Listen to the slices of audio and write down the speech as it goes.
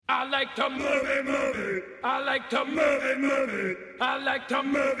I like to move it, move it. I like to move it, move it. I like to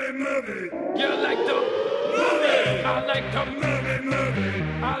move it, move it. You like to move it. I like to move it, move it.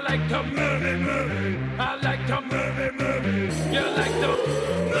 I like to move it, move it. I like to move it, move it. You like to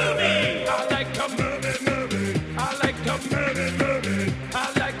move it. I like to move it, move it. I like to move it, move it.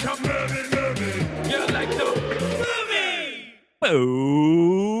 I like to move it, move it. You like to move it.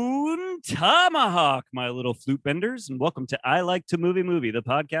 Boom Tomahawk, my little flute benders, and welcome to I Like to Movie, the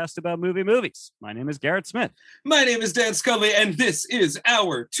podcast about movies. My name is Garrett Smith. My name is Dan Scully, and this is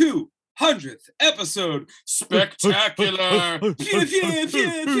our 200th episode. Spectacular!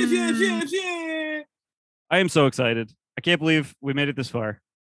 I am so excited. I can't believe we made it this far.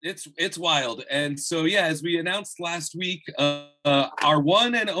 It's wild. And so, yeah, as we announced last week, our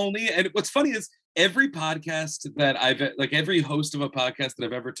one and only, and what's funny is every podcast that every host of a podcast that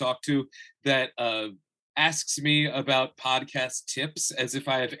I've ever talked to that asks me about podcast tips as if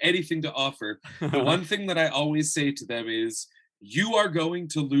I have anything to offer, the one thing that I always say to them is, you are going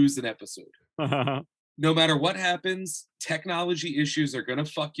to lose an episode. No matter what happens, technology issues are going to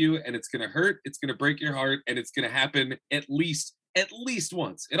fuck you, and it's going to hurt, it's going to break your heart, and it's going to happen at least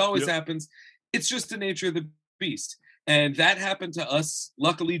once. It always happens. It's just the nature of the beast. And that happened to us,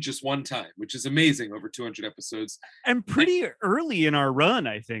 luckily, just one time, which is amazing, over 200 episodes. And pretty early in our run,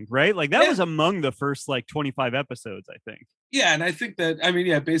 I think, right? Like that was among the first 25 episodes, I think. Yeah, and I think that,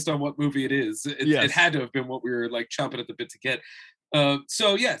 based on what movie it is, it had to have been what we were chomping at the bit to get.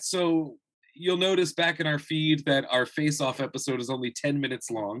 So you'll notice back in our feed that our Face Off episode is only 10 minutes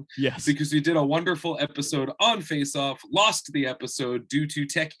long. Yes. Because we did a wonderful episode on Face Off, lost the episode due to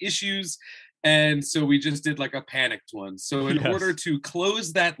tech issues. And so we just did a panicked one. So in order to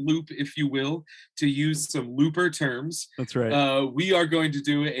close that loop, if you will, to use some looper terms, that's right. We are going to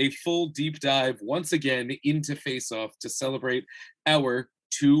do a full deep dive once again into Face Off to celebrate our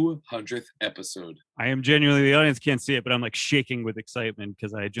 200th episode. I am genuinely, the audience can't see it, but I'm shaking with excitement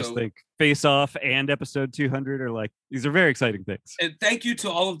because I just think Face Off and episode 200 are these are very exciting things. And thank you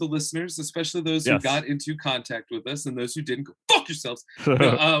to all of the listeners, especially those who got into contact with us, and those who didn't, go fuck yourselves.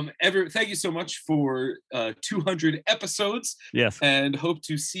 Thank you so much for 200 episodes. Yes. And hope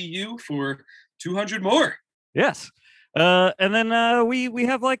to see you for 200 more. Yes. And then we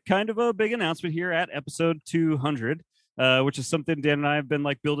have kind of a big announcement here at episode 200. Which is something Dan and I have been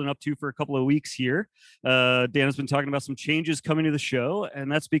building up to for a couple of weeks here. Dan has been talking about some changes coming to the show,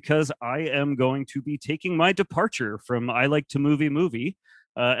 and that's because I am going to be taking my departure from I Like to Movie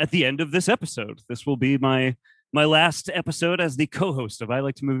at the end of this episode. This will be my last episode as the co-host of I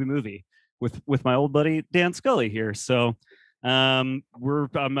Like to Movie with my old buddy Dan Scully here. So I'm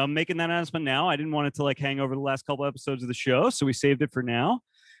making that announcement now. I didn't want it to hang over the last couple episodes of the show, so we saved it for now.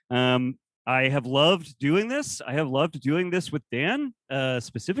 I have loved doing this. I have loved doing this with Dan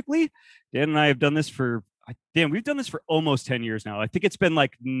specifically. Dan and I have done this we've done this for almost 10 years now. I think it's been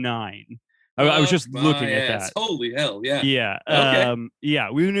 9. I was just looking at that. Holy hell, yeah. Yeah. Okay.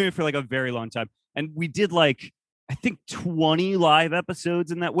 We were doing it for a very long time. And we did I think 20 live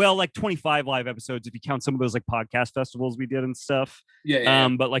episodes in that. Well, 25 live episodes if you count some of those podcast festivals we did and stuff. Yeah.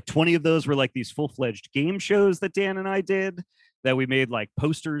 But 20 of those were these full-fledged game shows that Dan and I did, that we made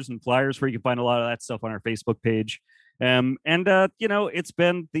posters and flyers where you can find a lot of that stuff on our Facebook page. It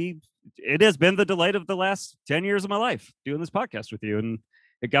has been the delight of the last 10 years of my life doing this podcast with you. And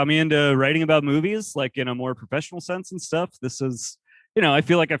it got me into writing about movies, in a more professional sense and stuff. This is, I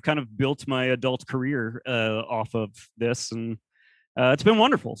feel like I've kind of built my adult career off of this, and it's been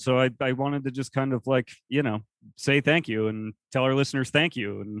wonderful. So I wanted to just kind of say thank you and tell our listeners thank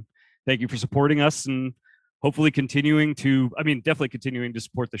you. And thank you for supporting us, and hopefully definitely continuing to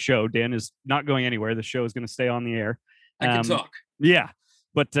support the show. Dan is not going anywhere. The show is going to stay on the air. I can talk. Yeah.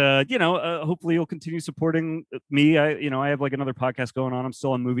 But, hopefully you'll continue supporting me. I have another podcast going on. I'm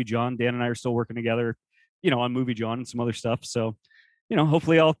still on Movie John. Dan and I are still working together, on Movie John and some other stuff. So,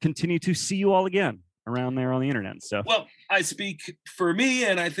 hopefully I'll continue to see you all again around there on the internet and stuff. Well, I speak for me,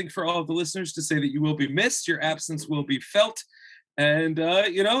 and I think for all of the listeners, to say that you will be missed. Your absence will be felt. And,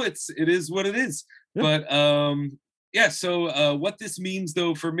 it is what it is. Yep. But so what this means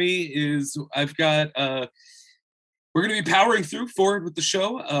though for me is I've got we're going to be powering forward with the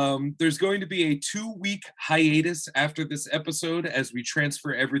show. There's going to be a 2-week hiatus after this episode as we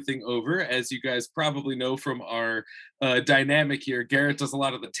transfer everything over. As you guys probably know from our dynamic here, Garrett does a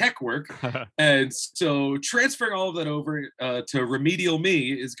lot of the tech work. And so transferring all of that over to Remedial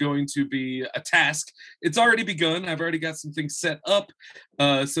Me is going to be a task. It's already begun. I've already got some things set up.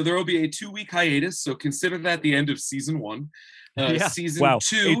 So there will be a 2-week hiatus. So consider that the end of season 1. Yeah. Season Wow.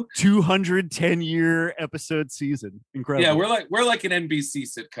 2. A 210-year episode season. Incredible. Yeah, we're like an NBC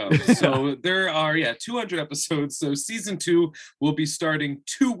sitcom. So there are 200 episodes. So season 2 will be starting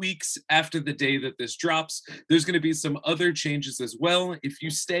 2 weeks after the day that this drops. There's going to be some other changes as well. If you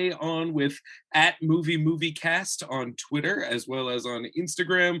stay on with @MovieMovieCast on Twitter as well as on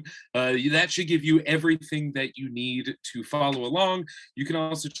Instagram, that should give you everything that you need to follow along. You can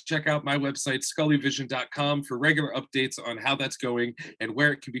also check out my website scullyvision.com for regular updates on how that's going and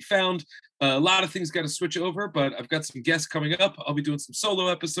where it can be found. A lot of things got to switch over, but I've got some guests coming up. I'll be doing some solo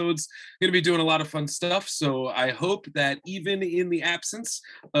episodes. Going to be doing a lot of fun stuff. So I hope that even in the absence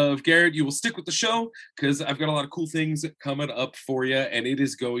of Garrett, you will stick with the show because I've got a lot of cool things coming up for you, and it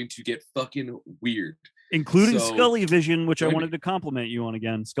is going to get fucking weird. Including Scully Vision, which I wanted to compliment you on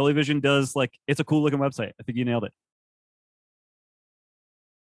again. Scully Vision does it's a cool looking website. I think you nailed it.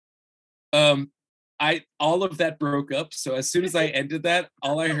 All of that broke up. So as soon as I ended that,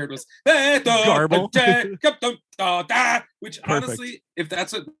 all I heard was garble. Which honestly, if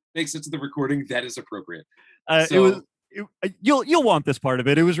that's what makes it to the recording, that is appropriate. You'll want this part of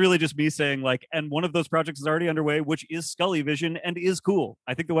it. It was really just me saying and one of those projects is already underway, which is Scully Vision and is cool.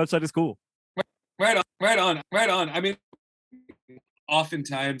 I think the website is cool. Right on. I mean,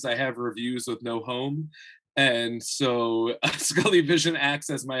 oftentimes I have reviews with no home. And so Scully Vision acts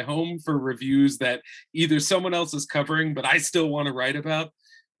as my home for reviews that either someone else is covering, but I still want to write about,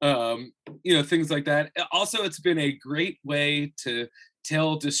 things like that. Also, it's been a great way to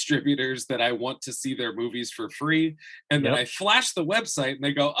tell distributors that I want to see their movies for free. And then I flash the website and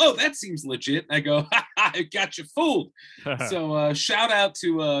they go, oh, that seems legit. And I go, I got you fooled. So shout out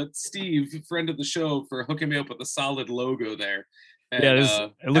to Steve, friend of the show, for hooking me up with a solid logo there. And, it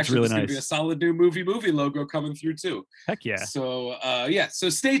looks really nice. Going to be a solid new movie logo coming through too. Heck yeah. So so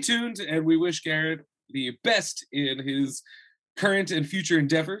stay tuned, and we wish Garrett the best in his current and future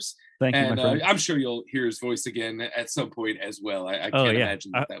endeavors. Thank you, my friend. I'm sure you'll hear his voice again at some point as well. I can't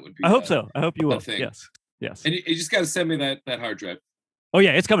imagine that would be. I hope so. I hope you will. Thing. Yes. And you just got to send me that hard drive. Oh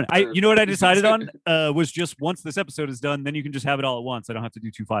yeah, it's coming. You know what I decided on was just once this episode is done, then you can just have it all at once. I don't have to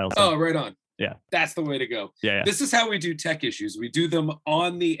do 2 files. Oh, right on. Yeah, that's the way to go. Yeah. This is how we do tech issues. We do them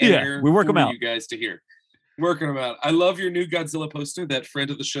on the air. We work them out. You guys to hear. Working them out. I love your new Godzilla poster. That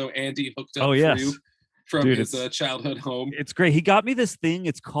friend of the show, Andy, hooked up for you from his childhood home. It's great. He got me this thing.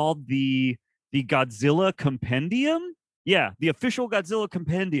 It's called the Godzilla Compendium. Yeah, the official Godzilla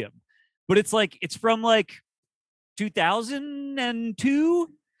Compendium. But it's from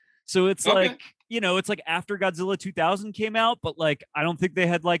 2002. So it's it's after Godzilla 2000 came out, but I don't think they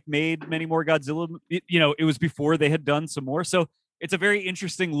had made many more Godzilla. It was before they had done some more. So it's a very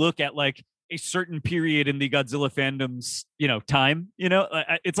interesting look at a certain period in the Godzilla fandom's time.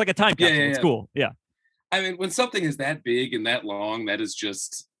 It's like a time capsule. It's cool. Yeah. I mean, when something is that big and that long, that's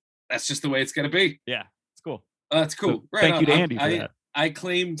just the way it's gonna be. Yeah, it's cool. That's cool. So thank you to Andy for that. I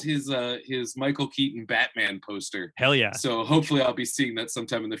claimed his Michael Keaton Batman poster. Hell yeah! So hopefully I'll be seeing that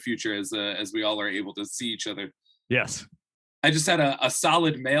sometime in the future as we all are able to see each other. Yes. I just had a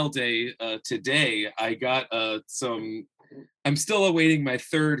solid mail day today. I got some. I'm still awaiting my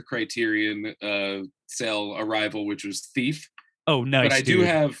third Criterion sale arrival, which was Thief. Oh, nice. But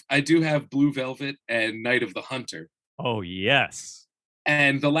I do have Blue Velvet and Night of the Hunter. Oh yes.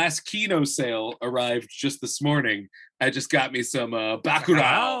 And the last Kino sale arrived just this morning. I just got me some Bacurau.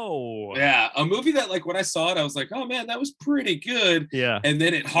 Wow. Yeah, a movie that when I saw it, I was like, oh man, that was pretty good. Yeah. And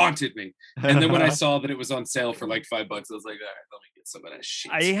then it haunted me. And then when I saw that it was on sale for $5, I was like, all right, let me get some of that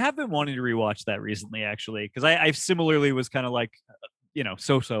shit. I have been wanting to rewatch that recently, actually, because I similarly was kind of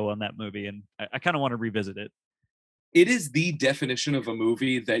so-so on that movie, and I kind of want to revisit it. It is the definition of a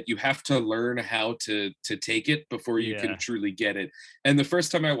movie that you have to learn how to take it before you can truly get it. And the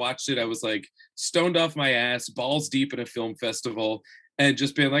first time I watched it, I was stoned off my ass, balls deep in a film festival, and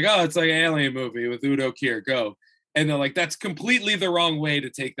just being oh, it's like an alien movie with Udo Kier, go. And they're that's completely the wrong way to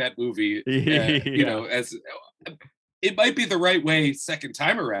take that movie. As it might be the right way second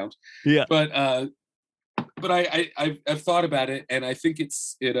time around. Yeah. But I've thought about it, and I think it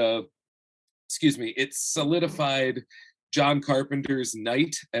solidified John Carpenter's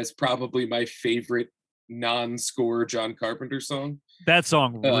Night as probably my favorite non-score John Carpenter song. That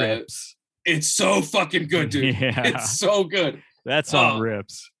song rips. It's so fucking good, dude. Yeah. It's so good. That song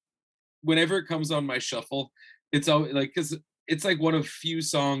rips. Whenever it comes on my shuffle, it's always because it's one of few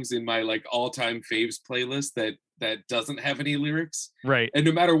songs in my all-time faves playlist that doesn't have any lyrics. Right. And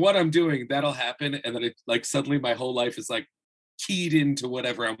no matter what I'm doing, that'll happen. And then it suddenly my whole life is keyed into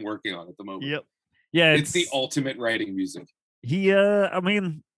whatever I'm working on at the moment. Yep. Yeah, it's the ultimate writing music. He I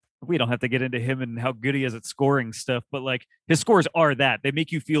mean, we don't have to get into him and how good he is at scoring stuff, but like his scores are that they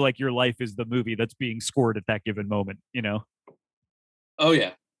make you feel like your life is the movie that's being scored at that given moment, you know? Oh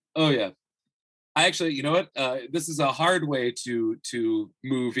yeah. Oh yeah. I actually, you know what? This is a hard way to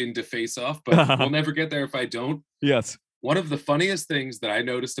move into Face Off, but we'll never get there if I don't. Yes. One of the funniest things that I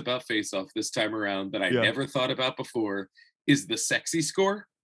noticed about Face Off this time around that I never thought about before is the sexy score.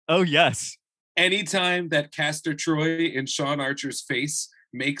 Oh yes. Anytime that Castor Troy in Sean Archer's face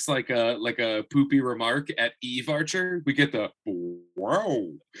makes like a poopy remark at Eve Archer, we get the wow.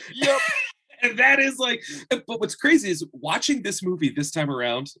 Yep. And that is like, but what's crazy is watching this movie this time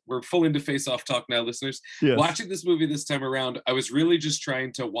around, we're full into Face Off talk now, listeners. Yes. Watching this movie this time around, I was really just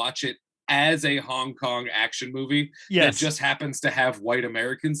trying to watch it as a Hong Kong action movie that just happens to have white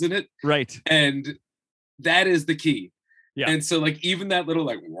Americans in it. Right. And that is the key. Yeah. And so like even that little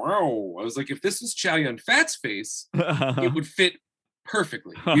like, wow, I was like, if this was Chow Yun Fat's face, it would fit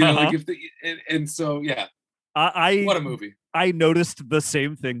perfectly. You know, like if and so yeah. What a movie. I noticed the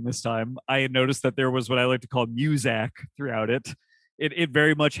same thing this time. I noticed that there was what I like to call muzak throughout it. It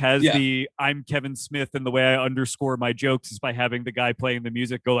very much has the I'm Kevin Smith, and the way I underscore my jokes is by having the guy playing the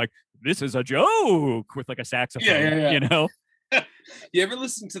music go like, this is a joke with like a saxophone, you know? You ever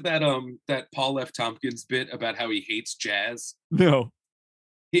listen to that Paul F. Tompkins bit about how he hates jazz? No.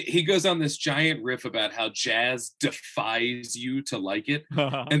 He goes on this giant riff about how jazz defies you to like it,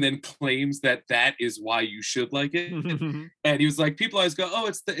 and then claims that is why you should like it. And he was like, people always go, oh,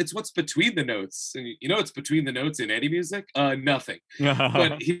 it's what's between the notes. And you know what's between the notes in any music? Nothing.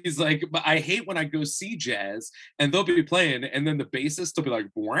 But he's like, but I hate when I go see jazz and they'll be playing and then the bassist will be like,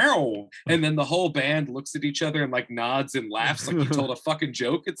 wow. And then the whole band looks at each other and like nods and laughs like you told a fucking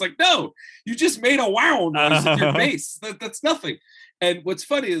joke. It's like, no, you just made a wow noise with your bass. That's nothing. And what's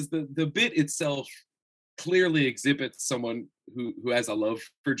funny is the bit itself clearly exhibits someone who has a love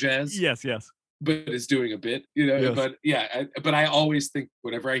for jazz. Yes. But is doing a bit, you know. Yes. But yeah, but I always think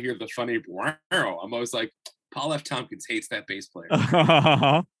whenever I hear the funny wow, I'm always like, Paul F. Tompkins hates that bass player.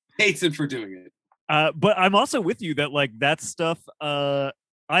 Hates him for doing it. But I'm also with you that like that stuff, I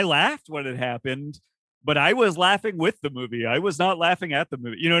laughed when it happened, but I was laughing with the movie. I was not laughing at the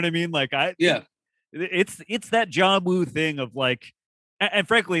movie. You know what I mean? Like it's that John Woo thing of like, and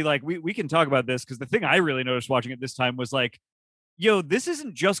frankly, like we can talk about this because the thing I really noticed watching it this time was like, yo, this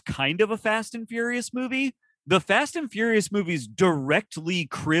isn't just kind of a Fast and Furious movie. The Fast and Furious movies directly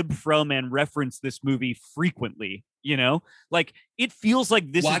crib from and reference this movie frequently. You know, like it feels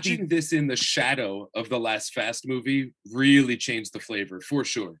like this. Watching this in the shadow of the last Fast movie really changed the flavor for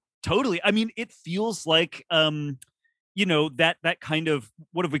sure. Totally. I mean, it feels like, you know, that kind of,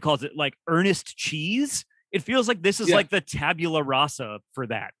 what have we called it? Like earnest cheese. It feels like this is like the tabula rasa for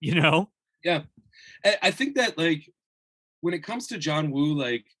that, you know? Yeah. I think that like when it comes to John Woo,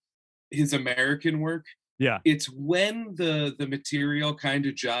 like his American work, it's when the material kind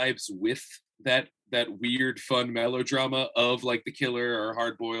of jives with that weird fun melodrama of like The Killer or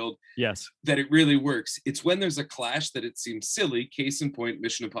Hard Boiled, that it really works. It's when there's a clash that it seems silly. Case in point,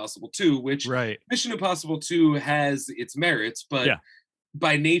 Mission Impossible 2, which Mission Impossible 2 has its merits, but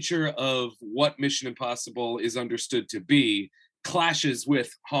by nature of what Mission Impossible is understood to be, clashes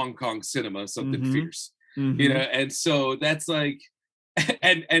with Hong Kong cinema, something fierce. You know, and so that's like,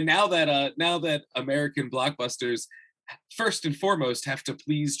 and now that American blockbusters first and foremost have to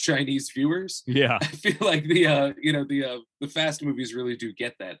please Chinese viewers. I feel like the Fast movies really do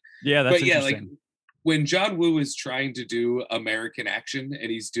get that. That's interesting. Like when John Woo is trying to do American action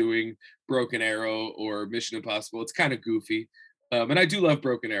and he's doing Broken Arrow or Mission Impossible, it's kind of goofy. And I do love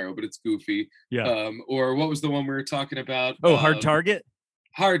Broken Arrow, but it's goofy. Or what was the one we were talking about? Hard Target.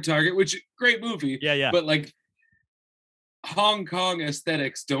 Hard Target, which great movie. Yeah. But like Hong Kong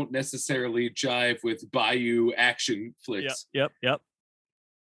aesthetics don't necessarily jive with Bayou action flicks. Yep.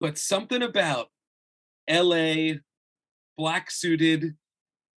 But something about LA, black suited,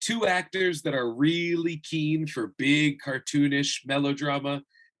 two actors that are really keen for big cartoonish melodrama,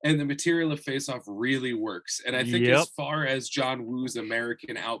 and the material of Face Off really works. And I think as far as John Woo's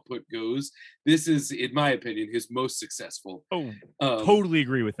American output goes, this is, in my opinion, his most successful. Totally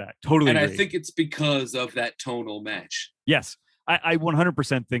agree with that. Totally and agree. I think it's because of that tonal match. Yes, I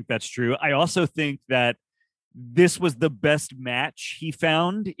 100% think that's true. I also think that this was the best match he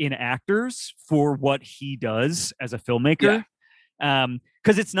found in actors for what he does as a filmmaker.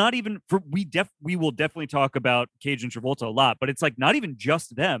 Because it's not even for we will definitely talk about Cage and Travolta a lot, but it's like not even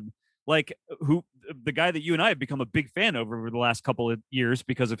just them. Like who the guy that you and I have become a big fan of over the last couple of years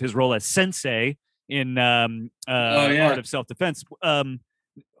because of his role as Sensei in Art of Self-Defense.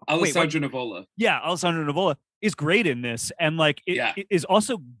 Alessandro Nivola. Yeah, Alessandro Nivola. is great in this, and like it is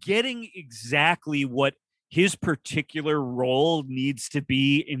also getting exactly what his particular role needs to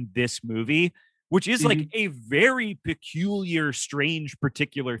be in this movie, which is like a very peculiar, strange,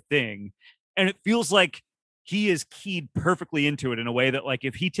 particular thing. And it feels like he is keyed perfectly into it in a way that, like,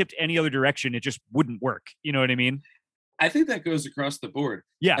 if he tipped any other direction, it just wouldn't work. You know what I mean? I think that goes across the board.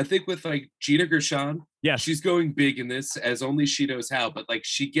 Yeah. I think with like Gina Gershon, yes, she's going big in this as only she knows how, but like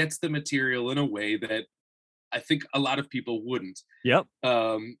she gets the material in a way that I think a lot of people wouldn't. Yep.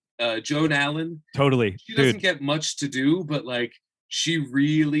 Joan Allen, totally. She doesn't get much to do, but like she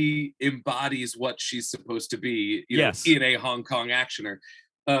really embodies what she's supposed to be, you know, in a Hong Kong actioner.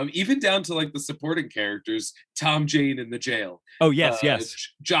 Even down to like the supporting characters, Tom Jane in the jail. Oh, yes, yes.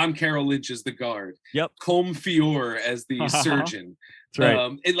 John Carroll Lynch as the guard. Yep. Colm Feore as the surgeon. That's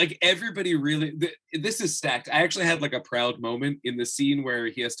right. And like everybody really, this is stacked. I actually had like a proud moment in the scene where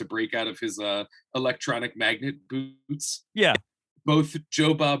he has to break out of his electronic magnet boots. Yeah. Both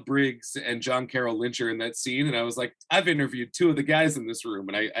Joe Bob Briggs and John Carroll Lynch are in that scene. And I was like, I've interviewed two of the guys in this room,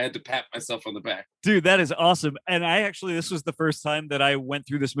 and I had to pat myself on the back. Dude, that is awesome. And this was the first time that I went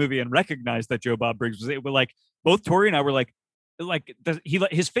through this movie and recognized that Joe Bob Briggs was it. But like both Tori and I were like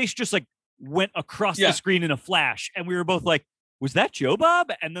his face just like went across the screen in a flash. And we were both like, was that Joe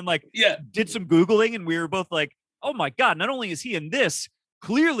Bob? And then like, did some Googling, and we were both like, oh my God, not only is he in this,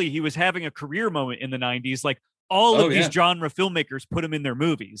 clearly he was having a career moment in the 90s. Like, all of these genre filmmakers put him in their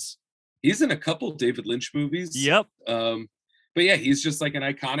movies. He's in a couple David Lynch movies. Yep. But yeah, he's just like an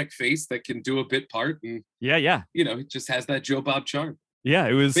iconic face that can do a bit part. And you know, he just has that Joe Bob charm. Yeah,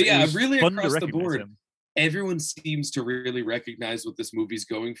 it was. But yeah, it was really fun across to the board, him. Everyone seems to really recognize what this movie's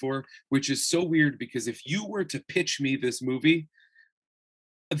going for, which is so weird because if you were to pitch me this movie,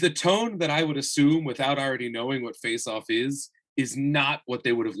 the tone that I would assume without already knowing what Face Off is not what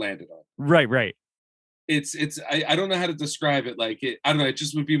they would have landed on. Right. I don't know how to describe it. Like I don't know. It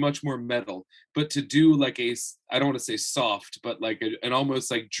just would be much more metal. But to do like I don't want to say soft, but like an almost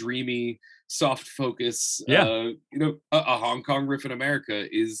like dreamy, soft focus. You know, a Hong Kong riff in America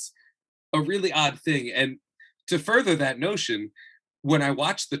is a really odd thing. And to further that notion, when I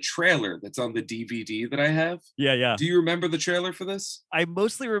watched the trailer that's on the DVD that I have, do you remember the trailer for this? I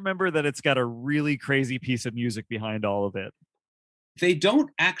mostly remember that it's got a really crazy piece of music behind all of it. They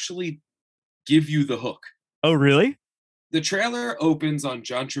don't actually give you the hook. Oh, really? The trailer opens on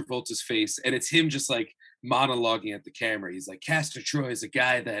John Travolta's face, and it's him just like monologuing at the camera. He's like, Castor Troy is a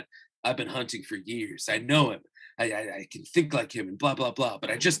guy that I've been hunting for years. I know him. I can think like him and blah, blah, blah, but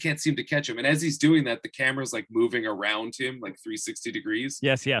I just can't seem to catch him. And as he's doing that, the camera's like moving around him like 360 degrees.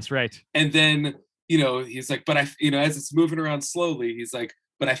 Yes, right. And then, you know, he's like, but as it's moving around slowly, he's like,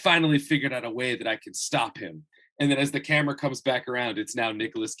 but I finally figured out a way that I can stop him. And then as the camera comes back around, it's now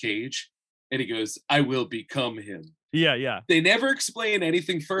Nicolas Cage. And he goes, I will become him. Yeah. They never explain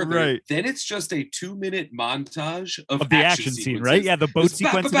anything further. Right. Then it's just a 2-minute montage of the action scene, right? Yeah, the boat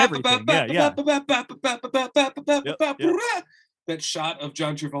sequence and everything. Yeah. That shot of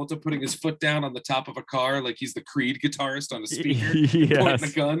John Travolta putting his foot down on the top of a car like he's the Creed guitarist on a speaker, pointing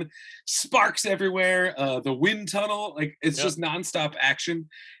a gun. Sparks everywhere. The wind tunnel. Like, it's just nonstop action.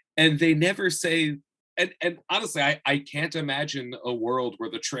 And they never say... And honestly, I can't imagine a world where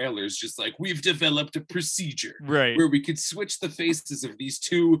the trailer's just like, we've developed a procedure where we could switch the faces of these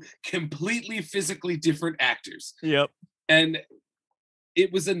two completely physically different actors. Yep. And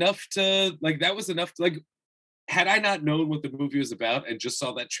it was enough to had I not known what the movie was about and just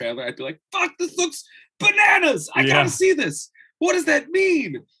saw that trailer, I'd be like, fuck, this looks bananas. I gotta see this. What does that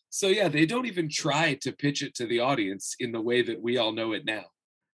mean? So yeah, they don't even try to pitch it to the audience in the way that we all know it now.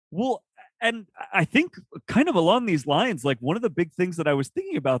 Well, and I think kind of along these lines, like one of the big things that I was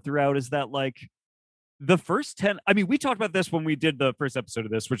thinking about throughout is that like the first 10, I mean, we talked about this when we did the first episode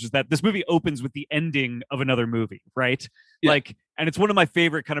of this, which is that this movie opens with the ending of another movie, right? Yeah. Like, and it's one of my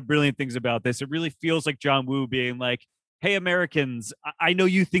favorite kind of brilliant things about this. It really feels like John Woo being like, hey, Americans, I know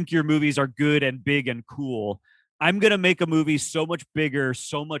you think your movies are good and big and cool. I'm going to make a movie so much bigger,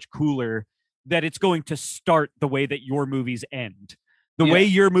 so much cooler that it's going to start the way that your movies end. The way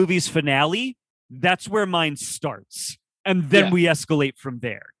your movie's finale, that's where mine starts. And then we escalate from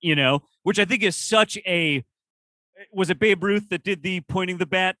there, you know, which I think is such a, was it Babe Ruth that did the pointing the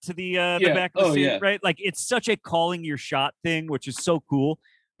bat to the back of the seat, right? Like, it's such a calling your shot thing, which is so cool.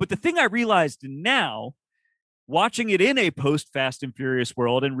 But the thing I realized now, watching it in a post Fast and Furious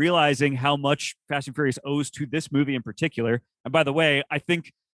world and realizing how much Fast and Furious owes to this movie in particular. And by the way, I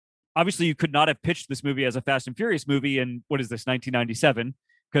think obviously you could not have pitched this movie as a Fast and Furious movie in, what is this, 1997,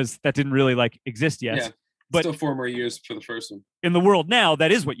 because that didn't really like exist yet. But still 4 more years for the first one. In the world now,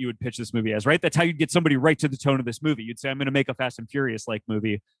 that is what you would pitch this movie as, right? That's how you'd get somebody right to the tone of this movie. You'd say, I'm going to make a Fast and Furious like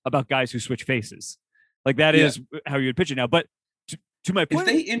movie about guys who switch faces. Like that is how you would pitch it now. But to my point,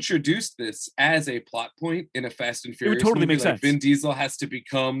 if they introduced this as a plot point in a Fast and Furious, it would totally movie, make sense. Vin Diesel has to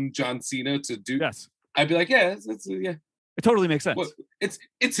become John Cena to do. Yes, I'd be like, yeah, yeah. It totally makes sense. Well,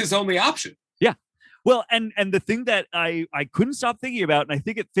 it's his only option. Yeah. Well, and the thing that I couldn't stop thinking about, and I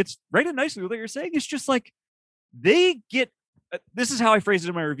think it fits right in nicely with what you're saying, is just like they get. This is how I phrased it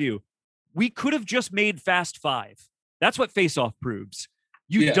in my review. We could have just made Fast 5. That's what Face Off proves.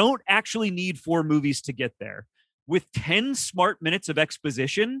 You don't actually need 4 movies to get there. With 10 smart minutes of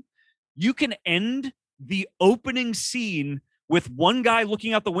exposition, you can end the opening scene with one guy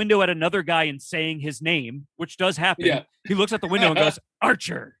looking out the window at another guy and saying his name, which does happen. Yeah. He looks out the window and goes,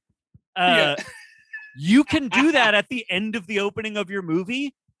 Archer. You can do that at the end of the opening of your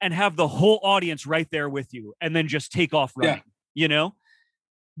movie and have the whole audience right there with you and then just take off running, you know?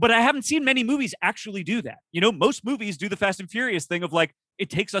 But I haven't seen many movies actually do that. You know, most movies do the Fast and Furious thing of like, it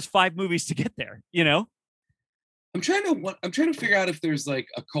takes us 5 movies to get there, you know? I'm trying to figure out if there's like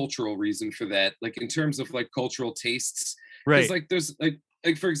a cultural reason for that, like in terms of like cultural tastes. Right. Like there's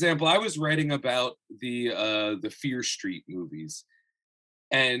like for example, I was writing about the Fear Street movies,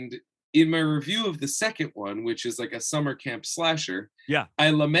 and in my review of the second one, which is like a summer camp slasher, I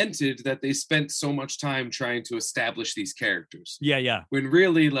lamented that they spent so much time trying to establish these characters. Yeah. When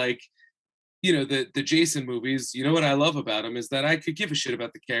really, like, you know, the Jason movies, you know what I love about them is that I could give a shit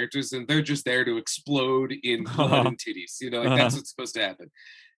about the characters and they're just there to explode in blood and titties. You know, like that's what's supposed to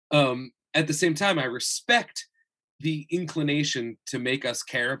happen. At the same time, I respect the inclination to make us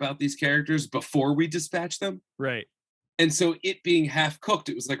care about these characters before we dispatch them. Right. And so it being half cooked,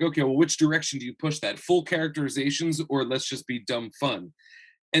 it was like, okay, well, which direction do you push that? Full characterizations or let's just be dumb fun?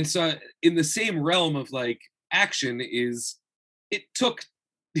 And so in the same realm of like action is it took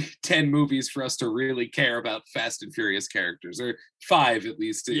 10 movies for us to really care about Fast and Furious characters, or 5 at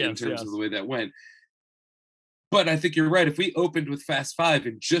least in terms of the way that went. But I think you're right. If we opened with Fast 5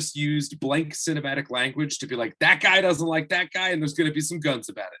 and just used blank cinematic language to be like, that guy doesn't like that guy and there's going to be some guns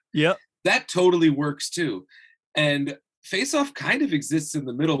about it. That totally works too. And Face Off kind of exists in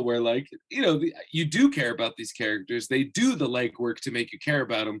the middle where, like, you know, you do care about these characters. They do the legwork to make you care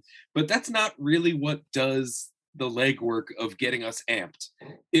about them, but that's not really what does the legwork of getting us amped.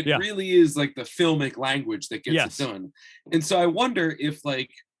 It really is like the filmic language that gets it done. And so I wonder if, like,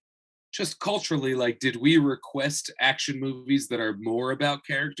 just culturally, like, did we request action movies that are more about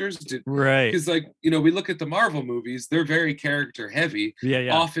characters? Right. Because, like, you know, we look at the Marvel movies, they're very character heavy,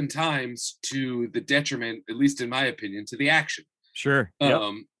 oftentimes to the detriment, at least in my opinion, to the action. Sure.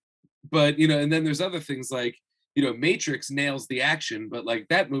 But, you know, and then there's other things like, you know, Matrix nails the action, but like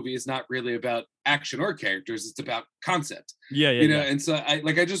that movie is not really about action or characters. It's about concept. You know, and so I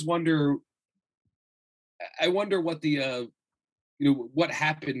just wonder, what the, you know, what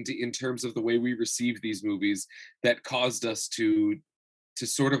happened in terms of the way we receive these movies that caused us to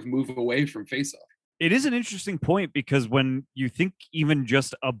sort of move away from Face Off. It is an interesting point because when you think even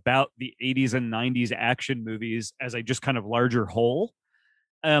just about the 80s and 90s action movies as a just kind of larger whole,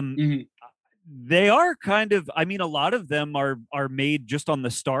 they are kind of, I mean, a lot of them are made just on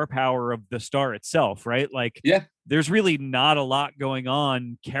the star power of the star itself, right? Like, there's really not a lot going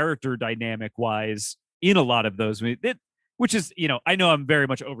on character dynamic wise in a lot of those movies. Which is, you know, I know I'm very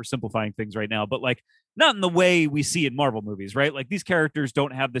much oversimplifying things right now, but like not in the way we see in Marvel movies, right? Like these characters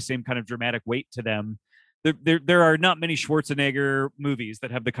don't have the same kind of dramatic weight to them. There are not many Schwarzenegger movies that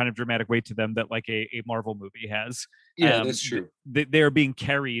have the kind of dramatic weight to them that like a Marvel movie has. Yeah, that's true. They are being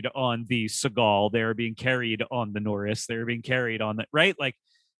carried on the Seagal. They're being carried on the Norris. They're being carried on the, right? Like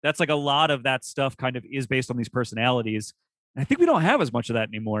that's like a lot of that stuff kind of is based on these personalities. I think we don't have as much of that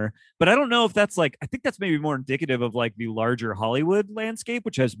anymore, but I don't know if that's like, I think that's maybe more indicative of like the larger Hollywood landscape,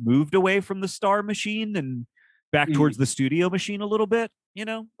 which has moved away from the star machine and back towards the studio machine a little bit, you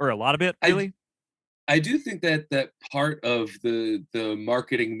know, or a lot of it really. I do think that part of the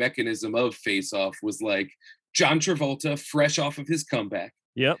marketing mechanism of Face Off was like John Travolta fresh off of his comeback.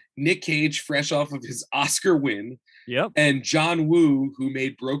 Nick Cage fresh off of his Oscar win. And John Woo, who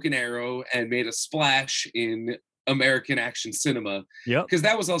made Broken Arrow and made a splash in American action cinema, because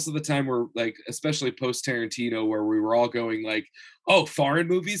that was also the time where, like, especially post Tarantino, where we were all going like, oh, foreign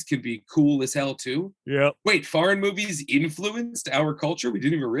movies can be cool as hell too. Wait, foreign movies influenced our culture, we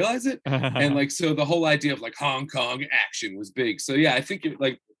didn't even realize it. And like, so the whole idea of like Hong Kong action was big. So yeah, I think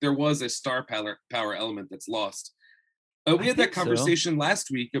like there was a star power element that's lost. We had that conversation last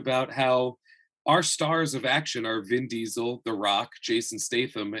week about how our stars of action are Vin Diesel, The Rock, Jason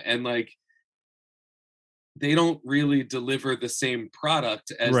Statham, and like they don't really deliver the same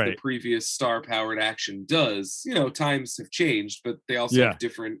product as the Right. previous star-powered action does. Times have changed, but they also Yeah. have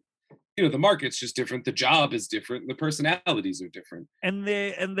different, the market's just different, the job is different, and the personalities are different. And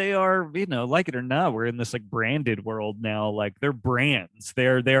they are, like it or not, we're in this like branded world now. Like they're brands. They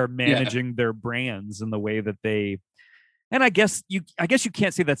are managing their brands in the way that they. And I guess you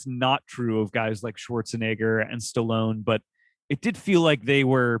can't say that's not true of guys like Schwarzenegger and Stallone, but it did feel like they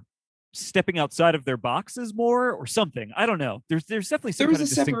were stepping outside of their boxes more or something. I don't know. There's definitely some There was kind a of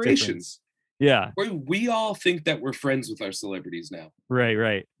distinct separation. difference. Yeah. We all think that we're friends with our celebrities now.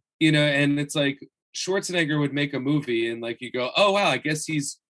 Right. And it's like Schwarzenegger would make a movie and like you go, oh wow, I guess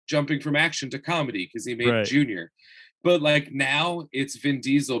he's jumping from action to comedy because he made Right. Junior. But like now it's Vin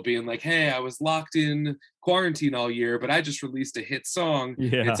Diesel being like, hey, I was locked in quarantine all year, but I just released a hit song.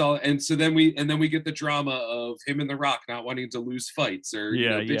 Yeah. It's all, and so then we get the drama of him and The Rock not wanting to lose fights or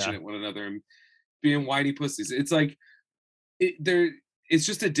bitching at one another and being whiny pussies. It's like it's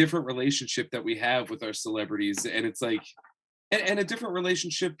just a different relationship that we have with our celebrities, and it's like and a different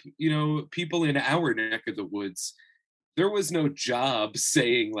relationship, people in our neck of the woods. There was no job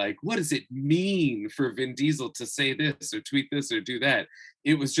saying like, what does it mean for Vin Diesel to say this or tweet this or do that?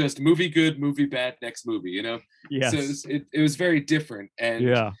 It was just movie good, movie bad, next movie, Yes. So it was very different.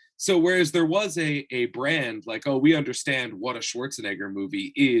 And so whereas there was a brand like, oh, we understand what a Schwarzenegger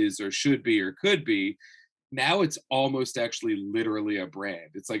movie is or should be or could be, now it's almost actually literally a brand.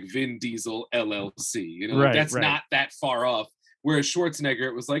 It's like Vin Diesel LLC, that's not that far off. Whereas Schwarzenegger,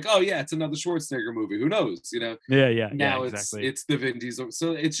 it was like, oh yeah, it's another Schwarzenegger movie. Who knows? Yeah. Now exactly. it's the Vin Diesel.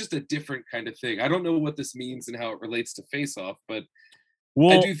 So it's just a different kind of thing. I don't know what this means and how it relates to Face Off, but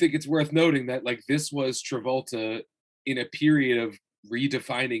I do think it's worth noting that like this was Travolta in a period of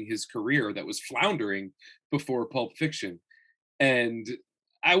redefining his career that was floundering before Pulp Fiction. And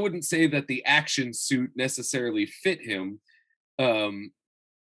I wouldn't say that the action suit necessarily fit him.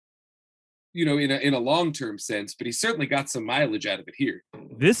 In a long-term sense, but he certainly got some mileage out of it here.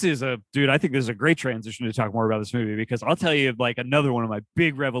 This is I think this is a great transition to talk more about this movie, because I'll tell you like another one of my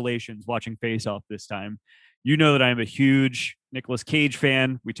big revelations watching Face Off this time. That I'm a huge Nicolas Cage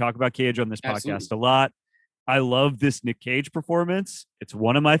fan. We talk about Cage on this podcast a lot. I love this Nick Cage performance. It's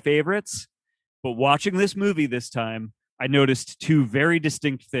one of my favorites. But watching this movie this time, I noticed two very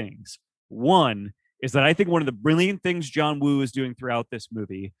distinct things. One is that I think one of the brilliant things John Woo is doing throughout this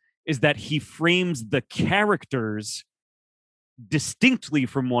movie is that he frames the characters distinctly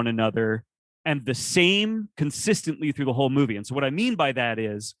from one another and the same consistently through the whole movie. And so what I mean by that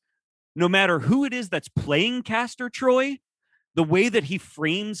is no matter who it is that's playing Castor Troy, the way that he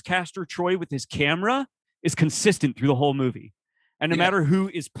frames Castor Troy with his camera is consistent through the whole movie. And no matter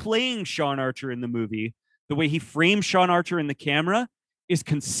who is playing Sean Archer in the movie, the way he frames Sean Archer in the camera is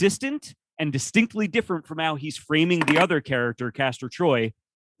consistent and distinctly different from how he's framing the other character, Castor Troy,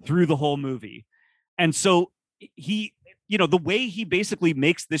 through the whole movie. And so he, the way he basically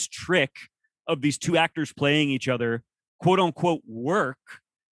makes this trick of these two actors playing each other, quote unquote, work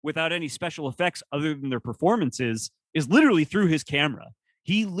without any special effects other than their performances is literally through his camera.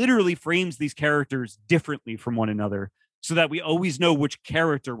 He literally frames these characters differently from one another so that we always know which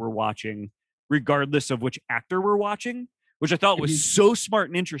character we're watching, regardless of which actor we're watching, which I thought was so smart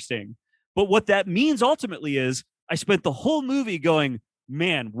and interesting. But what that means ultimately is I spent the whole movie going,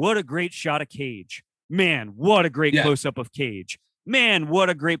 man, what a great shot of Cage. Man, what a great close-up of Cage. Man, what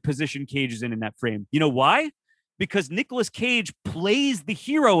a great position Cage is in that frame. You know why? Because Nicolas Cage plays the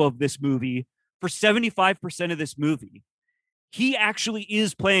hero of this movie for 75% of this movie. He actually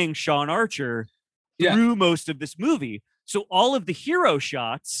is playing Sean Archer through most of this movie. So all of the hero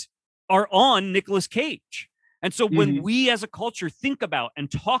shots are on Nicolas Cage. And so when we as a culture think about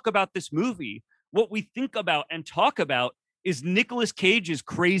and talk about this movie, what we think about and talk about is Nicolas Cage's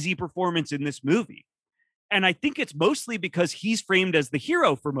crazy performance in this movie. And I think it's mostly because he's framed as the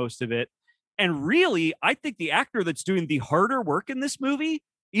hero for most of it. And really, I think the actor that's doing the harder work in this movie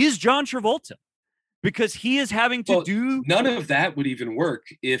is John Travolta, because he is having to do... None of that would even work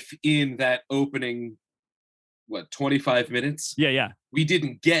if in that opening, 25 minutes? Yeah. We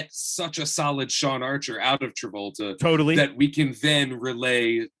didn't get such a solid Sean Archer out of Travolta. Totally. That we can then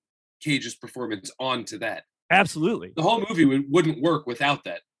relay Cage's performance onto that. Absolutely. The whole movie wouldn't work without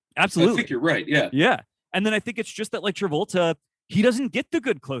that. Absolutely. I think you're right. Yeah. Yeah. And then I think it's just that like Travolta, he doesn't get the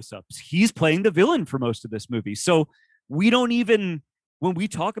good close-ups. He's playing the villain for most of this movie. So we don't even, when we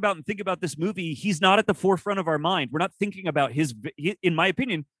talk about and think about this movie, he's not at the forefront of our mind. We're not thinking about his, in my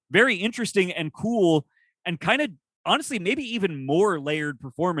opinion, very interesting and cool and kind of honestly, maybe even more layered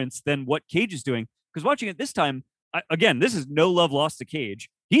performance than what Cage is doing. Because watching it this time, again, this is no love lost to Cage.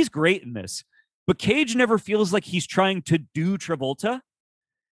 He's great in this. But Cage never feels like he's trying to do Travolta.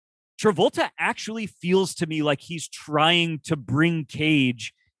 Travolta actually feels to me like he's trying to bring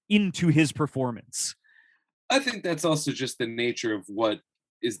Cage into his performance. I think that's also just the nature of what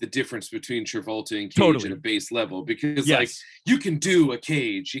is the difference between Travolta and Cage at a base level, because like you can do a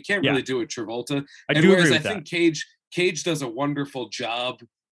Cage, you can't really do a Travolta. I think Cage does a wonderful job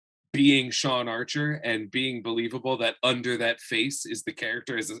being Sean Archer and being believable, that under that face is the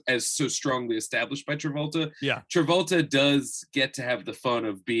character as so strongly established by Travolta. Yeah. Travolta does get to have the fun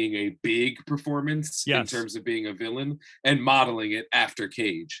of being a big performance in terms of being a villain and modeling it after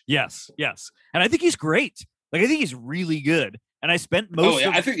Cage. Yes. And I think he's great. Like, I think he's really good. And I spent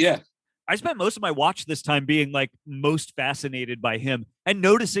I spent most of my watch this time being like most fascinated by him and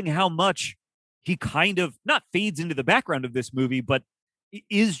noticing how much he kind of not fades into the background of this movie, but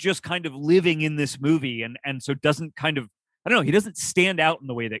is just kind of living in this movie, and so doesn't kind of, I don't know, he doesn't stand out in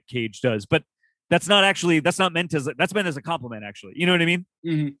the way that Cage does, but that's meant as a compliment, actually. You know what I mean?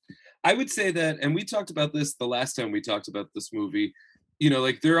 Mm-hmm. I would say that, and we talked about this the last time we talked about this movie, you know,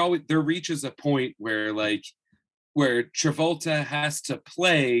 like there reaches a point where Travolta has to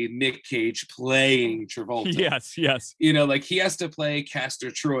play Nick Cage playing Travolta. Yes. You know, like he has to play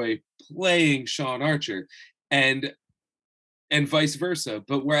Castor Troy playing Sean Archer, and vice versa.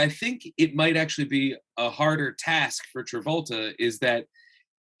 But where I think it might actually be a harder task for Travolta is that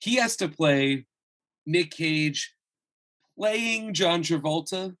he has to play Nick Cage playing John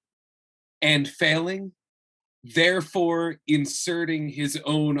Travolta and failing, therefore inserting his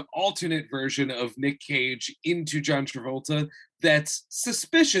own alternate version of Nick Cage into John Travolta that's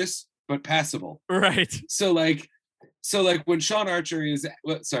suspicious but passable. Right. So when Sean Archer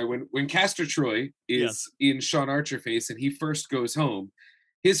when Castor Troy is in Sean Archer face and he first goes home,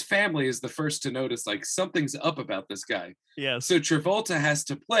 his family is the first to notice like something's up about this guy. Yes. So Travolta has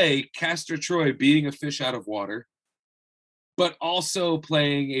to play Castor Troy being a fish out of water, but also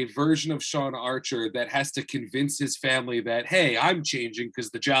playing a version of Sean Archer that has to convince his family that, hey, I'm changing because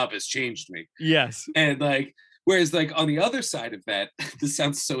the job has changed me. Yes. And like, whereas like on the other side of that, this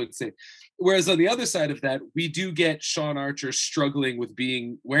sounds so insane. Whereas on the other side of that, we do get Sean Archer struggling with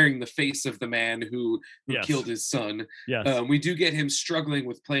wearing the face of the man who killed his son. Yes. We do get him struggling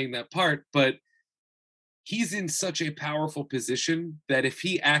with playing that part, but he's in such a powerful position that if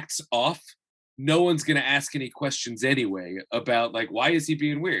he acts off, no one's going to ask any questions anyway about like, why is he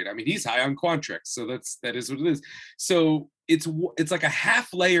being weird? I mean, he's high on Quantrics, so that is what it is. So it's like a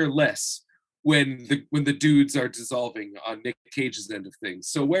half layer less when the dudes are dissolving on Nick Cage's end of things.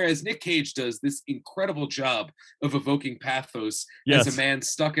 So whereas Nick Cage does this incredible job of evoking pathos as a man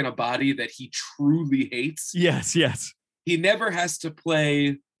stuck in a body that he truly hates. Yes. He never has to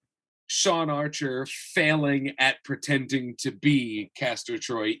play Sean Archer failing at pretending to be Castor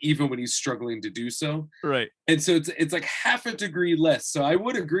Troy, even when he's struggling to do so. Right. And so it's like half a degree less. So I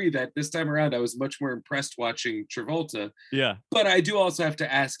would agree that this time around I was much more impressed watching Travolta. Yeah. But I do also have to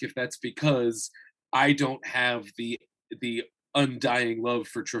ask if that's because I don't have the undying love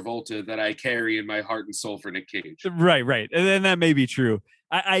for Travolta that I carry in my heart and soul for Nick Cage. Right. And then that may be true.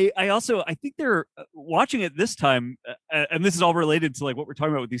 I also think they're watching it this time, and this is all related to like what we're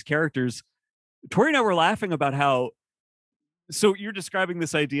talking about with these characters. Tori and I were laughing about how, so you're describing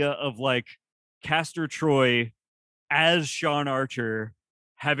this idea of like Castor Troy as Sean Archer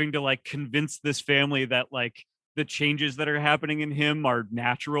having to like convince this family that like the changes that are happening in him are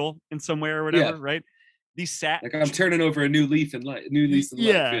natural in some way or whatever, right? Like I'm turning over a new leaf in life. Life.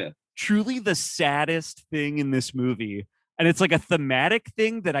 Yeah. Truly the saddest thing in this movie. And it's like a thematic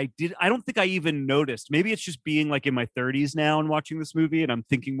thing that I don't think I even noticed. Maybe it's just being like in my 30s now and watching this movie and I'm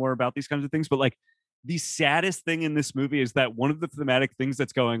thinking more about these kinds of things. But like the saddest thing in this movie is that one of the thematic things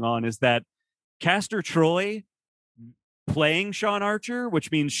that's going on is that Castor Troy playing Sean Archer,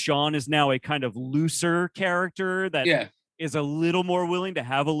 which means Sean is now a kind of looser character that is a little more willing to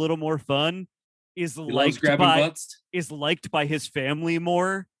have a little more fun, is liked by his family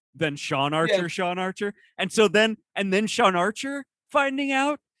more than Sean Archer. And so then Sean Archer finding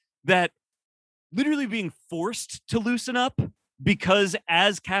out that literally being forced to loosen up because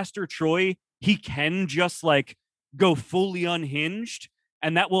as Castor Troy, he can just like go fully unhinged,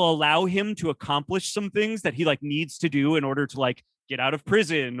 and that will allow him to accomplish some things that he like needs to do in order to like get out of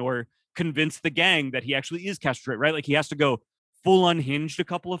prison or convince the gang that he actually is Castor Troy, right? Like he has to go full unhinged a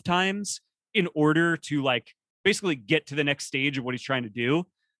couple of times in order to like basically get to the next stage of what he's trying to do.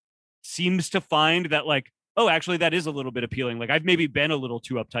 Seems to find that like, oh, actually that is a little bit appealing. Like I've maybe been a little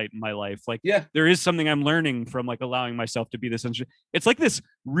too uptight in my life. Like there is something I'm learning from like allowing myself to be this. It's like this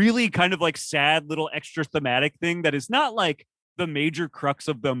really kind of like sad little extra thematic thing that is not like the major crux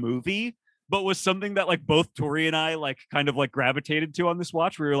of the movie, but was something that like both Tori and I like kind of like gravitated to on this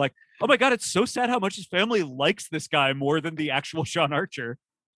watch. We were like, oh my God, it's so sad how much his family likes this guy more than the actual Sean Archer.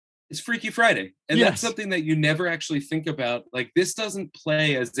 It's Freaky Friday. And Yes. that's something that you never actually think about. Like, this doesn't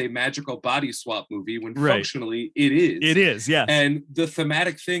play as a magical body swap movie when Right. functionally it is. It is, yes. And the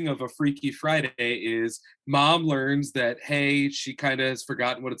thematic thing of a Freaky Friday is mom learns that, hey, she kind of has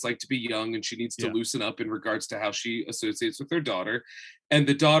forgotten what it's like to be young and she needs to Yeah. loosen up in regards to how she associates with her daughter. And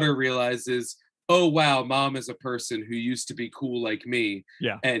the daughter realizes, oh, wow, mom is a person who used to be cool like me.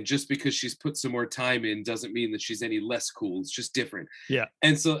 Yeah. And just because she's put some more time in doesn't mean that she's any less cool. It's just different. Yeah.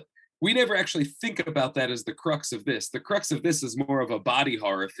 And so we never actually think about that as the crux of this. The crux of this is more of a body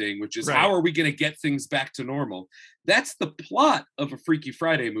horror thing, which is Right. how are we going to get things back to normal? That's the plot of a Freaky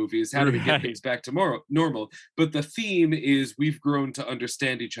Friday movie, is how do we get Right. things back to normal? But the theme is we've grown to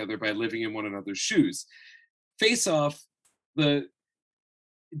understand each other by living in one another's shoes. Face Off,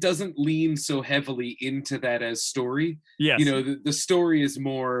 it doesn't lean so heavily into that as story. Yes. You know, the story is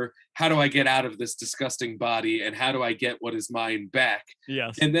more, how do I get out of this disgusting body and how do I get what is mine back?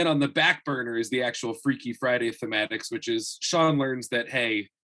 Yes. And then on the back burner is the actual Freaky Friday thematics, which is Sean learns that, hey,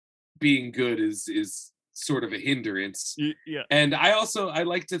 being good is sort of a hindrance. Yeah. And I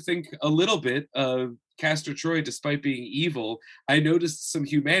like to think a little bit of Castor Troy, despite being evil. I noticed some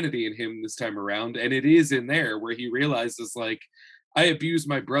humanity in him this time around, and it is in there where he realizes, like, I abuse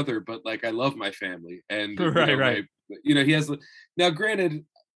my brother, but like I love my family. And Right. He has, now granted,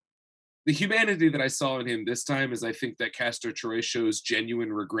 the humanity that I saw in him this time is I think that Castor Troy shows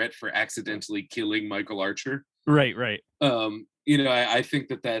genuine regret for accidentally killing Michael Archer. Right. I think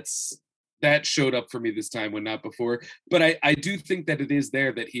that showed up for me this time when not before. But I do think that it is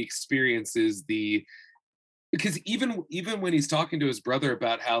there that he experiences because even when he's talking to his brother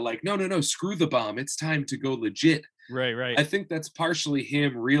about how, like, no, screw the bomb, it's time to go legit. Right. I think that's partially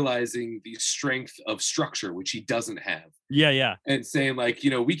him realizing the strength of structure, which he doesn't have. Yeah. And saying, like,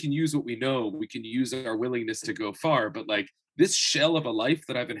 we can use what we know, we can use our willingness to go far, but like this shell of a life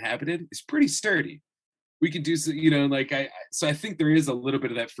that I've inhabited is pretty sturdy. We can do so, so I think there is a little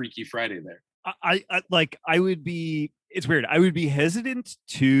bit of that Freaky Friday there. I would be, it's weird. I would be hesitant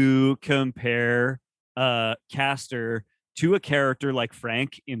to compare Castor to a character like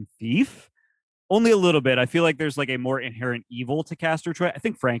Frank in Thief. Only a little bit. I feel like there's like a more inherent evil to Castor Troy. I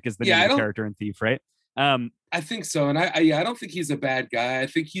think Frank is the name of the character in Thief, right? I think so, and I don't think he's a bad guy. I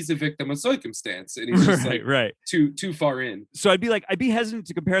think he's a victim of circumstance, and he's just right. too far in. So I'd be hesitant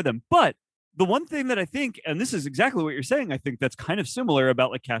to compare them. But the one thing that I think, and this is exactly what you're saying, I think that's kind of similar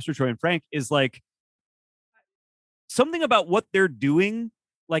about like Castor Troy and Frank, is like something about what they're doing.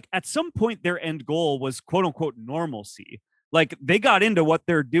 Like at some point, their end goal was quote unquote normalcy. Like they got into what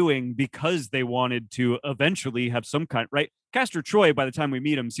they're doing because they wanted to eventually have some kind, right? Castor Troy, by the time we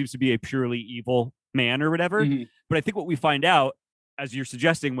meet him, seems to be a purely evil man or whatever. Mm-hmm. But I think what we find out, as you're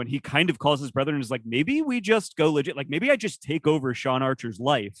suggesting, when he kind of calls his brother and is like, maybe we just go legit, like maybe I just take over Sean Archer's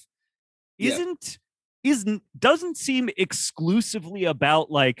life, doesn't seem exclusively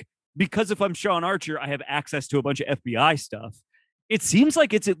about like, because if I'm Sean Archer, I have access to a bunch of FBI stuff. It seems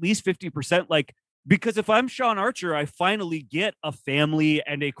like it's at least 50% like, because if I'm Sean Archer, I finally get a family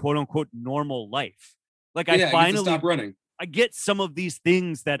and a quote unquote normal life. Like I finally stop running. I get some of these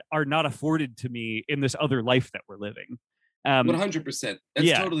things that are not afforded to me in this other life that we're living. 100%.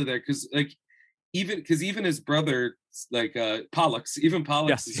 That's totally there. Cause like, even his brother, like Pollux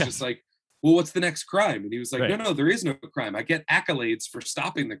is just like, well, what's the next crime? And he was like, no, there is no crime. I get accolades for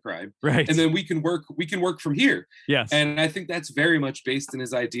stopping the crime. Right. And then we can work from here. Yes. And I think that's very much based in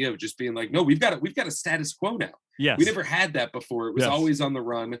his idea of just being like, no, we've got a status quo now. Yes. We never had that before. It was always on the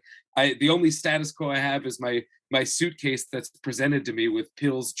run. The only status quo I have is my suitcase that's presented to me with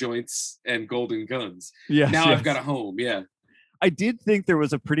pills, joints, and golden guns. Yes. Now I've got a home. Yeah. I did think there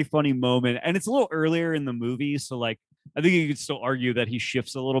was a pretty funny moment, and it's a little earlier in the movie, so like I think you could still argue that he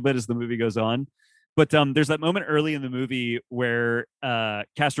shifts a little bit as the movie goes on. But there's that moment early in the movie where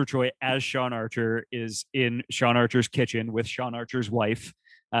Castor Troy as Sean Archer is in Sean Archer's kitchen with Sean Archer's wife,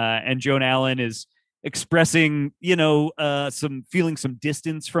 and Joan Allen is expressing, some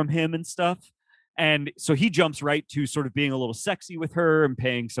distance from him and stuff. And so he jumps right to sort of being a little sexy with her and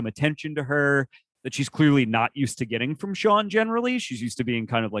paying some attention to her that she's clearly not used to getting from Sean generally. She's used to being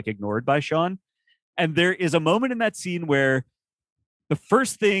kind of like ignored by Sean. And there is a moment in that scene where the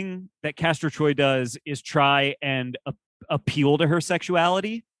first thing that Castor Troy does is try and appeal to her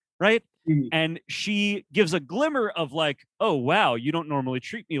sexuality, right? Mm-hmm. And she gives a glimmer of like, oh, wow, you don't normally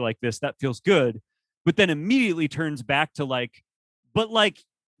treat me like this. That feels good. But then immediately turns back to like, but like,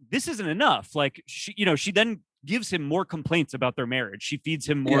 this isn't enough. Like she then gives him more complaints about their marriage. She feeds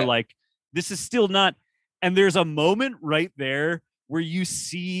him more like this is still not. And there's a moment right there where you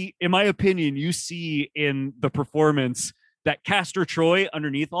see, in my opinion, you see in the performance that Castor Troy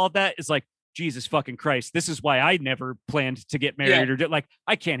underneath all of that is like, Jesus fucking Christ, this is why I never planned to get married, or like,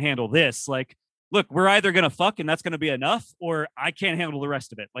 I can't handle this. Like, look, we're either going to fuck and that's going to be enough, or I can't handle the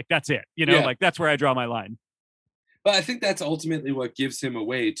rest of it. Like, that's it. You know, like that's where I draw my line. But I think that's ultimately what gives him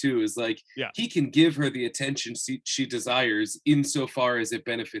away too, is like, he can give her the attention she desires insofar as it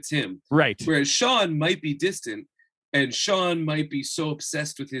benefits him. Right. Whereas Sean might be distant, and Sean might be so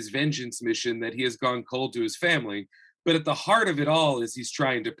obsessed with his vengeance mission that he has gone cold to his family. But at the heart of it all is he's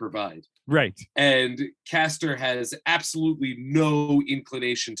trying to provide. Right. And Castor has absolutely no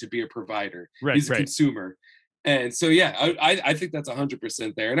inclination to be a provider. Right. He's a consumer. And so, yeah, I think that's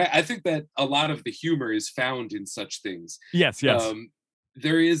 100% there. And I think that a lot of the humor is found in such things. Yes.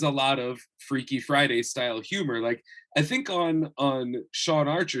 There is a lot of Freaky Friday style humor. Like, I think on Sean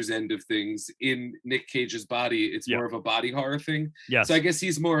Archer's end of things, in Nick Cage's body, it's more of a body horror thing. Yes. So I guess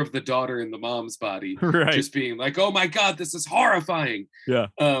he's more of the daughter in the mom's body, right. just being like, oh my God, this is horrifying. Yeah.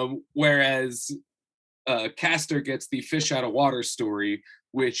 Whereas Castor gets the fish out of water story,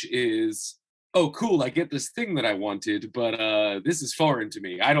 which is, oh, cool, I get this thing that I wanted, but this is foreign to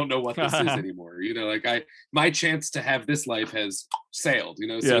me. I don't know what this is anymore. You know, like my chance to have this life has sailed, you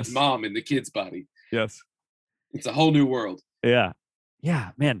know, so it's mom in the kid's body. Yes. It's a whole new world. Yeah.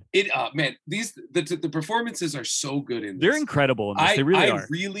 Yeah, man. The performances are so good in this. They're incredible in this. They really are. I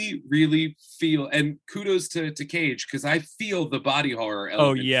really, really feel, and kudos to Cage, because I feel the body horror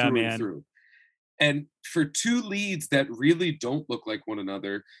element through and through. And for two leads that really don't look like one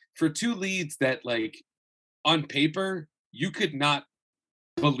another, for two leads that, like, on paper, you could not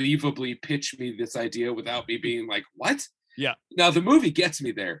believably pitch me this idea without me being like, what? Yeah. Now, the movie gets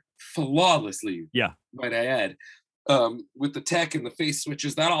me there flawlessly. Yeah. Might I add. With the tech and the face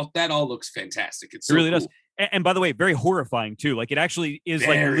switches, that all looks fantastic. It really does. And by the way, very horrifying too. Like, it actually is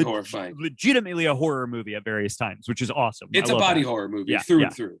very horrifying, legitimately a horror movie at various times, which is awesome. It's a body horror movie through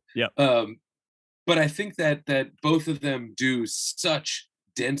and through. Yeah. But I think that both of them do such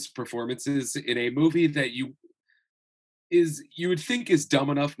dense performances in a movie that you would think is dumb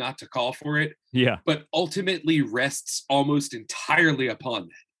enough not to call for it. Yeah. But ultimately rests almost entirely upon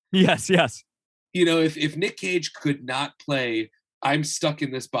that. Yes. You know, if Nick Cage could not play I'm stuck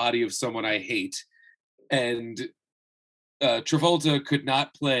in this body of someone I hate, and Travolta could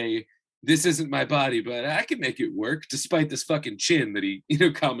not play this isn't my body, but I can make it work despite this fucking chin that he,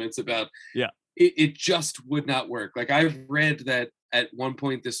 comments about. Yeah. It just would not work. Like, I've read that at one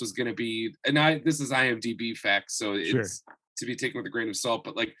point this was going to be, and this is IMDb facts, so it's to be taken with a grain of salt,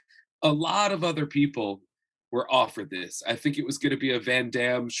 but like a lot of other people were offered this. I think it was going to be a Van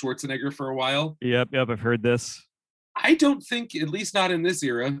Damme Schwarzenegger for a while. Yep, I've heard this. I don't think, at least not in this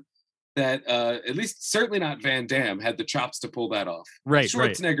era, that at least certainly not Van Damme had the chops to pull that off. Right.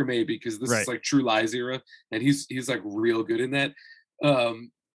 Schwarzenegger maybe, because this is like True Lies era, and he's like real good in that. I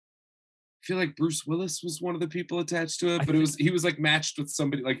feel like Bruce Willis was one of the people attached to it, but he was like matched with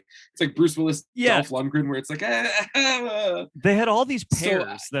somebody, like it's like Bruce Willis, Dolph Lundgren, where it's like they had all these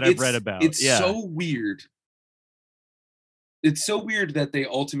pairs that I've read about. It's so weird. It's so weird that they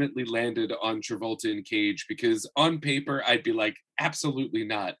ultimately landed on Travolta and Cage, because on paper I'd be like, absolutely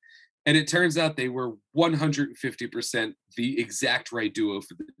not. And it turns out they were 150% the exact right duo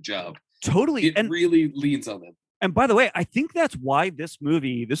for the job. Totally. It really leans on them. And by the way, I think that's why this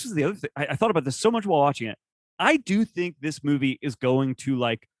movie, this is the other thing. I thought about this so much while watching it. I do think this movie is going to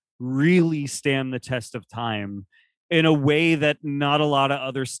like really stand the test of time in a way that not a lot of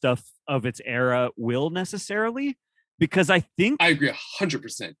other stuff of its era will necessarily, because I agree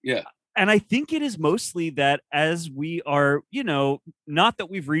 100%. Yeah. And I think it is mostly that as we are, not that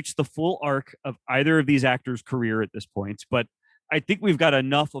we've reached the full arc of either of these actors' career at this point, but I think we've got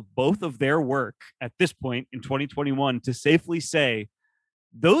enough of both of their work at this point in 2021 to safely say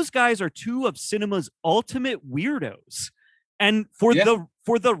those guys are two of cinema's ultimate weirdos. And for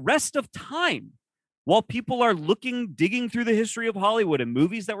the rest of time, while people are digging through the history of Hollywood and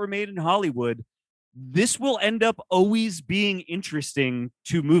movies that were made in Hollywood, this will end up always being interesting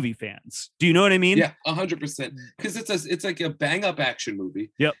to movie fans. Do you know what I mean? Yeah, 100%. Because it's like a bang up action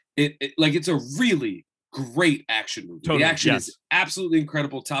movie. Yep. It's a really great action movie. Totally, the action is absolutely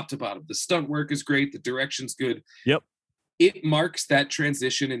incredible, top to bottom. The stunt work is great. The direction's good. Yep. It marks that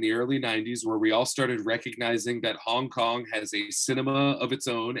transition in the early 90s where we all started recognizing that Hong Kong has a cinema of its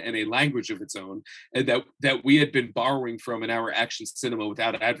own and a language of its own, and that we had been borrowing from in our action cinema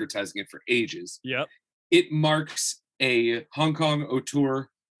without advertising it for ages. Yep. It marks a Hong Kong auteur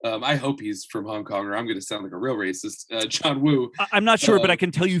I hope he's from Hong Kong, or I'm going to sound like a real racist. John Woo. I'm not sure, but I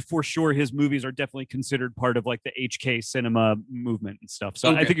can tell you for sure his movies are definitely considered part of like the HK cinema movement and stuff.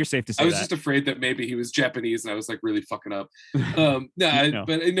 So I think you're safe to say I was just afraid that maybe he was Japanese, and I was like really fucking up. No.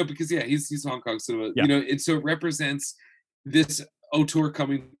 But no, because he's Hong Kong cinema, Yeah. you know, and so it represents this auteur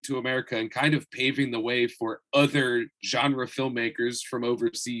coming to America and kind of paving the way for other genre filmmakers from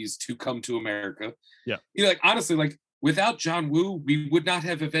overseas to come to America. Yeah. You know, like honestly, like without John Woo, we would not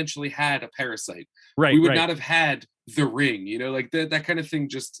have eventually had a Parasite. Right. We would right. not have had The Ring, you know, like that kind of thing.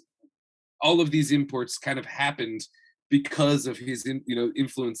 Just all of these imports kind of happened because of his,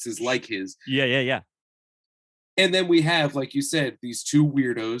 influences like his. Yeah. And then we have, like you said, these two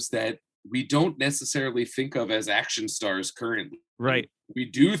weirdos that we don't necessarily think of as action stars currently. Right. We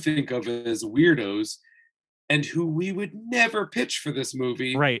do think of as weirdos, and who we would never pitch for this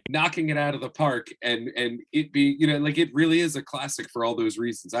movie, Right. knocking it out of the park, and it be, like it really is a classic for all those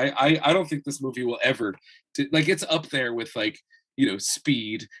reasons. I don't think this movie will ever, like it's up there with like,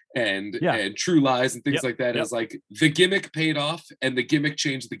 Speed and True Lies and things like that. As like the gimmick paid off and the gimmick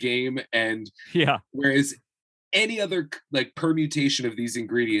changed the game, and whereas any other like permutation of these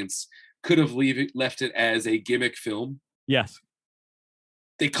ingredients could have left it as a gimmick film. Yes.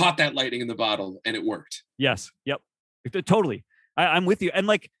 They caught that lightning in the bottle and it worked. Yes. Yep. Totally. I'm with you. And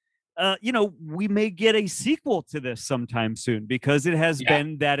like, we may get a sequel to this sometime soon because it has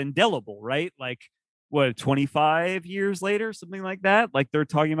been that indelible, right? Like, what, 25 years later, something like that? Like they're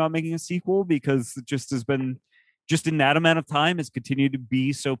talking about making a sequel because it just has been, just in that amount of time, has continued to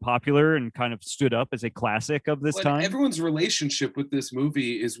be so popular and kind of stood up as a classic of this time. Everyone's relationship with this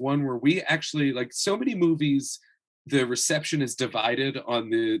movie is one where we actually, like so many movies, the reception is divided on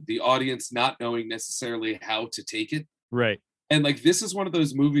the audience not knowing necessarily how to take it. Right. And like this is one of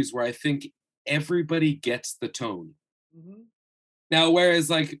those movies where I think everybody gets the tone. Mm-hmm. Now, whereas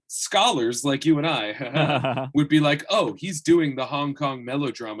like scholars like you and I would be like, oh, he's doing the Hong Kong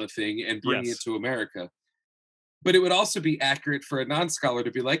melodrama thing and bringing it to America. But it would also be accurate for a non-scholar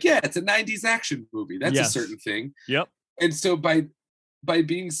to be like, yeah, it's a 90s action movie. That's a certain thing. Yep. And so by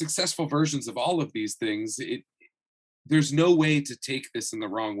being successful versions of all of these things, there's no way to take this in the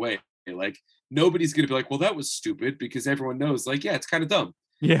wrong way. Like nobody's going to be like, well, that was stupid, because everyone knows like, yeah, it's kind of dumb.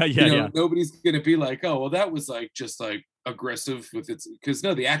 Yeah. Nobody's going to be like, oh, well, that was like just like aggressive with its, because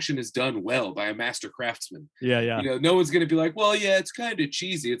no, the action is done well by a master craftsman. Yeah. No one's going to be like, well, yeah, it's kind of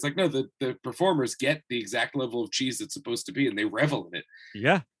cheesy. It's like, no, the performers get the exact level of cheese it's supposed to be, and they revel in it.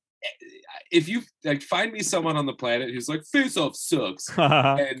 Yeah. If you like find me someone on the planet who's like, Face Off sucks,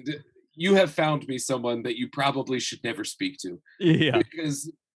 and you have found me someone that you probably should never speak to. Yeah.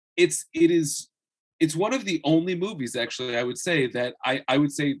 Because it's one of the only movies, actually, I would say, that I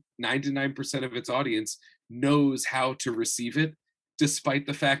would say 99% of its audience knows how to receive it, despite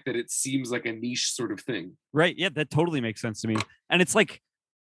the fact that it seems like a niche sort of thing. Right. Yeah, that totally makes sense to me. And it's like,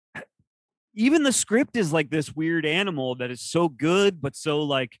 even the script is like this weird animal that is so good, but so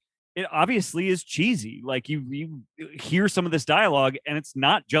like, it obviously is cheesy. Like you hear some of this dialogue, and it's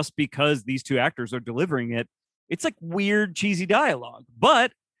not just because these two actors are delivering it. It's like weird, cheesy dialogue,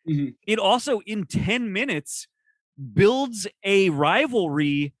 but it also in 10 minutes builds a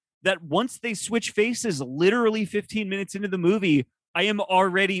rivalry that once they switch faces, literally 15 minutes into the movie, I am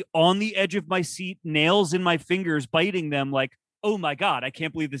already on the edge of my seat, nails in my fingers, biting them like, oh my God, I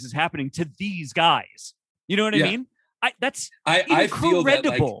can't believe this is happening to these guys. You know what I mean? I feel that,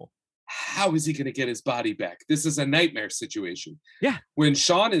 like, how is he going to get his body back? This is a nightmare situation. Yeah. When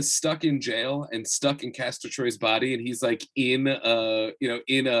Sean is stuck in jail and stuck in Castor Troy's body, and he's like in a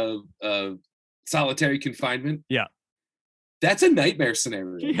solitary confinement. Yeah. That's a nightmare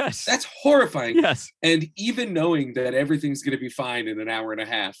scenario. Yes. That's horrifying. Yes. And even knowing that everything's going to be fine in an hour and a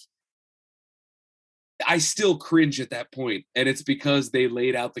half, I still cringe at that point. And it's because they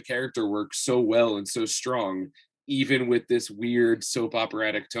laid out the character work so well and so strong, even with this weird soap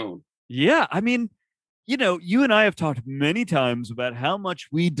operatic tone. Yeah. I mean, you and I have talked many times about how much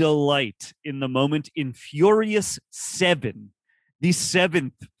we delight in the moment in Furious 7, the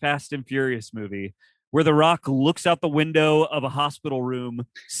 7th Fast and Furious movie, where The Rock looks out the window of a hospital room,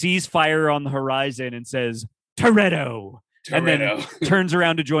 sees fire on the horizon, and says, Toretto, and then turns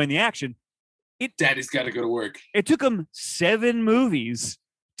around to join the action. Daddy's got to go to work. It took him 7 movies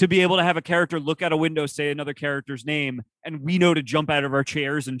to be able to have a character look out a window, say another character's name, and we know to jump out of our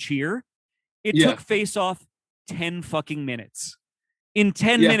chairs and cheer. It took Face Off 10 fucking minutes. In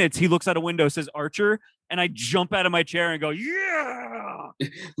 10 minutes, he looks out a window, says Archer, and I jump out of my chair and go, yeah!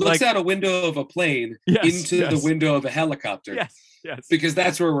 Looks out a window of a plane into the window of a helicopter. Yes. Because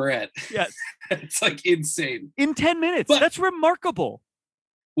that's where we're at. Yes. It's like insane. In 10 minutes. That's remarkable.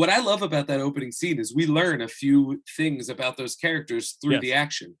 what I love about that opening scene is we learn a few things about those characters through Yes. the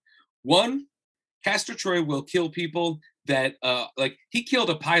action. One, Castor Troy will kill people that like he killed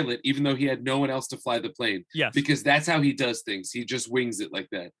a pilot even though he had no one else to fly the plane. Yes. Because that's how he does things. He just wings it like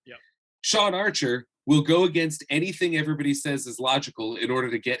that. Yep. Sean Archer will go against anything everybody says is logical in order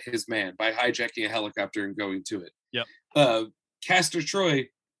to get his man by hijacking a helicopter and going to it. Yep. Castor Troy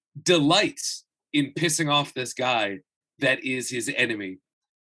delights in pissing off this guy that is his enemy.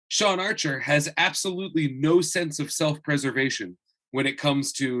 Sean Archer has absolutely no sense of self-preservation when it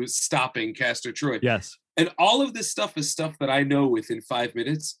comes to stopping Castor Troy. Yes. And all of this stuff is stuff that I know within 5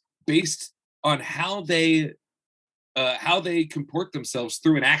 minutes based on how they comport themselves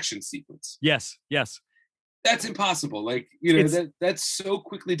through an action sequence. Yes. Yes. That's impossible. Like, you know, that's so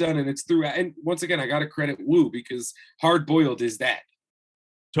quickly done, and it's through. And once again, I got to credit Woo because Hard Boiled is that.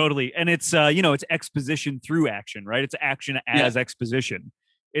 Totally. And it's it's exposition through action, right? It's action as exposition.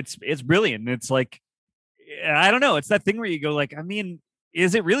 It's brilliant. It's like, I don't know. It's that thing where you go like, I mean,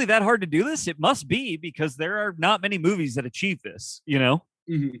 is it really that hard to do this? It must be, because there are not many movies that achieve this, you know?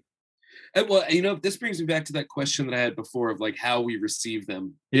 Mm-hmm. And, well, you know, this brings me back to that question that I had before of like how we receive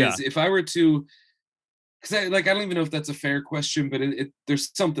them. Yeah. Is if I were to, because I don't even know if that's a fair question, but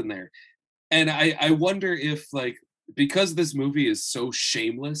there's something there. And I wonder if, like, because this movie is so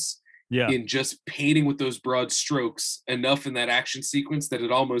shameless in just painting with those broad strokes enough in that action sequence that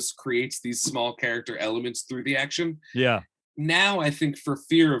it almost creates these small character elements through the action. Yeah. Now, I think for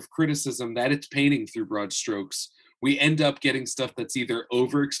fear of criticism that it's painting through broad strokes, we end up getting stuff that's either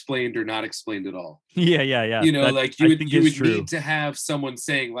over-explained or not explained at all. Yeah. You know, like you would need to have someone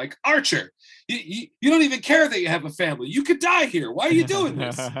saying like, Archer, you don't even care that you have a family. You could die here. Why are you doing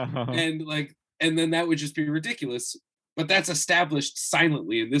this? And then that would just be ridiculous. But that's established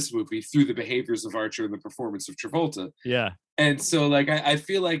silently in this movie through the behaviors of Archer and the performance of Travolta. Yeah. And so, like, I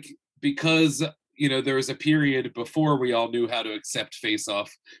feel like because, you know, there was a period before we all knew how to accept Face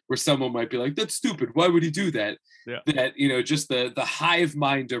Off where someone might be like, that's stupid. Why would he do that? Yeah. That, you know, just the hive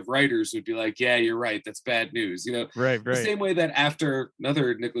mind of writers would be like, yeah, you're right. That's bad news. You know, right. The same way that after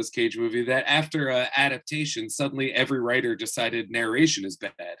another Nicolas Cage movie, that after adaptation, suddenly every writer decided narration is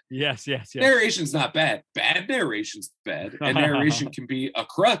bad. Yes. Narration's not bad. Bad narration's bad. And narration can be a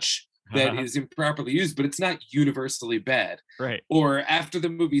crutch that is improperly used, but it's not universally bad. Right. Or after the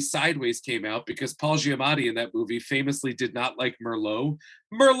movie Sideways came out, because Paul Giamatti in that movie famously did not like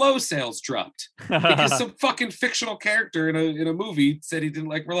Merlot sales dropped because some fucking fictional character in a movie said he didn't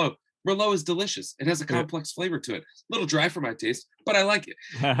like Merlot. Merlot is delicious. It has a complex flavor to it. A little dry for my taste, but I like it.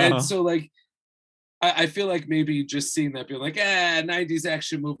 And so, like, I feel like maybe just seeing that, being like, 90s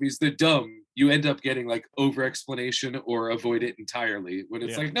action movies, they're dumb. You end up getting like over explanation or avoid it entirely when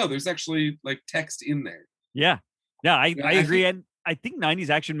it's like, no, there's actually like text in there. Yeah. I agree. And I think 90s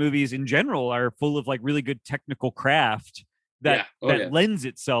action movies in general are full of like really good technical craft that lends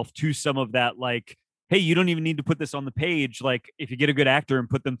itself to some of that, like, hey, you don't even need to put this on the page. Like, if you get a good actor and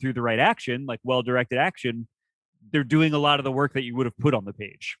put them through the right action, like well-directed action, they're doing a lot of the work that you would have put on the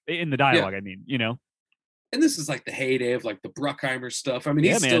page in the dialogue. I mean, you know. And this is like the heyday of like the Bruckheimer stuff. I mean,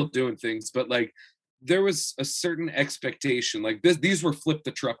 he's still doing things, but like there was a certain expectation. Like these were flip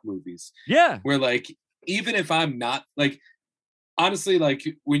the truck movies. Yeah. Where like, even if I'm not like, honestly, like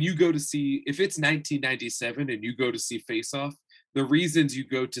when you go to see, if it's 1997 and you go to see Face Off, the reasons you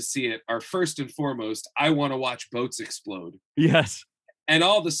go to see it are first and foremost, I want to watch boats explode. Yes. And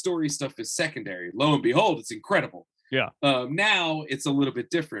all the story stuff is secondary. Lo and behold, it's incredible. Yeah. Now it's a little bit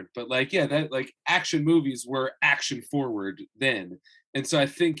different, but like, that like action movies were action forward then. And so I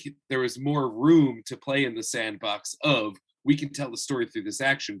think there was more room to play in the sandbox of, we can tell the story through this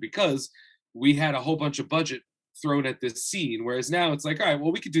action because we had a whole bunch of budget thrown at this scene. Whereas now it's like, all right,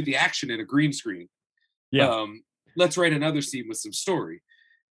 well, we could do the action in a green screen. Yeah. Let's write another scene with some story.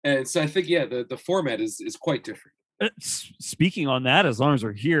 And so I think, the format is quite different. Speaking on that, as long as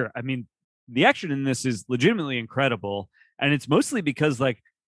we're here, I mean, the action in this is legitimately incredible. And it's mostly because, like,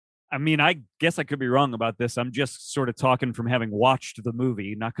 I mean, I guess I could be wrong about this. I'm just sort of talking from having watched the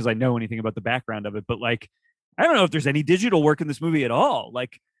movie, not because I know anything about the background of it, but like, I don't know if there's any digital work in this movie at all.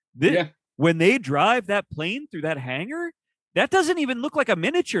 Like, when they drive that plane through that hangar, that doesn't even look like a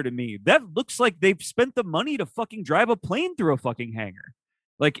miniature to me. That looks like they've spent the money to fucking drive a plane through a fucking hangar.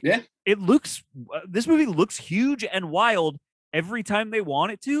 Like, this movie looks huge and wild every time they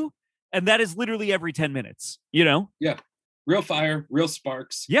want it to. And that is literally every 10 minutes, you know? Yeah. Real fire, real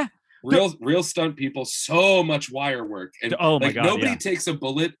sparks. Yeah. Real stunt people, so much wire work. And my God, nobody takes a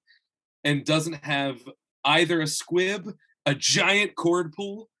bullet and doesn't have either a squib, a giant cord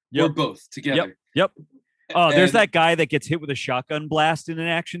pull, or both together. Yep. Oh, there's And- that guy that gets hit with a shotgun blast in an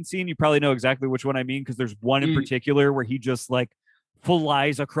action scene. You probably know exactly which one I mean, because there's one in Mm. particular where he just like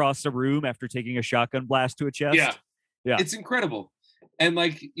flies across the room after taking a shotgun blast to a chest. Yeah. It's incredible. And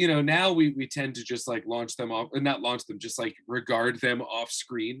like, now we tend to just like launch them off, not launch them, just like regard them off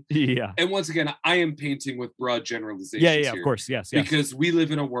screen. Yeah. And once again, I am painting with broad generalizations Yeah, here, of course. Yes. because we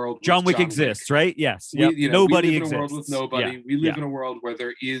live in a world with John Wick exists, right? Yes. We, Yep. Nobody we live exists. in a world with nobody. Yeah. We live Yeah. in a world where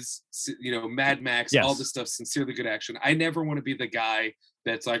there is, Mad Max, Yes. all this stuff, sincerely good action. I never want to be the guy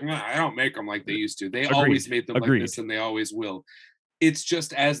that's like, "Nah, I don't make them like they used to. They Agreed. always made them Agreed. like this, and they always will." It's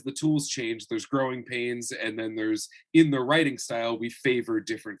just as the tools change, there's growing pains, and then there's in the writing style, we favor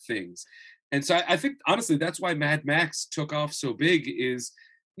different things. And so I think honestly, that's why Mad Max took off so big, is,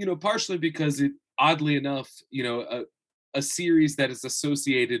 partially because it, oddly enough, a series that is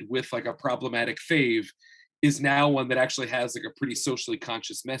associated with like a problematic fave is now one that actually has like a pretty socially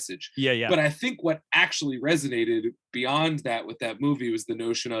conscious message. Yeah. Yeah. But I think what actually resonated beyond that with that movie was the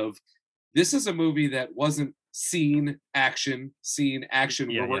notion of, this is a movie that wasn't scene action, Yeah,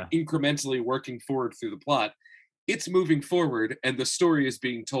 where we're incrementally working forward through the plot. It's moving forward, and the story is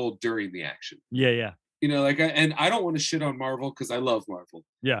being told during the action. Yeah. And I don't want to shit on Marvel because I love Marvel.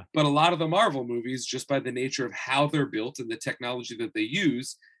 Yeah. But a lot of the Marvel movies, just by the nature of how they're built and the technology that they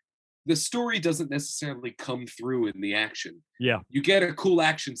use, the story doesn't necessarily come through in the action. Yeah. You get a cool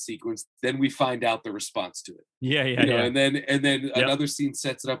action sequence, then we find out the response to it. Yeah. And then another scene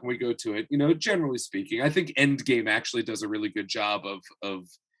sets it up and we go to it. Generally speaking, I think Endgame actually does a really good job of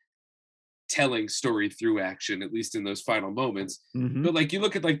telling story through action, at least in those final moments. Mhm. But like, you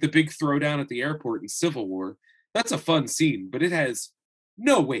look at like the big throwdown at the airport in Civil War, that's a fun scene, but it has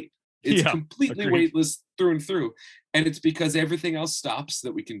no weight. It's Yeah, completely agreed. weightless through and through. And it's because everything else stops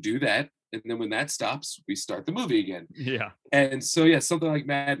that we can do that. And then when that stops, we start the movie again. Yeah. And so, yeah, something like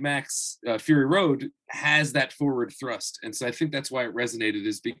Mad Max Fury Road has that forward thrust. And so I think that's why it resonated,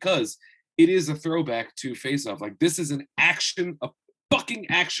 is because it is a throwback to Face Off. Like, this is a fucking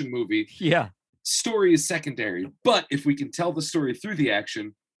action movie. Yeah. Story is secondary. But if we can tell the story through the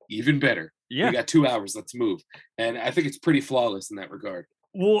action, even better. Yeah. We got 2 hours, let's move. And I think it's pretty flawless in that regard.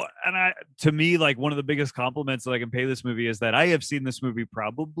 Well, and to me, like, one of the biggest compliments that I can pay this movie is that I have seen this movie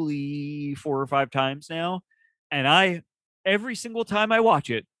probably 4 or 5 times now, and every single time I watch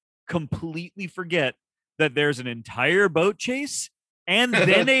it, completely forget that there's an entire boat chase and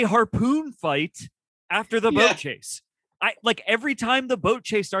then a harpoon fight after the boat chase. I like, every time the boat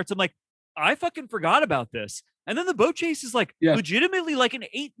chase starts, I'm like, I fucking forgot about this. And then the boat chase is like legitimately like an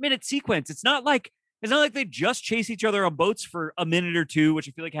 8-minute sequence. It's not like they just chase each other on boats for a minute or two, which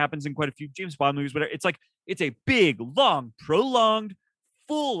I feel like happens in quite a few James Bond movies. But it's like, it's a big, long, prolonged,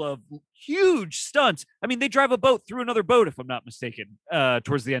 full of huge stunts. I mean, they drive a boat through another boat, if I'm not mistaken,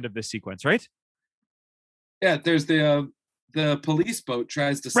 towards the end of this sequence, right? Yeah, there's the police boat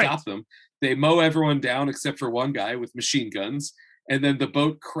tries to stop them. They mow everyone down except for one guy with machine guns. And then the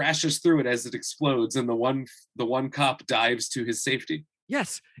boat crashes through it as it explodes, and the one cop dives to his safety.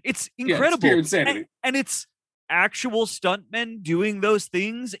 Yes, it's incredible. Yeah, it's pure insanity. And it's actual stuntmen doing those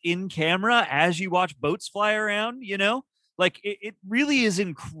things in camera as you watch boats fly around, Like, it really is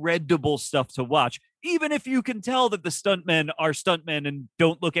incredible stuff to watch, even if you can tell that the stuntmen are stuntmen and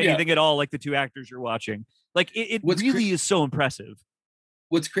don't look anything at all like the 2 actors you're watching. Like, it really is so impressive.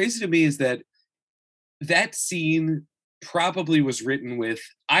 What's crazy to me is that scene probably was written with,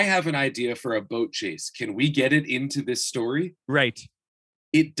 I have an idea for a boat chase. Can we get it into this story? Right.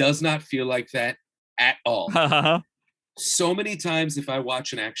 It does not feel like that at all. So many times if I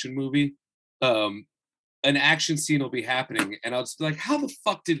watch an action movie, an action scene will be happening and I'll just be like, how the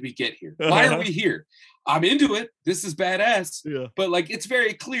fuck did we get here? Why are we here? I'm into it. This is badass. Yeah. But like, it's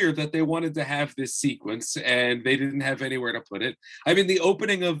very clear that they wanted to have this sequence and they didn't have anywhere to put it. I mean, the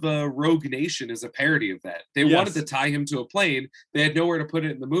opening of Rogue Nation is a parody of that. They wanted to tie him to a plane. They had nowhere to put it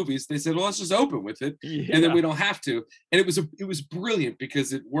in the movies. They said, well, let's just open with it. Yeah. And then we don't have to. And it was brilliant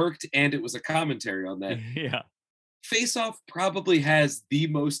because it worked and it was a commentary on that. Yeah. Face Off probably has the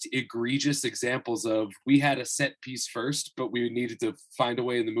most egregious examples of, we had a set piece first, but we needed to find a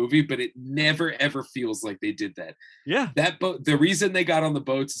way in the movie, but it never ever feels like they did that. Yeah. That boat, the reason they got on the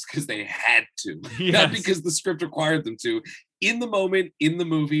boats is because they had to, not because the script required them to. In the moment, in the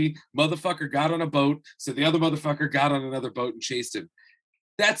movie, motherfucker got on a boat, so the other motherfucker got on another boat and chased him.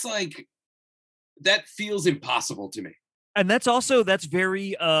 That feels impossible to me. And that's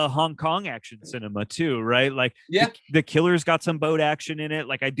very Hong Kong action cinema too, right? Like, yeah, the Killer's got some boat action in it.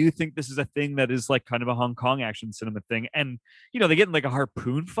 Like, I do think this is a thing that is like kind of a Hong Kong action cinema thing. And they get in like a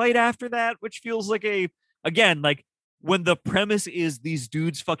harpoon fight after that, which feels like again, like when the premise is these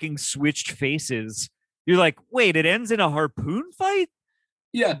dudes fucking switched faces You're like, wait, it ends in a harpoon fight?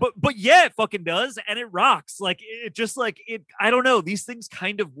 Yeah. But yeah, it fucking does, and it rocks. Like it just like it. I don't know. These things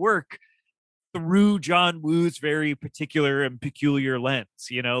kind of work through John Woo's very particular and peculiar lens.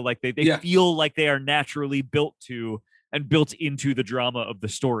 You know, like they Yeah. feel like they are naturally built to and built into the drama of the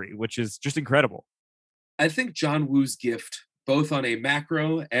story, which is just incredible. I think John Woo's gift, both on a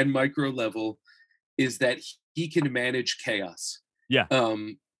macro and micro level, is that he can manage chaos. Yeah.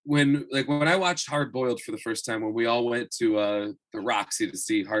 When I watched Hard Boiled for the first time, when we all went to the Roxy to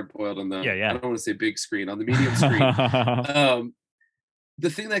see Hard Boiled on the I don't want to say big screen, on the medium screen. The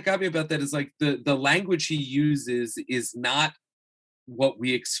thing that got me about that is like the language he uses is not what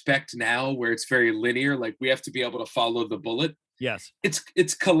we expect now, where it's very linear. Like we have to be able to follow the bullet. Yes.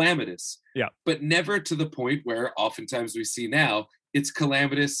 It's calamitous. Yeah. But never to the point where oftentimes we see now it's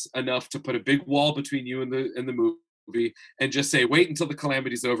calamitous enough to put a big wall between you and the movie and just say, wait until the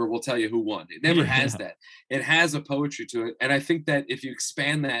calamity's over, we'll tell you who won. It never has that. It has a poetry to it. And I think that if you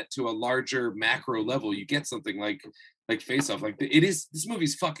expand that to a larger macro level, you get something like Face Off. Like this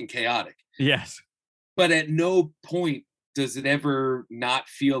movie's fucking chaotic. Yes. But at no point does it ever not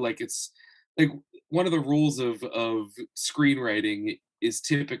feel like it's like one of the rules of screenwriting is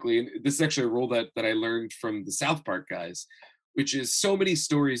typically, and this is actually a rule that I learned from the South Park guys, which is so many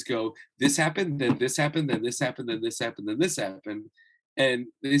stories go, this happened, then this happened, then this happened, then this happened, then this happened. And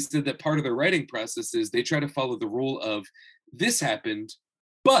they said that part of their writing process is they try to follow the rule of this happened,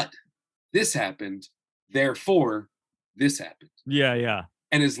 but this happened, therefore this happened. Yeah, yeah.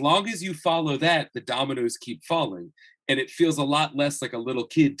 And as long as you follow that, the dominoes keep falling. And it feels a lot less like a little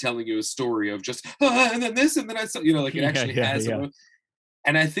kid telling you a story of just, and then this, and then I saw, like it actually has. Yeah.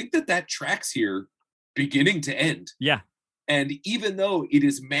 And I think that tracks here beginning to end. Yeah. And even though it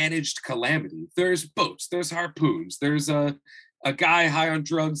is managed calamity, there's boats, there's harpoons, there's a guy high on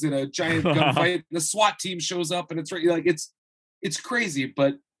drugs in a giant gunfight, and the SWAT team shows up, and it's like it's crazy,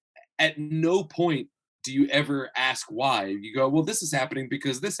 but at no point do you ever ask why. You go, well, this is happening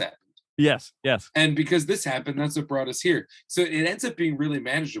because this happened. Yes. And because this happened, that's what brought us here. So it ends up being really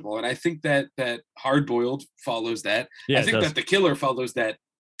manageable. And I think that Hard Boiled follows that. Yeah, I think that The Killer follows that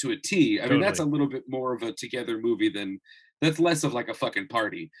to a T. I mean, that's a little bit more of a together movie than that's less of like a fucking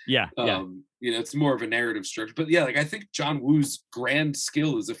party. Yeah. It's more of a narrative structure. But yeah, like I think John Woo's grand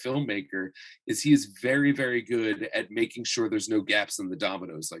skill as a filmmaker is he is very, very good at making sure there's no gaps in the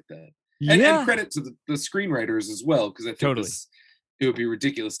dominoes like that. And credit to the screenwriters as well, because I think it would be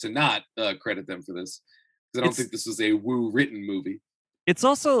ridiculous to not credit them for this, because I don't think this was a Woo written movie. It's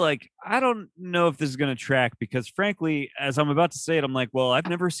also like, I don't know if this is going to track, because frankly, as I'm about to say it, I'm like, well, I've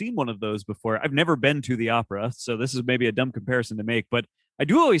never seen one of those before. I've never been to the opera, so this is maybe a dumb comparison to make, but I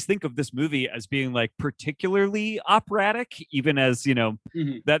do always think of this movie as being like particularly operatic, even as,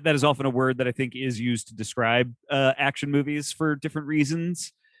 that is often a word that I think is used to describe action movies for different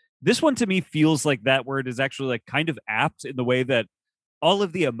reasons. This one to me feels like that word is actually like kind of apt in the way that all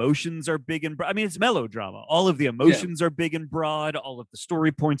of the emotions are big and broad. I mean, it's melodrama. All of the emotions are big and broad. All of the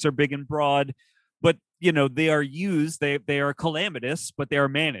story points are big and broad. But, they are used. They are calamitous, but they are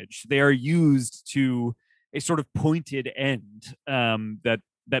managed. They are used to a sort of pointed end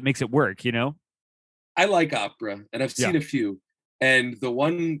that makes it work, I like opera, and I've seen a few. And the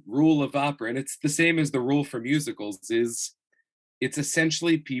one rule of opera, and it's the same as the rule for musicals, is it's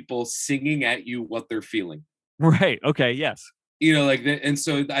essentially people singing at you what they're feeling. Right. Okay. Yes. Like that. And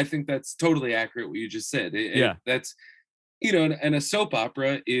so I think that's totally accurate what you just said. That's, and a soap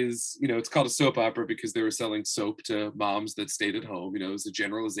opera is, it's called a soap opera because they were selling soap to moms that stayed at home. It was a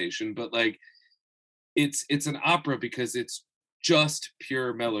generalization, but like it's an opera because it's just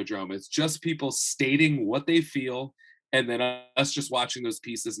pure melodrama. It's just people stating what they feel, and then us just watching those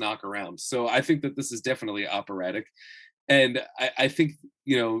pieces knock around. So I think that this is definitely operatic. And I think,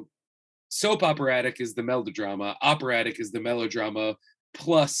 soap operatic is the melodrama. Operatic is the melodrama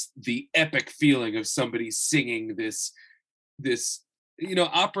plus the epic feeling of somebody singing this.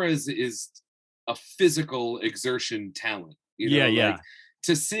 Opera is a physical exertion talent. Like,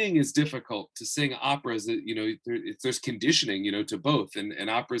 to sing is difficult. To sing operas, there's conditioning, to both, and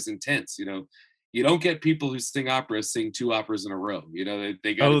opera's intense. You don't get people who sing operas sing two operas in a row.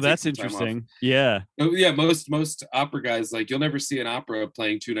 They got. Oh, that's interesting. Yeah. Oh, yeah. Most opera guys, like, you'll never see an opera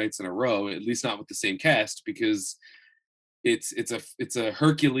playing 2 nights in a row, at least not with the same cast, because it's a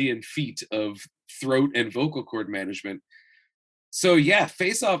Herculean feat of throat and vocal cord management. So yeah,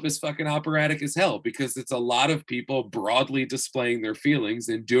 Face Off is fucking operatic as hell because it's a lot of people broadly displaying their feelings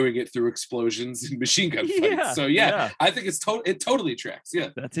and doing it through explosions and machine gun fights. So yeah, I think it totally tracks. Yeah,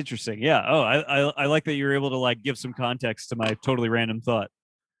 that's interesting. Yeah. Oh, I like that you're able to like give some context to my totally random thought.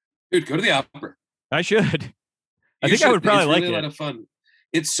 Dude, go to the opera. I should. I You think I would should. probably It's like really a lot it. of fun.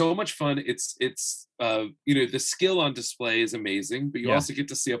 It's so much fun. It's you know, the skill on display is amazing, but you Yeah. also get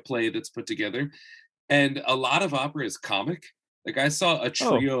to see a play that's put together. And a lot of opera is comic. Like I saw a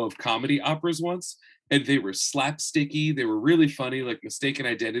trio of comedy operas once, and they were slapsticky. They were really funny, like Mistaken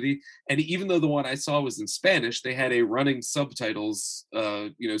Identity. And even though the one I saw was in Spanish, they had a running subtitles,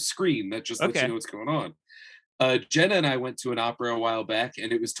 you know, screen that just lets you Okay. know what's going on. Jenna and I went to an opera a while back,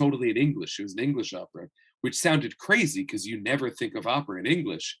 and it was totally in English. It was an English opera, which sounded crazy because you never think of opera in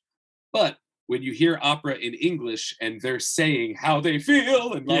English. But when you hear opera in English and they're saying how they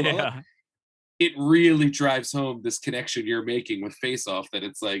feel and blah, blah, blah, Yeah. it really drives home this connection you're making with Face Off, that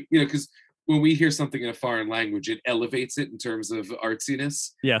it's like, you know, because when we hear something in a foreign language, it elevates it in terms of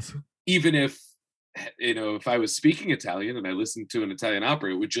artsiness. Yes. Even if, you know, if I was speaking Italian and I listened to an Italian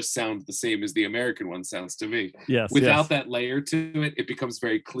opera, it would just sound the same as the American one sounds to me. Yes. Without that layer to it, it becomes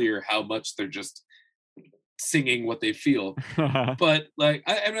very clear how much they're just singing what they feel. Yes. But like,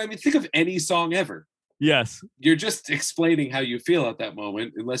 I mean, think of any song ever. Yes. You're just explaining how you feel at that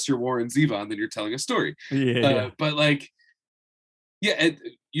moment, unless you're Warren Zevon, then you're telling a story. Yeah. But like, yeah,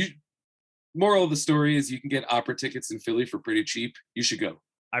 you. Moral of the story is you can get opera tickets in Philly for pretty cheap. You should go.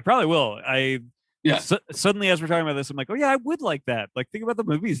 I probably will. Yeah. Suddenly, as we're talking about this, I'm like, oh yeah, I would like that. Like, think about the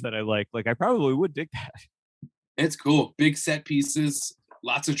movies that I like. Like, I probably would dig that. It's cool. Big set pieces,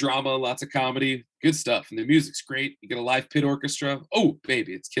 lots of drama, lots of comedy, good stuff. And the music's great. You get a live pit orchestra. Oh,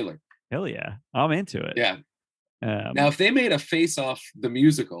 baby, it's killer. Hell yeah, I'm into it. Yeah. Um, Now, if they made a Face Off the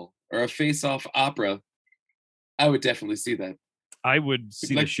musical or a Face Off opera, I would definitely see that. I would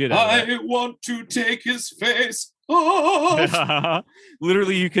see Like, the shit out of I want to take his face off. that.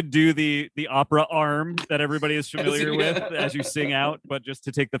 Literally, you could do the opera arm that everybody is familiar with as you sing out, but just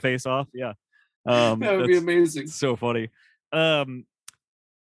to take the face off. Yeah. That would be That's amazing. so funny. Oh,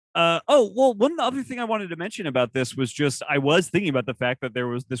 well, one other thing I wanted to mention about this was just I was thinking about the fact that there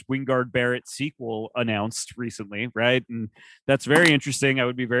was this Wingard Barrett sequel announced recently, right? And that's very interesting. I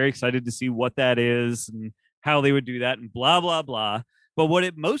would be very excited to see what that is and how they would do that and blah, blah, blah. But what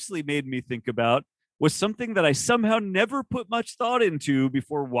it mostly made me think about was something that I somehow never put much thought into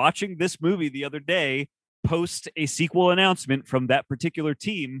before watching this movie the other day, post a sequel announcement from that particular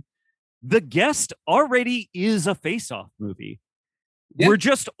team. The Guest already is a face-off movie. Yeah. We're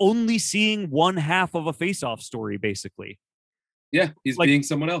just only seeing one half of a face-off story, basically. Yeah, he's Like- being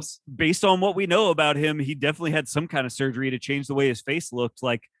someone else. Based on what we know about him, he definitely had some kind of surgery to change the way his face looked.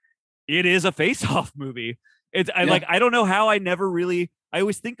 Like, it is a face-off movie. I don't know how I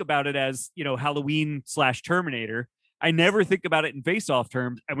always think about it as, you know, Halloween / Terminator. I never think about it in face-off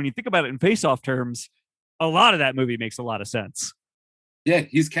terms. And when you think about it in face-off terms, a lot of that movie makes a lot of sense. Yeah,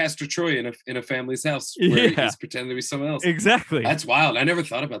 he's Castor Troy in a family's house where Yeah. he's pretending to be someone else. Exactly. That's wild. I never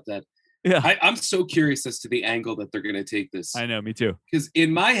thought about that. Yeah. I'm so curious as to the angle that they're going to take this. I know, me too. Because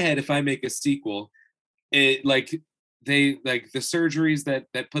in my head, if I make a sequel, it like they like the surgeries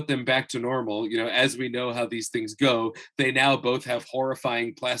that put them back to normal. You know, as we know how these things go, they now both have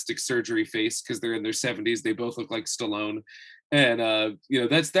horrifying plastic surgery face because they're in their 70s. They both look like Stallone, and you know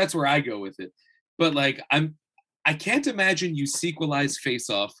that's where I go with it. But like I can't imagine you sequelize Face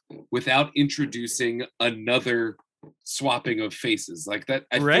Off without introducing another swapping of faces like that.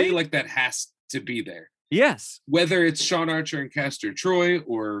 I Right? feel like that has to be there. Yes. Whether it's Sean Archer and Castor Troy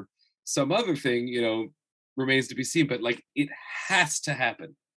or some other thing, you know, remains to be seen. But like, it has to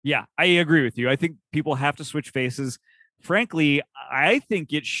happen. Yeah, I agree with you. I think people have to switch faces. Frankly, I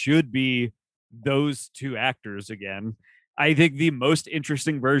think it should be those two actors again. I think the most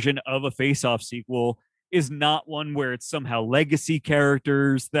interesting version of a face-off sequel is not one where it's somehow legacy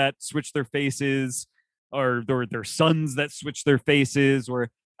characters that switch their faces or their sons that switch their faces. Or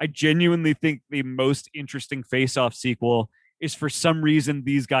I genuinely think the most interesting face-off sequel is for some reason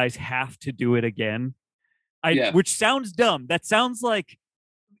these guys have to do it again. Which sounds dumb. That sounds like,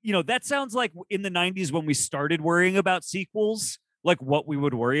 you know, that sounds like in the 90s when we started worrying about sequels, like what we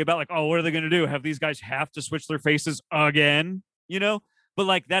would worry about, like, oh, what are they going to do? Have these guys have to switch their faces again? You know, but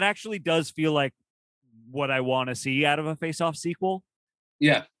like that actually does feel like what I want to see out of a face-off sequel.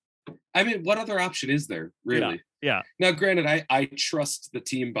 Yeah. I mean, what other option is there, really? Yeah. Now, granted, I trust the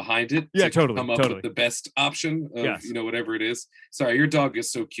team behind it Yeah, to totally, come up totally. with the best option of, Yes. you know, whatever it is. Sorry, your dog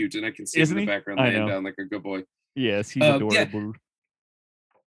is so cute, and I can see him Isn't in the he? background I laying know. down like a good boy. Yes, he's Yeah. adorable.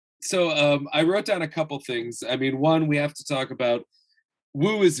 So I wrote down a couple things. I mean, one, we have to talk about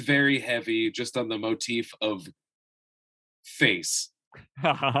Wu is very heavy just on the motif of face.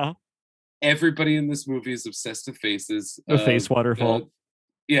 The Everybody in this movie is obsessed with faces. face waterfall.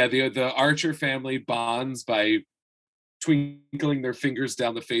 The Archer family bonds by twinkling their fingers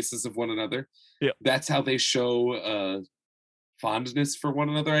down the faces of one another. Yeah. That's how they show fondness for one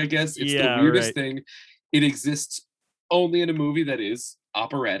another, I guess. It's Yeah, the weirdest right. thing. It exists only in a movie that is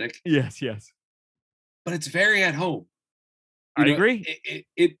operatic, Yes, yes. but it's very at home. I agree.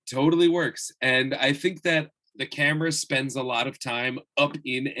 It totally works. And I think that the camera spends a lot of time up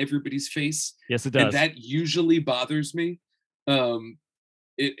in everybody's face. Yes, it And does. that usually bothers me.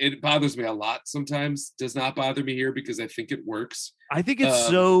 It bothers me a lot sometimes. Does not bother me here because I think it works. I think it's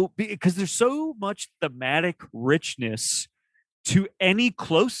so because there's so much thematic richness to any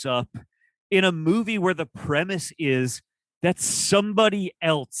close up in a movie where the premise is that somebody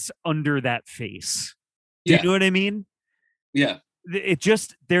else under that face. Do you know what I mean? Yeah.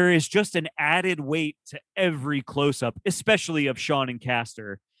 There is just an added weight to every close up, especially of Sean and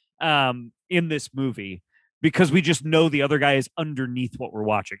Castor in this movie, because we just know the other guy is underneath what we're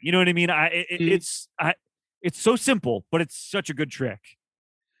watching. You know what I mean? It's so simple, but it's such a good trick.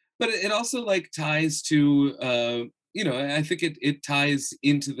 But it also like ties to I think it ties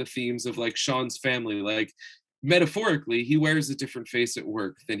into the themes of like Sean's family. Like metaphorically, he wears a different face at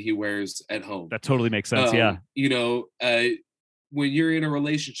work than he wears at home. That totally makes sense. Yeah. When you're in a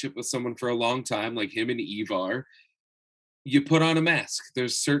relationship with someone for a long time, like him and Eve are, you put on a mask.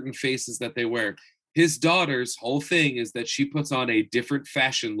 There's certain faces that they wear. His daughter's whole thing is that she puts on a different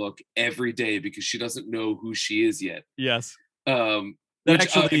fashion look every day because she doesn't know who she is yet. Yes. Which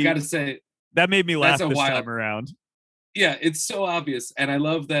actually, I gotta say, that made me laugh this time around. Yeah, it's so obvious. And I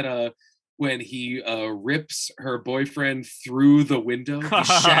love that when he rips her boyfriend through the window, he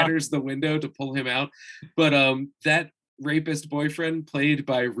shatters the window to pull him out. But that rapist boyfriend played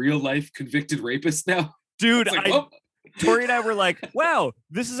by real life convicted rapist now. Dude, Tori and I were like, wow,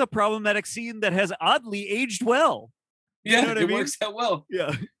 this is a problematic scene that has oddly aged well. You know what I mean? Works out well.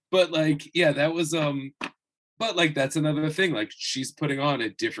 Yeah. But like, yeah, that was but like that's another thing. Like she's putting on a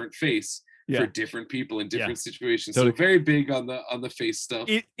different face for different people in different situations. So very big on the face stuff.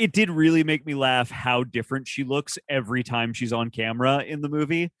 It did really make me laugh how different she looks every time she's on camera in the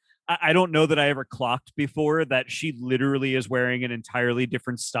movie. I don't know that I ever clocked before that she literally is wearing an entirely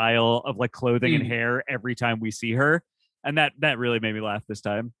different style of like clothing and hair every time we see her. And that really made me laugh this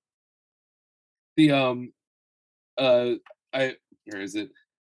time. The where is it?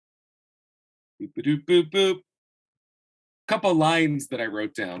 Boop, boop, boop, boop. Couple lines that I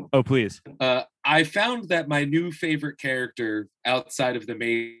wrote down. Oh, please. I found that my new favorite character outside of the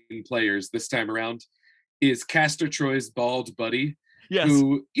main players this time around is Castor Troy's bald buddy. Yes.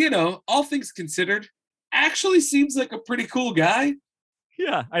 Who, all things considered, actually seems like a pretty cool guy.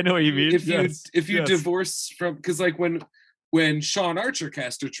 Yeah, I know what you mean. If you divorce from, because like when Sean Archer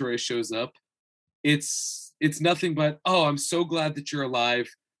Castor Troy shows up, it's nothing but, oh, I'm so glad that you're alive.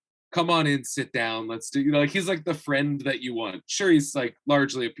 Come on in, sit down. Let's do, like he's like the friend that you want. Sure, he's like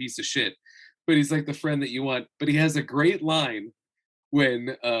largely a piece of shit, but he's like the friend that you want. But he has a great line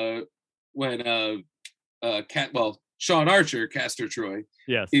when Sean Archer, Castor Troy,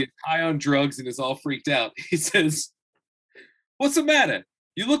 is high on drugs and is all freaked out. He says, "What's the matter?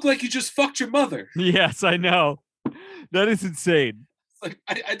 You look like you just fucked your mother." Yes, I know. That is insane. It's like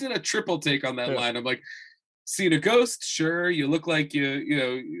I did a triple take on that line. I'm like, seen a ghost? Sure. You look like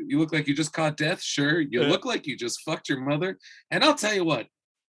you look like you just caught death? Sure. You look like you just fucked your mother. And I'll tell you what,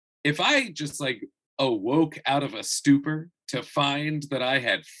 if I just like awoke out of a stupor to find that I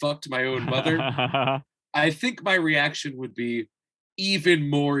had fucked my own mother, I think my reaction would be even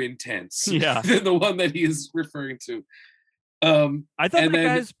more intense than the one that he is referring to. I thought that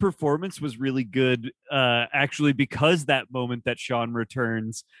guy's performance was really good, actually, because that moment that Sean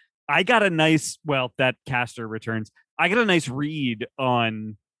returns, I got a nice, that Castor returns, I got a nice read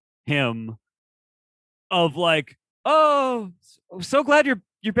on him of like, oh, so glad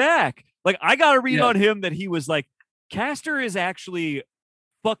you're back. Like, I got a read on him that he was like, Castor is actually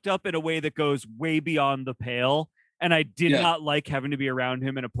fucked up in a way that goes way beyond the pale. And I did not like having to be around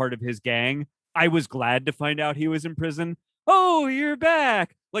him and a part of his gang. I was glad to find out he was in prison. Oh, you're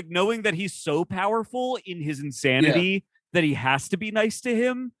back. Like knowing that he's so powerful in his insanity that he has to be nice to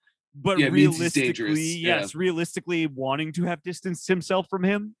him. But realistically wanting to have distanced himself from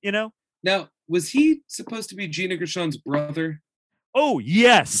him, Now, was he supposed to be Gina Gershon's brother? Oh,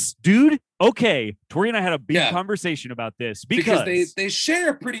 yes, dude. Okay. Tori and I had a big conversation about this because they share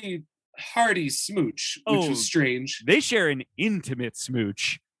a pretty hearty smooch, which was strange. They share an intimate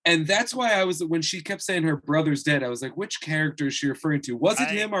smooch. And that's why when she kept saying her brother's dead, I was like, which character is she referring to? Was it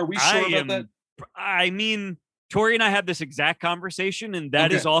him? Are we sure about that? I mean, Tori and I had this exact conversation, and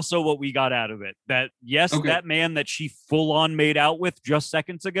that is also what we got out of it. That, that man that she full on made out with just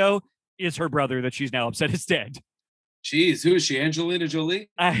seconds ago is her brother that she's now upset is dead. Jeez, who is she? Angelina Jolie?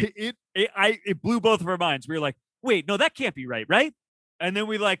 It blew both of our minds. We were like, wait, no, that can't be right? And then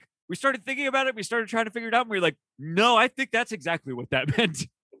we started thinking about it. We started trying to figure it out. And we were like, no, I think that's exactly what that meant.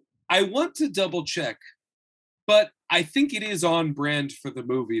 I want to double check, but I think it is on brand for the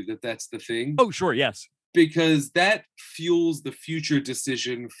movie that's the thing. Oh, sure, yes. Because that fuels the future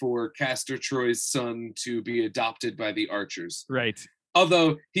decision for Castor Troy's son to be adopted by the Archers. Right.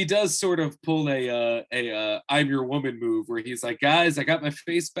 Although he does sort of pull a I'm your woman move where he's like, guys, I got my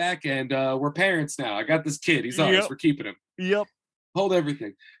face back and we're parents now. I got this kid. He's ours. We're keeping him. Yep. Hold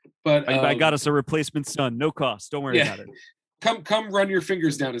everything. But I got us a replacement son. No cost. Don't worry about it. Come run your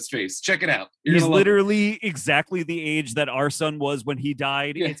fingers down his face. Check it out. He's literally exactly the age that our son was when he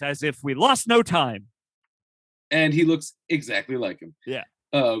died. Yeah. It's as if we lost no time. And he looks exactly like him. Yeah.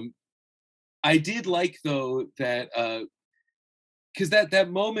 I did like though that because that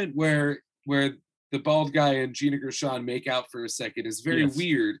moment where the bald guy and Gina Gershon make out for a second is very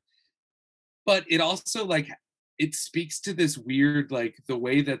weird, but it also it speaks to this weird the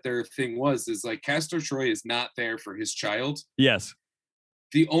way that their thing is Castor Troy is not there for his child. Yes.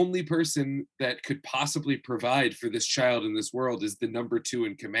 The only person that could possibly provide for this child in this world is the number 2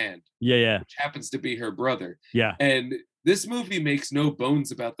 in command. Yeah. Which happens to be her brother. Yeah. And this movie makes no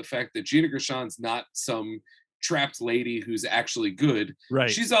bones about the fact that Gina Gershon's not some trapped lady who's actually good. Right.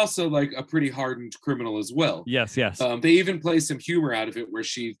 She's also a pretty hardened criminal as well. Yes. They even play some humor out of it where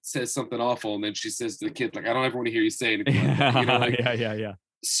she says something awful and then she says to the kid, I don't ever want to hear you say anything like that. Yeah.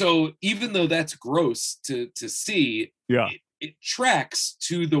 So even though that's gross to see, it tracks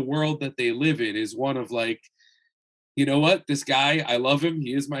to the world that they live in is one of you know what, this guy, I love him.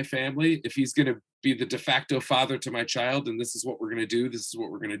 He is my family. If he's going to be the de facto father to my child, and this is what we're going to do, this is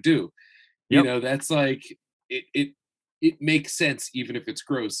what we're going to do. Yep. You know, that's it makes sense, even if it's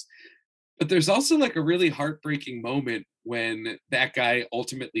gross. But there's also a really heartbreaking moment when that guy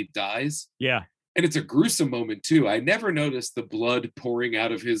ultimately dies. Yeah. And it's a gruesome moment too. I never noticed the blood pouring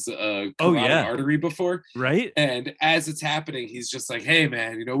out of his carotid artery before. Right. And as it's happening, he's just like, hey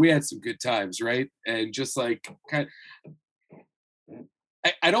man, we had some good times, right? And just I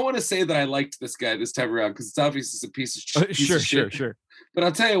don't want to say that I liked this guy this time around because it's obviously a piece of shit. Sure. But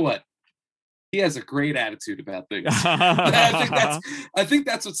I'll tell you what, he has a great attitude about things. I think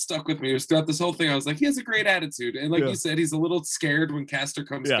that's what stuck with me. Throughout this whole thing, I was like, he has a great attitude. And you said, he's a little scared when Castor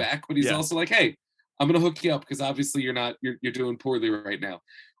comes back, but he's also like, hey, I'm going to hook you up because obviously you're doing poorly right now.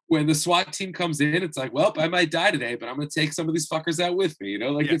 When the SWAT team comes in, it's like, well, I might die today, but I'm going to take some of these fuckers out with me.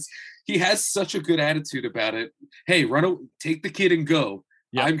 He has such a good attitude about it. Hey, take the kid and go.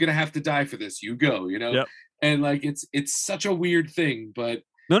 Yep. I'm going to have to die for this. You go, Yep. And it's such a weird thing, but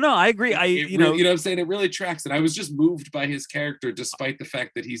No, I agree. You know what I'm saying? It really tracks it. I was just moved by his character, despite the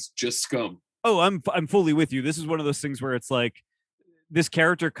fact that he's just scum. Oh, I'm fully with you. This is one of those things where it's this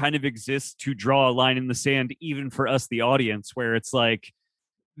character kind of exists to draw a line in the sand, even for us, the audience, where it's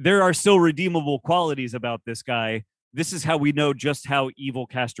there are still redeemable qualities about this guy. This is how we know just how evil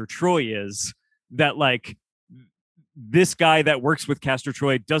Castor Troy is. That this guy that works with Castor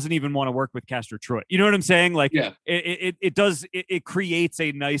Troy doesn't even want to work with Castor Troy. You know what I'm saying? It creates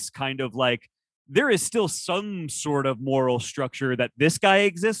a nice kind of there is still some sort of moral structure that this guy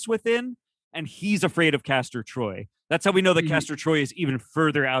exists within, and he's afraid of Castor Troy. That's how we know that Castor Troy is even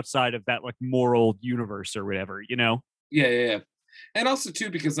further outside of that moral universe or whatever, Yeah. And also too,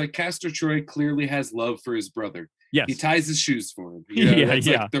 because Castor Troy clearly has love for his brother. Yes. He ties his shoes for him.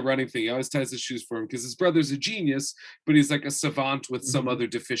 That's the running thing. He always ties his shoes for him because his brother's a genius, but he's a savant with some other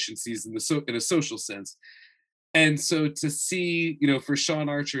deficiencies in a social sense. And so to see, for Sean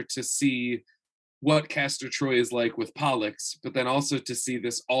Archer to see what Castor Troy is like with Pollux, but then also to see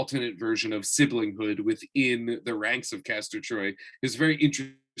this alternate version of siblinghood within the ranks of Castor Troy is a very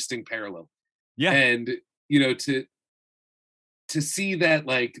interesting parallel. Yeah. And, to see that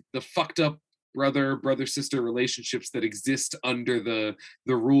the fucked up brother sister relationships that exist under the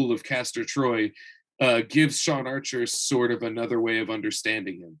rule of Castor Troy gives Sean Archer sort of another way of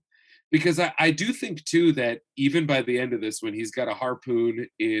understanding him. Because I do think too that even by the end of this, when he's got a harpoon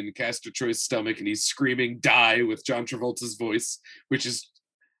in Castor Troy's stomach and he's screaming "die" with John Travolta's voice, which is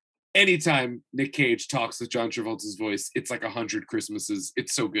anytime Nick Cage talks with John Travolta's voice, it's 100 Christmases.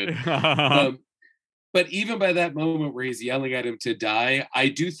 It's so good. But even by that moment where he's yelling at him to die, I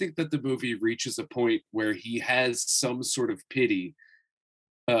do think that the movie reaches a point where he has some sort of pity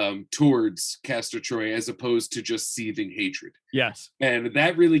towards Castor Troy as opposed to just seething hatred. Yes. And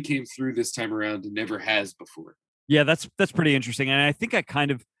that really came through this time around and never has before. Yeah, that's pretty interesting. And I think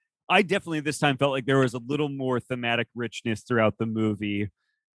I definitely this time felt like there was a little more thematic richness throughout the movie.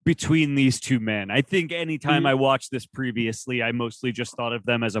 between these two men. I think anytime I watched this previously, I mostly just thought of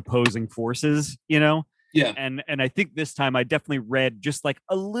them as opposing forces, you know? Yeah. And I think this time I definitely read just like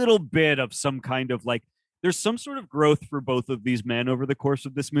a little bit of some kind of like there's some sort of growth for both of these men over the course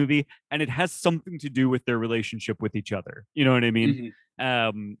of this movie, and it has something to do with their relationship with each other. You know what I mean?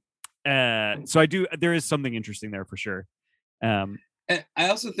 So I do. There is something interesting there for sure. And I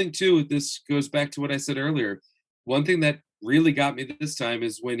also think too, this goes back to what I said earlier. One thing that really got me this time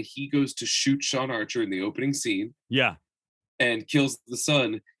is when he goes to shoot Sean Archer in the opening scene. Yeah. And kills the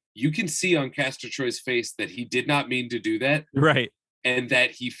son. You can see on Castor Troy's face that he did not mean to do that. Right. And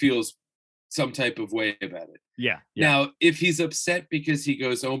that he feels some type of way about it. Yeah. Now, if he's upset because he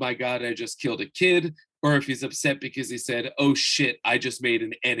goes, oh my God, I just killed a kid, or if he's upset because he said, oh shit, I just made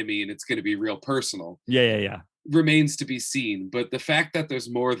an enemy and it's going to be real personal. Yeah. Remains to be seen. But the fact that there's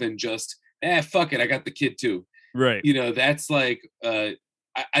more than just, fuck it, I got the kid too. Right. You know, that's like, I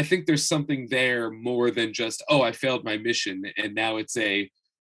think there's something there more than just, oh, I failed my mission. And now it's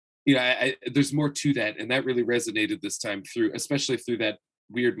there's more to that. And that really resonated this time through, especially through that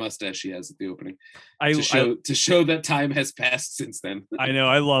weird mustache he has at the opening to show that time has passed since then. I know.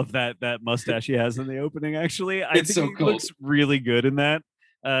 I love that mustache he has in the opening. Actually, I think so he cool. looks really good in that.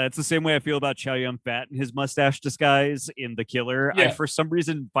 It's the same way I feel about Chow Yun-fat and his mustache disguise in The Killer. Yeah. I, for some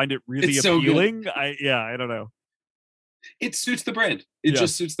reason, find it really it's appealing. So I don't know. It suits the brand. It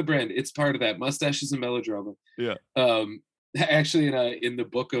just suits the brand. It's part of that. Mustache is a melodrama. Yeah. Actually, in the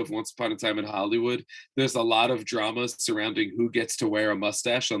book of Once Upon a Time in Hollywood, there's a lot of drama surrounding who gets to wear a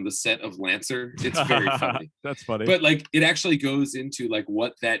mustache on the set of Lancer. It's very funny. That's funny. But like, it actually goes into like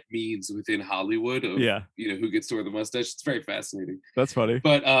what that means within Hollywood. Of, who gets to wear the mustache. It's very fascinating. That's funny.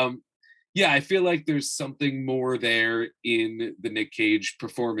 But I feel like there's something more there in the Nick Cage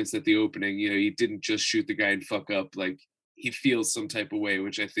performance at the opening. You know, he didn't just shoot the guy and fuck up. Like, he feels some type of way,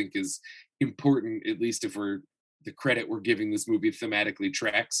 which I think is important, at least if the credit we're giving this movie thematically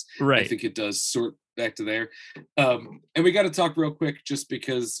tracks. Right. I think it does sort back to there. And we got to talk real quick, just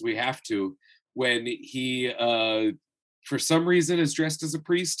because we have to, when he, for some reason, is dressed as a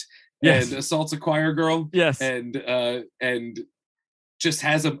priest and assaults a choir girl. Yes. And just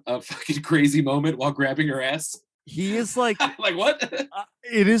has a fucking crazy moment while grabbing her ass. He is like, like what?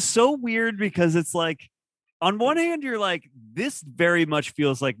 It is so weird because it's like, on one hand, you're like, this very much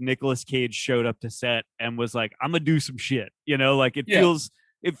feels like Nicolas Cage showed up to set and was like, I'm gonna do some shit. You know, like it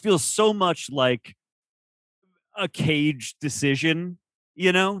feels so much like a Cage decision,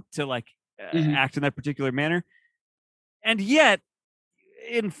 you know, to like act in that particular manner. And yet,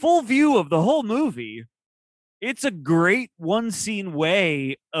 in full view of the whole movie, it's a great one scene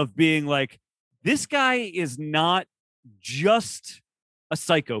way of being like, this guy is not just a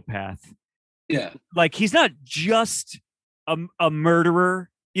psychopath. Yeah. Like, he's not just a murderer.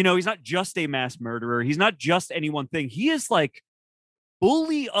 You know, he's not just a mass murderer. He's not just any one thing. He is like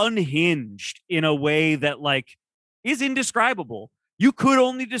fully unhinged in a way that like is indescribable. You could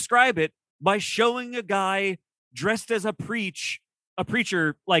only describe it by showing a guy dressed as a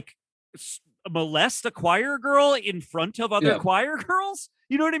preacher, like molest a choir girl in front of other choir girls.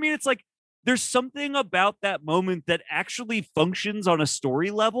 You know what I mean? It's like, there's something about that moment that actually functions on a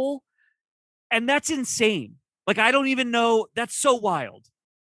story level. And that's insane. Like, I don't even know. That's so wild.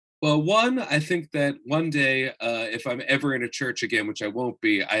 Well, I think that one day, if I'm ever in a church again, which I won't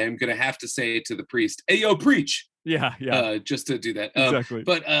be, I am going to have to say to the priest, hey, yo, preach. Yeah. Just to do that. Exactly.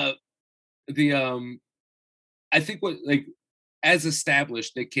 But I think as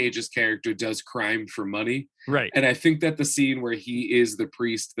established, Nick Cage's character does crime for money. Right. And I think that the scene where he is the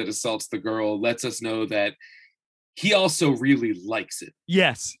priest that assaults the girl lets us know that he also really likes it.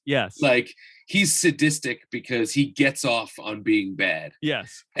 Yes. Like, he's sadistic because he gets off on being bad.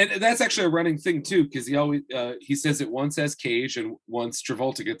 Yes. And that's actually a running thing too, because he always he says it once as Cage and once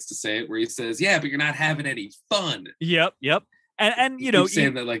Travolta gets to say it, where he says, yeah, but you're not having any fun. Yep. And you know,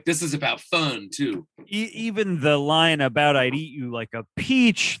 saying that like this is about fun too. Even the line about I'd eat you like a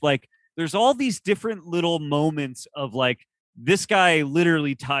peach, like there's all these different little moments of like, this guy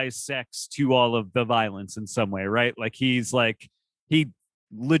literally ties sex to all of the violence in some way, right? Like he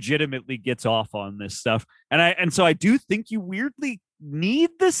legitimately gets off on this stuff. And so I do think you weirdly need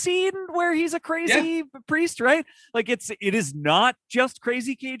the scene where he's a crazy priest, right? Like it is not just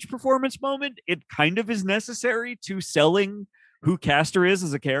Crazy Cage performance moment. It kind of is necessary to selling who Castor is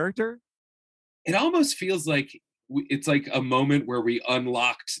as a character. It almost feels like it's like a moment where we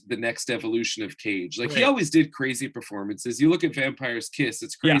unlocked the next evolution of Cage. Like he always did crazy performances. You look at Vampire's Kiss,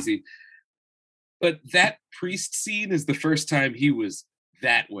 it's crazy. But that priest scene is the first time he was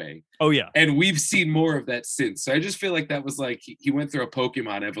that way. Oh yeah. And we've seen more of that since. So I just feel like that was like he went through a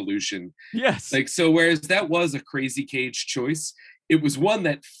Pokemon evolution. Yes. Like, so whereas that was a Crazy Cage choice, it was one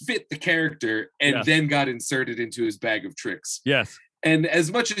that fit the character and then got inserted into his bag of tricks. Yes. And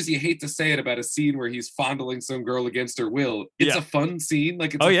as much as you hate to say it about a scene where he's fondling some girl against her will, it's a fun scene.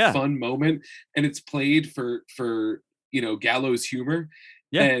 Like, it's a fun moment, and it's played for gallows humor.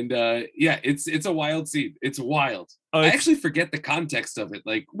 Yeah. And it's a wild scene. It's wild. I actually forget the context of it.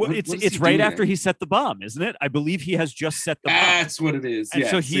 Like, it's right after he set the bomb, isn't it? I believe he has just set the bomb. That's what it is. And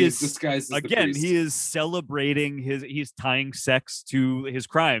so he is disguised as again. He is celebrating he's tying sex to his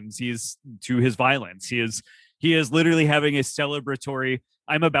crimes. He's to his violence. He is literally having a celebratory.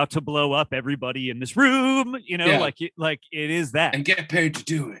 I'm about to blow up everybody in this room. Like it is that, and get paid to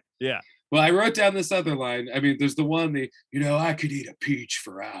do it. Yeah. Well, I wrote down this other line. I mean, there's the one, I could eat a peach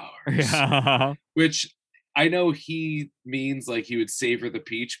for hours, which I know he means like he would savor the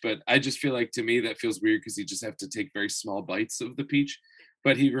peach, but I just feel like, to me, that feels weird because you just have to take very small bites of the peach,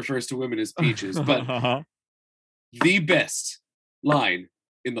 but he refers to women as peaches. But the best line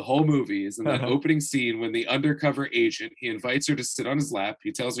in the whole movie is in that opening scene when the undercover agent, he invites her to sit on his lap.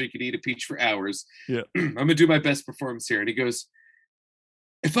 He tells her he could eat a peach for hours. Yeah. I'm going to do my best performance here. And he goes,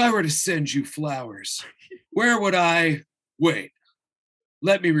 "If I were to send you flowers, where would I... Wait,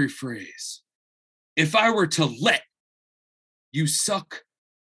 let me rephrase. If I were to let you suck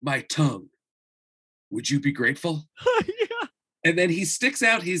my tongue, would you be grateful?" Yeah. And then he sticks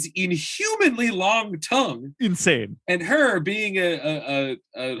out his inhumanly long tongue. Insane. And her, being a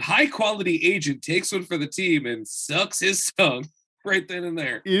high-quality agent, takes one for the team and sucks his tongue right then and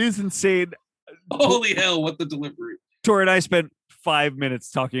there. It is insane. Holy hell, what the delivery. Tori and I spent 5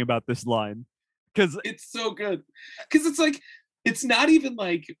 minutes talking about this line because it's so good. Because it's like, it's not even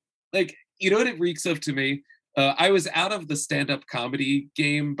like what it reeks of to me? I was out of the stand-up comedy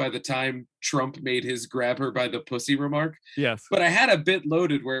game by the time Trump made his grab her by the pussy remark. Yes. But I had a bit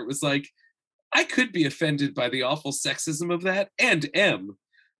loaded where it was like, I could be offended by the awful sexism of that, and am.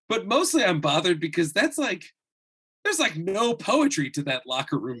 But mostly I'm bothered because that's like, there's like no poetry to that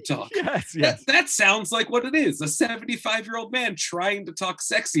locker room talk. Yes. That sounds like what it is. A 75-year-old man trying to talk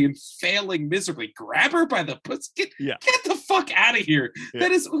sexy and failing miserably. Grab her by the pussy. Get the fuck out of here. Yeah.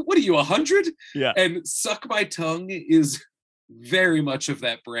 That is, what are you, 100? Yeah. And suck my tongue is very much of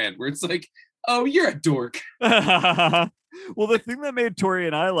that brand where it's like, oh, you're a dork. Well, the thing that made Tori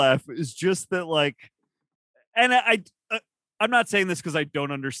and I laugh is just that, like, and I'm not saying this because I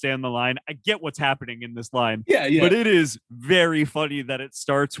don't understand the line. I get what's happening in this line. Yeah. But it is very funny that it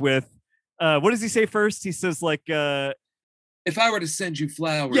starts with, what does he say first? He says, like, if I were to send you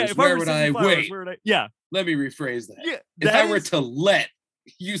flowers, where would I wait? Yeah. Let me rephrase that. Yeah, if I were to let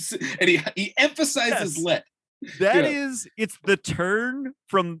you, and he emphasizes let. That is, it's the turn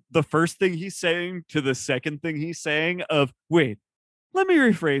from the first thing he's saying to the second thing he's saying of, wait, let me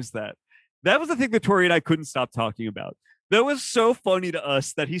rephrase that. That was the thing that Tori and I couldn't stop talking about. That was so funny to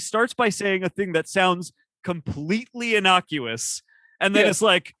us that he starts by saying a thing that sounds completely innocuous. And then it's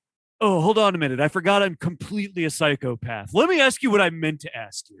like, oh, hold on a minute. I forgot I'm completely a psychopath. Let me ask you what I meant to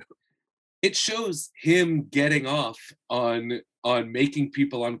ask you. It shows him getting off on making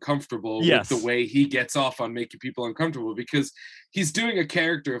people uncomfortable with the way he gets off on making people uncomfortable, because he's doing a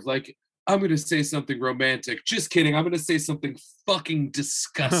character of like, I'm going to say something romantic. Just kidding. I'm going to say something fucking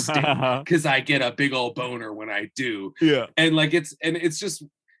disgusting because I get a big old boner when I do. Yeah. And like, it's just,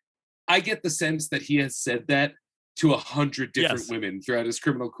 I get the sense that he has said that to 100 different women throughout his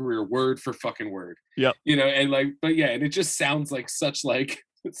criminal career, word for fucking word. Yep. And like, but yeah, and it just sounds like such like,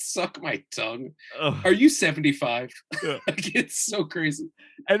 suck my tongue. Are you 75? Yeah. Like, it's so crazy.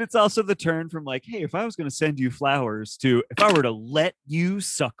 And it's also the turn from like, hey, if I was going to send you flowers to, if I were to let you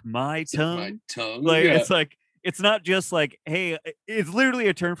suck my tongue. Like, it's like, it's not just like, hey, it's literally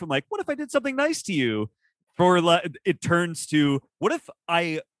a turn from like, what if I did something nice to you? It turns to, what if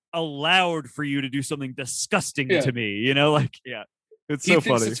I allowed for you to do something disgusting to me? Like, it's so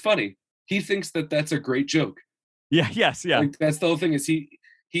funny. He thinks it's funny. He thinks that that's a great joke. Yeah. Yes. Yeah. Like, that's the whole thing, is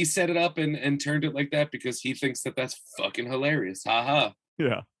he set it up and turned it like that because he thinks that that's fucking hilarious. Ha.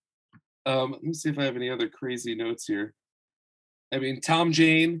 Yeah. Let me see if I have any other crazy notes here. I mean, Tom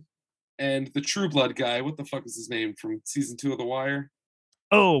Jane and the True Blood guy. What the fuck is his name from season 2 of The Wire?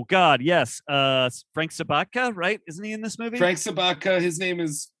 Oh God, yes. Frank Sabatka, right? Isn't he in this movie? Frank Sabatka. His name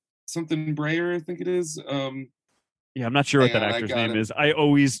is something Breyer, I think it is. Yeah, I'm not sure what that actor's name is. I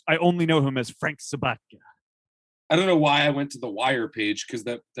only know him as Frank Sabatka. I don't know why I went to the Wire page because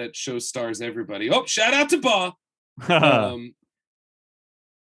that show stars everybody. Oh, shout out to Baugh.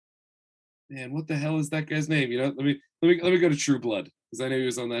 Man, what the hell is that guy's name? Let me go to True Blood. because I know he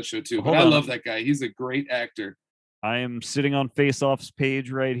was on that show too. Hold But I on. love that guy. He's a great actor. I am sitting on Face Off's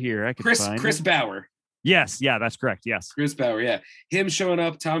page right here. I can find Chris him. Bauer. Yes, yeah, that's correct. Yes. Chris Bauer, yeah. Him showing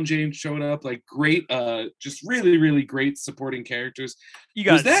up, Tom James showing up, like great, just really, really great supporting characters. You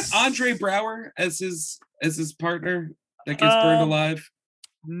got Was that Andre Braugher as his partner that gets burned alive?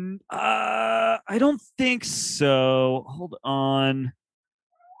 I don't think so. Hold on.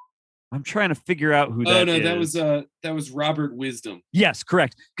 I'm trying to figure out who that is. That was Robert Wisdom. Yes,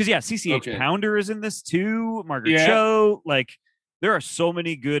 correct. Because yeah, CCH Pounder is in this too. Margaret Cho. Like, there are so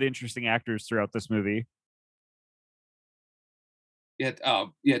many good, interesting actors throughout this movie. Yeah,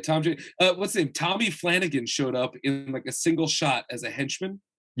 Tom J. What's his name? Tommy Flanagan showed up in like a single shot as a henchman.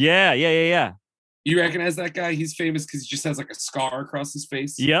 Yeah. You recognize that guy? He's famous because he just has like a scar across his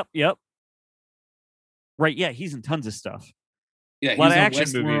face. Yep. Right, yeah, he's in tons of stuff. Yeah, a lot of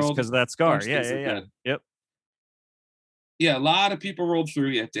action movies because of that scar. Yeah. Yep. Yeah, a lot of people rolled through.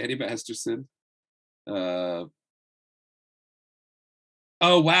 Yeah, Danny Masterson. Oh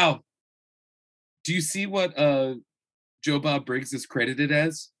wow. Do you see what Joe Bob Briggs is credited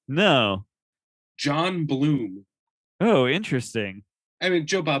as? No. John Bloom. Oh, interesting. I mean,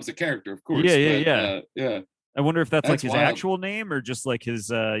 Joe Bob's a character, of course. Yeah. I wonder if that's like his wild. actual name or just like his,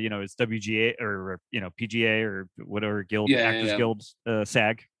 his WGA or PGA or whatever guild, Actors Guild,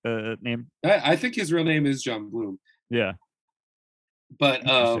 SAG name. I think his real name is John Bloom. Yeah. But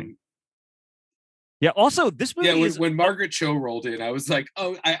yeah. Also, this movie. Yeah, when Margaret Cho rolled in, I was like,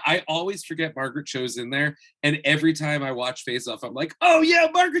 oh, I always forget Margaret Cho's in there, and every time I watch Face Off, I'm like, oh yeah,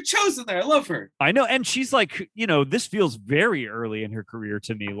 Margaret Cho's in there. I love her. I know, and she's like, this feels very early in her career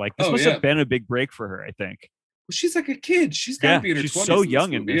to me. Like this must have been a big break for her. I think. Well, she's like a kid. She's got to be in her 20s. She's so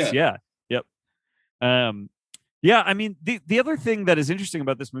young in this. Yeah. Yep. Yeah, I mean, the other thing that is interesting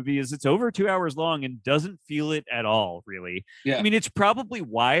about this movie is it's over 2 hours long and doesn't feel it at all, really. Yeah. I mean, it's probably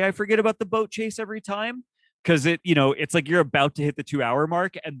why I forget about the boat chase every time, because it's like you're about to hit the 2 hour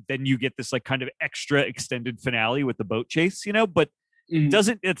mark and then you get this like kind of extra extended finale with the boat chase, but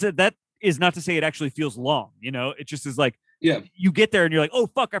that is not to say it actually feels long, it just is like, you get there and you're like, oh,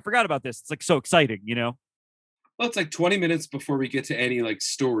 fuck, I forgot about this. It's like so exciting, Well, it's like 20 minutes before we get to any like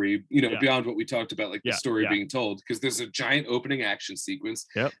story, beyond what we talked about, like the story being told, because there's a giant opening action sequence.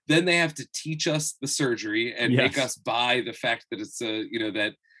 Yep. Then they have to teach us the surgery and make us buy the fact that it's a,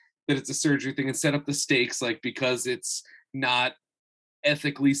 that it's a surgery thing and set up the stakes, like, because it's not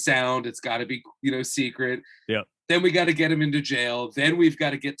ethically sound. It's got to be, secret. Yeah. Then we got to get him into jail. Then we've got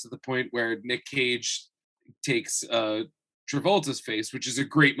to get to the point where Nick Cage takes Travolta's face, which is a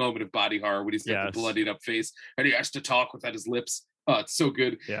great moment of body horror when he's got the bloodied up face and he has to talk without his lips. Oh, it's so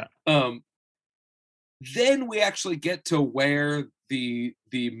good. Yeah. Then we actually get to where the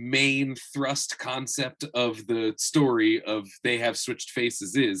main thrust concept of the story of they have switched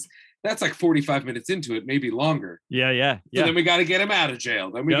faces is. That's like 45 minutes into it, maybe longer. Yeah. So then we got to get him out of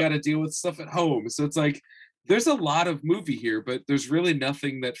jail. Then we got to deal with stuff at home. So it's like there's a lot of movie here, but there's really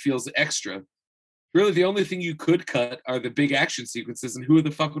nothing that feels extra. Really, the only thing you could cut are the big action sequences, and who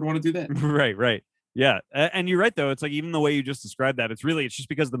the fuck would want to do that? Right. Yeah, and you're right, though. It's like even the way you just described that, it's just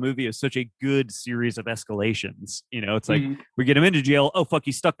because the movie is such a good series of escalations. It's like we get him into jail. Oh, fuck,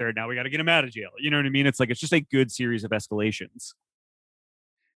 he's stuck there. Now we got to get him out of jail. You know what I mean? It's like it's just a good series of escalations.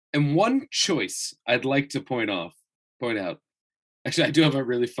 And one choice I'd like to point out. Actually, I do have a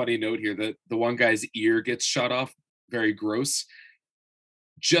really funny note here that the one guy's ear gets shot off. Very gross.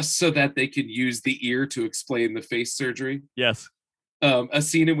 Just so that they can use the ear to explain the face surgery. Yes. A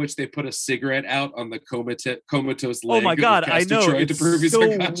scene in which they put a cigarette out on the comatose leg. Oh my God, I know. It's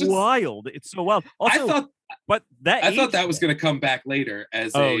so wild. It's so wild. Also, I thought that was going to come back later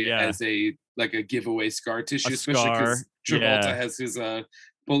as a like a giveaway scar tissue, especially because Travolta has his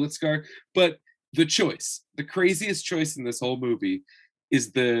bullet scar. But the craziest choice in this whole movie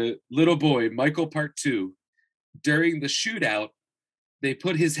is the little boy, Michael Part 2, during the shootout. They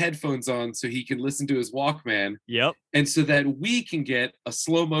put his headphones on so he can listen to his Walkman. Yep. And so that we can get a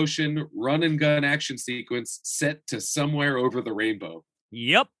slow motion run and gun action sequence set to Somewhere Over the Rainbow.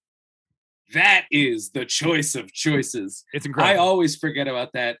 Yep. That is the choice of choices. It's incredible. I always forget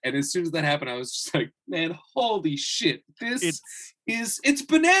about that. And as soon as that happened, I was just like, man, holy shit. It's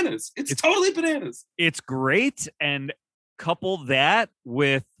bananas. It's totally bananas. It's great. And couple that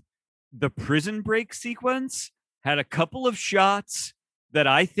with the prison break sequence, had a couple of shots that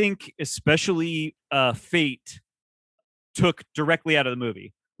I think especially Fate took directly out of the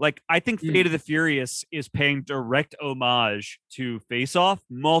movie. Like, I think Fate of the Furious is paying direct homage to Face Off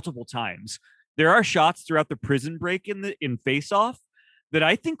multiple times. There are shots throughout the prison break in Face Off that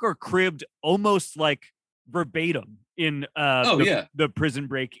I think are cribbed almost like verbatim in Oh yeah. the prison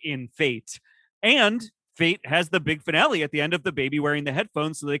break in Fate. And Fate has the big finale at the end of the baby wearing the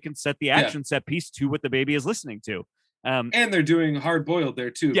headphones so they can set the action set piece to what the baby is listening to. And they're doing Hard Boiled there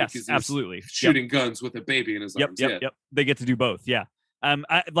too. Yes, because absolutely. Shooting guns with a baby in his arms. Yep. They get to do both. Yeah.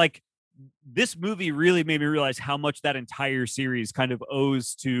 I like this movie really made me realize how much that entire series kind of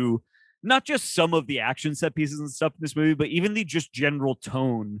owes to not just some of the action set pieces and stuff in this movie, but even the just general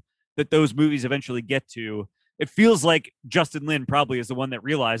tone that those movies eventually get to. It feels like Justin Lin probably is the one that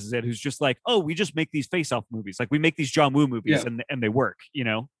realizes it, who's just like, oh, we just make these face-off movies. Like we make these John Woo movies and they work, you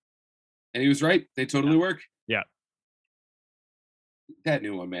know? And he was right. They totally work. Yeah. That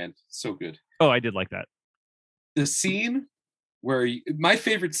new one, man. So good. Oh, I did like that. The scene where my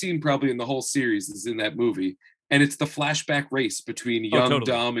favorite scene probably in the whole series is in that movie. And it's the flashback race between young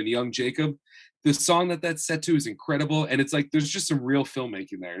Dom and young Jacob. The song that's set to is incredible. And it's like, there's just some real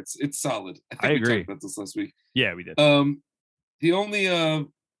filmmaking there. It's solid. I think we talked about this last week. Yeah, we did. The only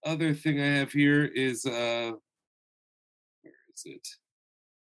other thing I have here is, where is it?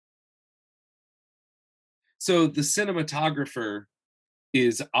 So the cinematographer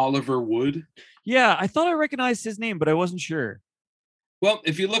is Oliver Wood. Yeah, I thought I recognized his name, but I wasn't sure. Well,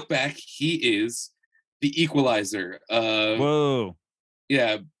 if you look back, he is the Equalizer. Whoa.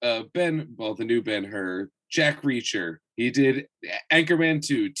 Yeah, the new Ben-Hur, Jack Reacher. He did Anchorman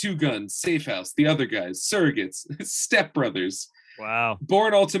 2, Two Guns, Safe House, The Other Guys, Surrogates, Step Brothers. Wow.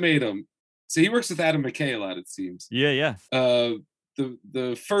 Bourne Ultimatum. So he works with Adam McKay a lot, it seems. Yeah.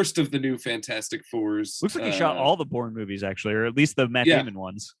 The first of the new Fantastic Fours. Looks like he shot all the Bourne movies, actually, or at least the Matt Damon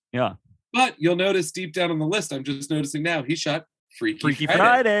ones. Yeah. But you'll notice deep down on the list, I'm just noticing now, he shot Freaky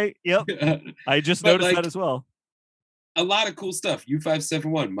Friday. Yep. I just noticed that as well. A lot of cool stuff.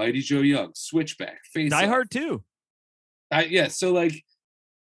 U-571, Mighty Joe Young, Switchback, Face Die Hard 2. So like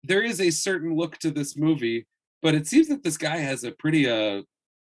there is a certain look to this movie, but it seems that this guy has a pretty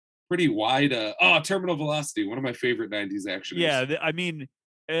wide Terminal Velocity, one of my favorite 90s action. Yeah, I mean,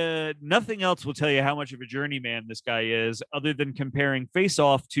 nothing else will tell you how much of a journeyman this guy is, other than comparing Face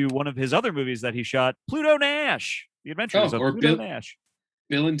Off to one of his other movies that he shot, Pluto Nash, The Adventures of Pluto Nash.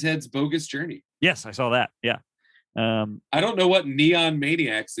 Bill and Ted's Bogus Journey. Yes, I saw that. Yeah. I don't know what Neon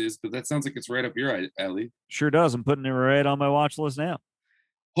Maniacs is, but that sounds like it's right up your alley. Sure does. I'm putting it right on my watch list now.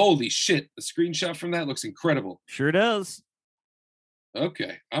 Holy shit. The screenshot from that looks incredible. Sure does.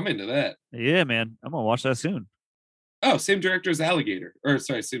 Okay. I'm into that. Yeah, man. I'm going to watch that soon. Oh, same director as Alligator. Or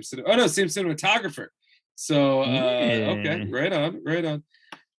sorry, same cinematographer. So, okay. Right on.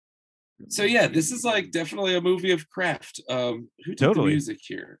 So yeah, this is like definitely a movie of craft. Who did the music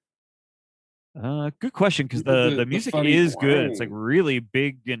here? Good question, because the music is good. It's like really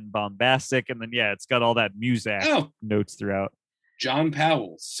big and bombastic, and then it's got all that music notes throughout. John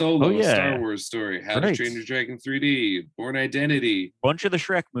Powell, Solo, Star Wars Story, How to Train Your Dragon 3D, Bourne Identity, bunch of the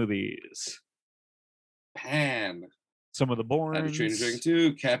Shrek movies, Pan, some of the Bourne, How to Train Your Dragon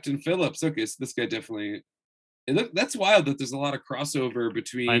 2, Captain Phillips. Okay, so this guy definitely. That's wild that there's a lot of crossover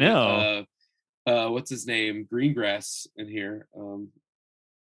between. I know. What's his name? Greengrass in here.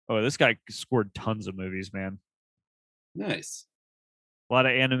 Oh, this guy scored tons of movies, man. Nice. A lot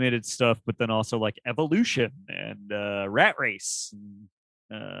of animated stuff, but then also like Evolution and Rat Race,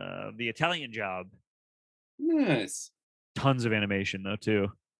 and, The Italian Job. Nice. Tons of animation though too.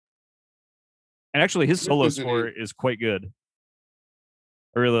 And actually, his solo score is quite good.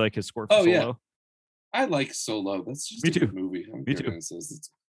 I really like his score for Solo. Yeah. I like Solo. That's just a good movie. Me too.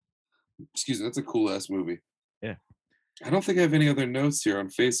 Excuse me. That's a cool ass movie. Yeah. I don't think I have any other notes here on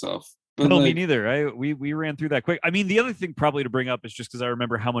Face Off. But no, me neither. We ran through that quick. I mean, the other thing probably to bring up is just because I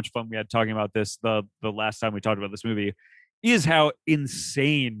remember how much fun we had talking about this the last time we talked about this movie, is how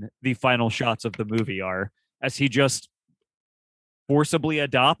insane the final shots of the movie are, as he just forcibly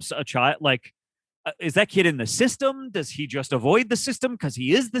adopts a child. Like, is that kid in the system? Does he just avoid the system because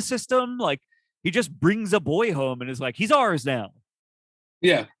he is the system? Like, he just brings a boy home and is like, he's ours now.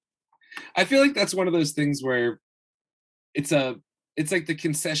 Yeah. I feel like that's one of those things where it's like the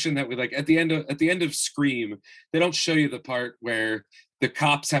concession that we like at the end of Scream, they don't show you the part where the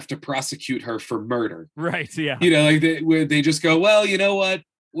cops have to prosecute her for murder. Right. Yeah. You know, like where they just go, well, you know what?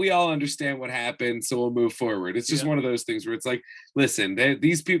 We all understand what happened, so we'll move forward. It's just one of those things where it's like, listen,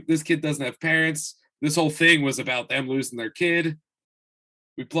 this kid doesn't have parents. This whole thing was about them losing their kid.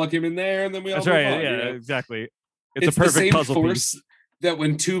 We plug him in there, and then we all move on. Yeah, you know? Exactly. It's a perfect the same puzzle force piece. That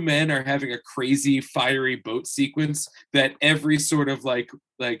when two men are having a crazy fiery boat sequence, that every sort of like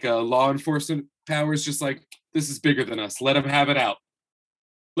law enforcement power is just like, this is bigger than us. Let them have it out.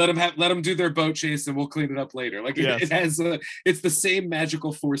 Let them do their boat chase, and we'll clean it up later. Like it has it's the same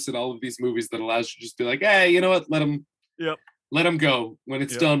magical force in all of these movies that allows you to just be like, hey, you know what? Let them Yep. Let them go. When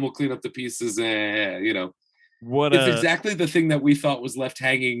it's Yep. done, we'll clean up the pieces. You know, What it's exactly the thing that we thought was left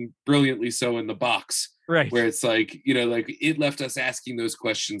hanging brilliantly so in the box. right. Where it's like, you know, like it left us asking those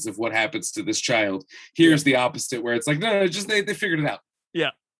questions of what happens to this child. Here's the opposite, where it's like, no, just they figured it out.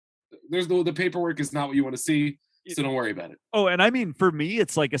 Yeah. There's the paperwork is not what you want to see, so don't worry about it. Oh, and I mean, for me,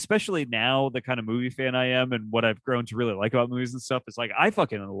 it's like, especially now, the kind of movie fan I am and what I've grown to really like about movies and stuff, is like, I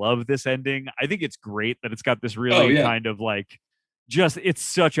fucking love this ending. I think it's great that it's got this really kind of like, just, it's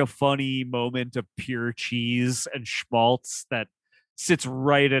such a funny moment of pure cheese and schmaltz that sits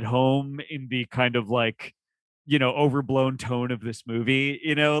right at home in the kind of like, you know, overblown tone of this movie.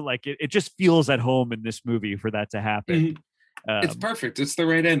 You know, like it just feels at home in this movie for that to happen. It's perfect. It's the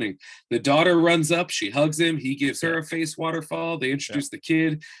right ending. The daughter runs up, she hugs him, he gives her a face waterfall. They introduce the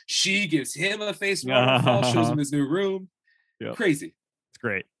kid, she gives him a face waterfall, shows him his new room. Crazy. It's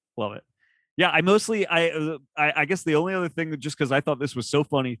great. Love it. Yeah, I guess the only other thing, just because I thought this was so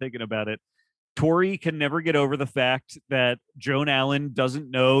funny thinking about it, Tori can never get over the fact that Joan Allen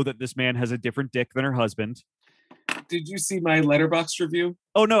doesn't know that this man has a different dick than her husband. Did you see my Letterboxd review?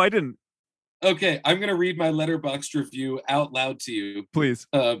 Oh no, I didn't. Okay, I'm gonna read my Letterboxd review out loud to you, please,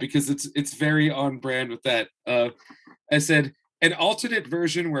 because it's very on brand with that. I said an alternate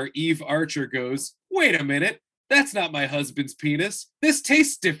version where Eve Archer goes, "Wait a minute, that's not my husband's penis. This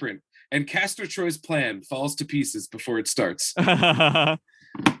tastes different," and Castor Troy's plan falls to pieces before it starts.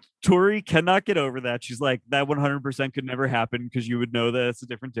 Tori cannot get over that. She's like, that 100% could never happen because you would know that it's a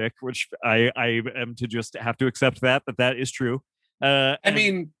different dick, which I am to just have to accept that is true. I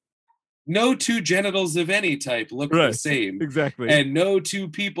mean, no two genitals of any type look the same. Exactly. And no two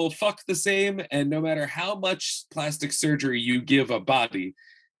people fuck the same. And no matter how much plastic surgery you give a body,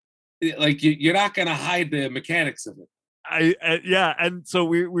 like you're not going to hide the mechanics of it. Yeah. And so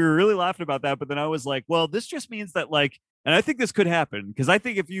we were really laughing about that. But then I was like, well, this just means that like, and I think this could happen because I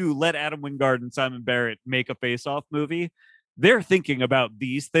think if you let Adam Wingard and Simon Barrett make a face-off movie, they're thinking about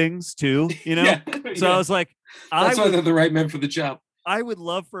these things too, you know? So I was like, that's why they're the right men for the job. I would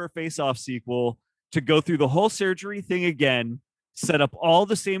love for a face-off sequel to go through the whole surgery thing again, set up all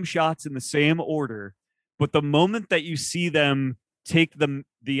the same shots in the same order, but the moment that you see them take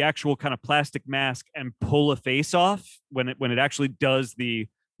the actual kind of plastic mask and pull a face off, when it actually does the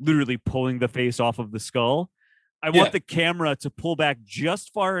literally pulling the face off of the skull, I want the camera to pull back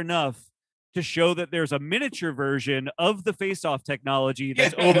just far enough to show that there's a miniature version of the face-off technology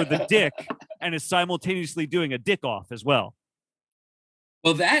that's over the dick and is simultaneously doing a dick off as well.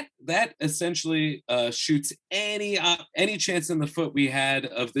 Well, that essentially shoots any chance in the foot we had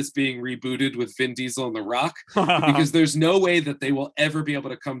of this being rebooted with Vin Diesel and The Rock, because there's no way that they will ever be able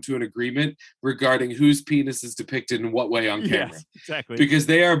to come to an agreement regarding whose penis is depicted in what way on camera. Yes, exactly. Because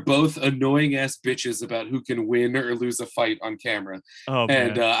they are both annoying ass bitches about who can win or lose a fight on camera. Oh,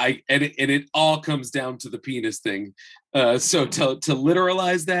 and man. It all comes down to the penis thing. So to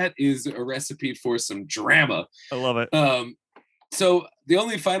literalize that is a recipe for some drama. I love it. So the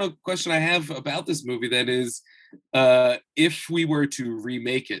only final question I have about this movie then is, if we were to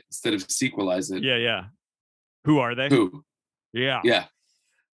remake it instead of sequelize it. Yeah. Who are they? Who? Yeah.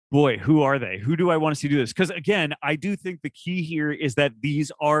 Boy, who are they? Who do I want to see do this? Because again, I do think the key here is that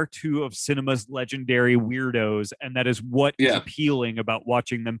these are two of cinema's legendary weirdos, and that is what is appealing about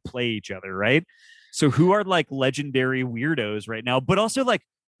watching them play each other, right? So who are like legendary weirdos right now? But also like,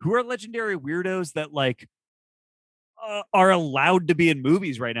 who are legendary weirdos that like are allowed to be in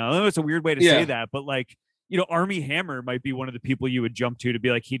movies right now? I know it's a weird way to say that, but like, you know, Armie Hammer might be one of the people you would jump to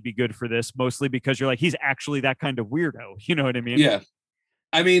be like, he'd be good for this, mostly because you're like, he's actually that kind of weirdo. You know what I mean? Yeah.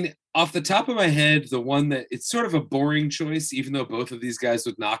 I mean, off the top of my head, the one that it's sort of a boring choice, even though both of these guys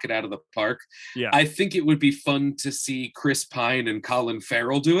would knock it out of the park. Yeah. I think it would be fun to see Chris Pine and Colin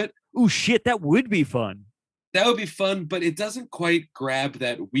Farrell do it. Oh shit, that would be fun. That would be fun, but it doesn't quite grab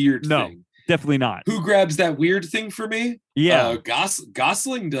that weird thing. Definitely not. Who grabs that weird thing for me? Yeah,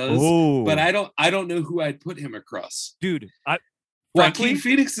 Gosling does. But I don't know who I'd put him across. Dude, Joaquin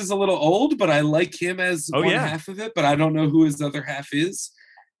Phoenix is a little old, but I like him as one half of it. But I don't know who his other half is.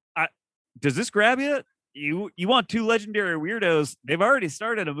 Does this grab you? You want two legendary weirdos? They've already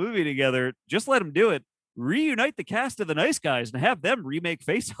started a movie together. Just let them do it. Reunite the cast of The Nice Guys and have them remake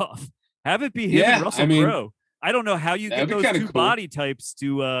Face Off. Have it be him and Russell Crowe. I don't know how you get those two body types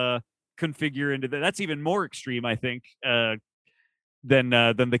to configure into that. That's even more extreme, I think, than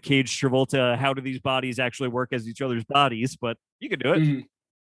the Cage Travolta. How do these bodies actually work as each other's bodies? But you can do it. Mm-hmm.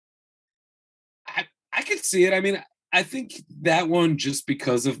 I could see it. I mean, I think that one, just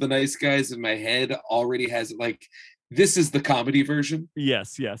because of The Nice Guys in my head, already has like this is the comedy version.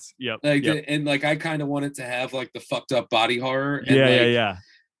 Yes, yep. Like, Yep. and like I kind of want it to have like the fucked up body horror. And Yeah.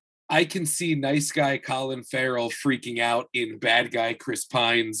 I can see nice guy Colin Farrell freaking out in bad guy Chris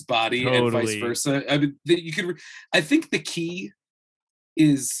Pine's body, and vice versa. I mean, I think the key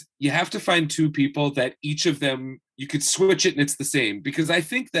is you have to find two people that each of them you could switch it and it's the same. Because I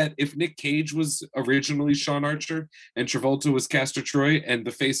think that if Nick Cage was originally Sean Archer and Travolta was Castor Troy and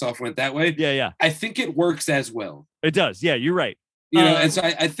the face off went that way, I think it works as well. It does. Yeah, you're right. And so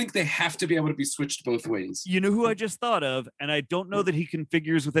I think they have to be able to be switched both ways. You know who I just thought of, and I don't know that he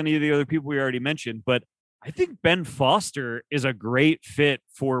configures with any of the other people we already mentioned, but I think Ben Foster is a great fit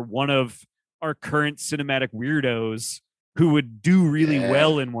for one of our current cinematic weirdos who would do really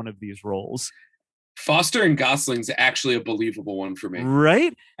well in one of these roles. Foster and Gosling's actually a believable one for me.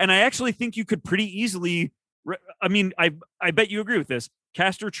 Right? And I actually think you could pretty easily, I mean, I bet you agree with this.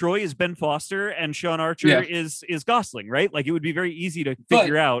 Castor Troy is Ben Foster and Sean Archer is Gosling, right? Like it would be very easy to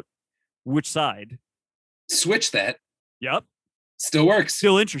figure out which side. Switch that. Yep. Still works.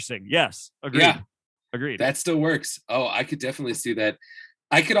 Still interesting. Yes. Agreed. Yeah. Agreed. That still works. Oh, I could definitely see that.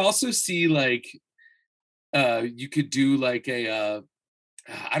 I could also see like you could do like a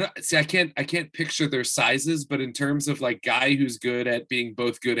I can't picture their sizes, but in terms of like guy who's good at being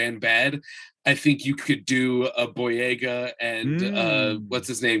both good and bad, I think you could do a Boyega and what's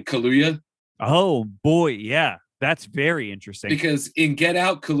his name, Kaluuya. Oh boy, yeah, that's very interesting. Because in Get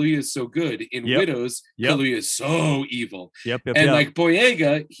Out, Kaluuya is so good. In Widows, Kaluuya is so evil. And like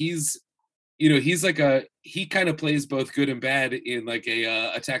Boyega, he's like he kind of plays both good and bad in like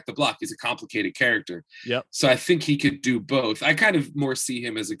a Attack the Block. He's a complicated character. So I think he could do both. I kind of more see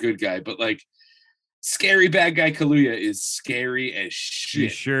him as a good guy, but like scary bad guy Kaluuya is scary as shit. He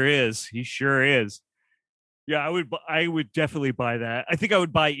sure is. Yeah, I would definitely buy that. I think I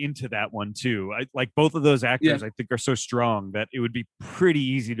would buy into that one too. I like both of those actors. I think are so strong that it would be pretty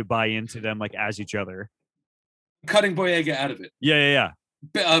easy to buy into them like as each other. Cutting Boyega out of it. Yeah.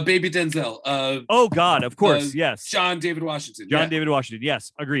 Baby Denzel. Oh God, of course, yes. John David Washington. David Washington.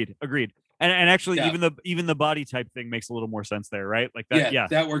 Yes, agreed. And actually, even the body type thing makes a little more sense there, right? Like that. Yeah,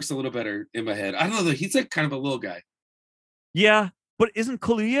 that works a little better in my head. I don't know though. He's like kind of a little guy. Yeah, but isn't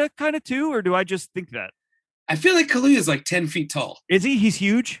Kaluuya kind of too, or do I just think that? I feel like Kaluuya is like 10 feet tall. Is he? He's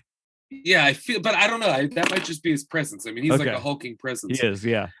huge. Yeah, I feel, but I don't know. That might just be his presence. I mean, he's like a hulking presence. He is,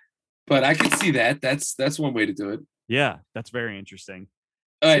 yeah. But I can see that. That's one way to do it. Yeah, that's very interesting.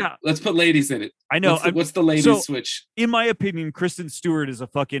 All right, let's put ladies in it. I know. What's the ladies switch? In my opinion, Kristen Stewart is a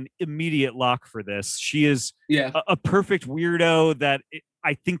fucking immediate lock for this. She is a perfect weirdo that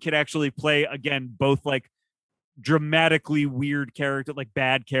I think could actually play, again, both like dramatically weird character, like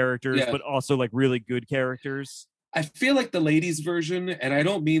bad characters, but also like really good characters. I feel like the ladies version, and I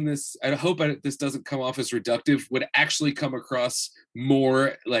don't mean this, I hope this doesn't come off as reductive, would actually come across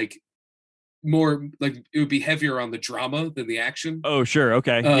more like it would be heavier on the drama than the action. Oh, sure.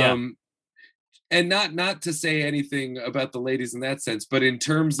 Okay. And not to say anything about the ladies in that sense, but in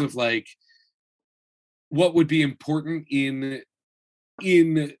terms of like what would be important in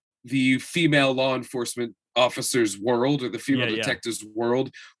the female law enforcement officers world or the female detectives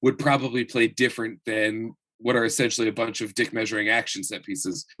world would probably play different than what are essentially a bunch of dick measuring action set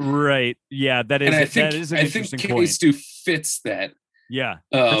pieces. Right. Yeah, that is an interesting point. Case Stu fits that. Yeah,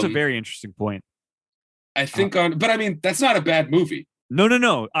 that's a very interesting point. I think but I mean, that's not a bad movie.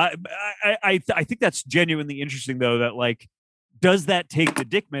 No. I think that's genuinely interesting though, that like, does that take the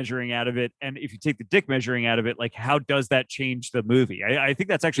dick measuring out of it? And if you take the dick measuring out of it, like, how does that change the movie? I think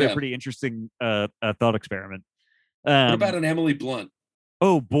that's actually a pretty interesting thought experiment. What about an Emily Blunt?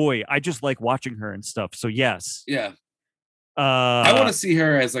 Oh boy, I just like watching her and stuff. So yes. Yeah. I want to see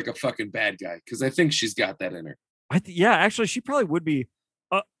her as like a fucking bad guy because I think she's got that in her. Actually, she probably would be.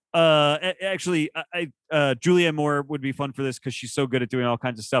 Julianne Moore would be fun for this because she's so good at doing all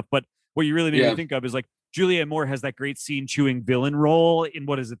kinds of stuff. But what you really need to think of is like Julianne Moore has that great scene chewing villain role in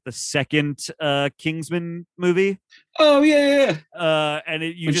what is it, the second Kingsman movie? Oh yeah. And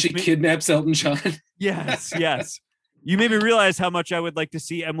when she kidnaps Elton John. Yes. You made me realize how much I would like to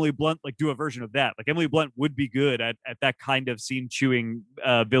see Emily Blunt like do a version of that. Like Emily Blunt would be good at that kind of scene chewing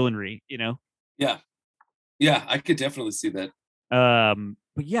villainry, you know? Yeah, I could definitely see that.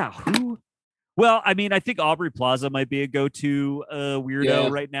 But yeah, who? Well, I mean, I think Aubrey Plaza might be a go-to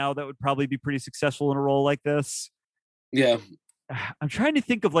weirdo right now that would probably be pretty successful in a role like this. Yeah. I'm trying to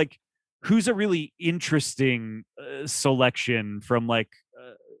think of like who's a really interesting selection from like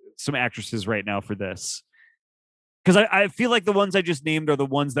some actresses right now for this. Because I feel like the ones I just named are the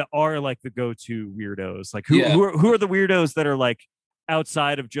ones that are like the go-to weirdos. Like who are the weirdos that are like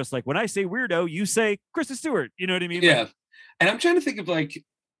outside of just like when I say weirdo, you say Kristen Stewart. You know what I mean? Yeah. Like, And I'm trying to think of like,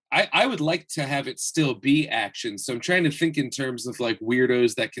 I would like to have it still be action. So I'm trying to think in terms of like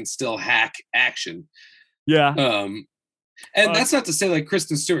weirdos that can still hack action. yeah. And that's not to say like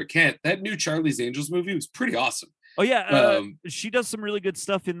Kristen Stewart can't. That new Charlie's Angels movie was pretty awesome. Oh yeah, she does some really good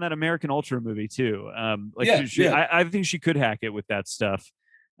stuff in that American Ultra movie too. Like I think she could hack it with that stuff.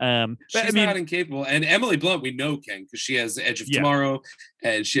 She's not incapable, and Emily Blunt we know can because she has Edge of Tomorrow,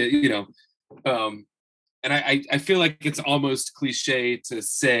 and she, and I feel like it's almost cliche to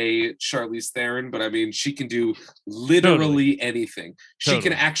say Charlize Theron, but I mean she can do literally anything. She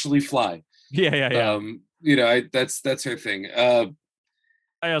can actually fly. Yeah. That's her thing. I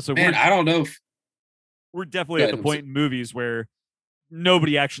don't know if we're definitely at the point in movies where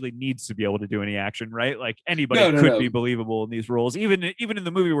nobody actually needs to be able to do any action, right? Like anybody could be believable in these roles. Even in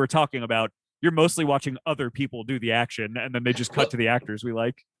the movie we're talking about, you're mostly watching other people do the action, and then they just cut to the actors we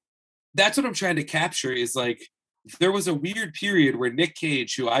like. That's what I'm trying to capture is like, there was a weird period where Nick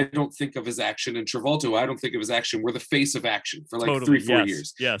Cage, who I don't think of as action, and Travolta, who I don't think of as action, were the face of action for like 3-4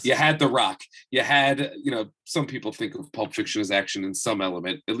 years. Yes. You had The Rock. You had, some people think of Pulp Fiction as action in some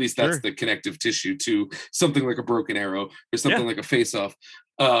element. At least that's the connective tissue to something like a Broken Arrow or something like a Face Off.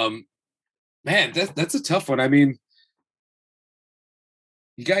 Man, that's a tough one. I mean,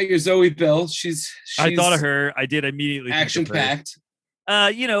 you got your Zoe Bell. She's I thought of her. I did immediately. Action packed.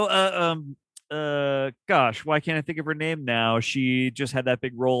 Gosh, why can't I think of her name now? She just had that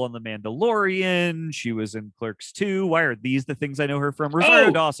big role on The Mandalorian. She was in Clerks 2. Why are these the things I know her from?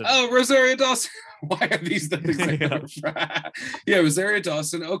 Rosario Dawson. Oh, Rosario Dawson. Why are these the things I know her from? Yeah, Rosario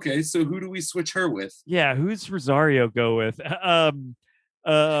Dawson. Okay, so who do we switch her with? Yeah, who's Rosario go with?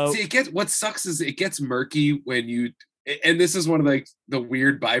 See, what sucks is it gets murky when you, and this is one of like the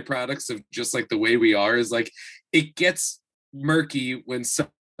weird byproducts of just like the way we are, is like it gets murky when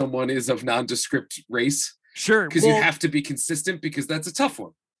someone is of nondescript race. Sure. Because you have to be consistent, because that's a tough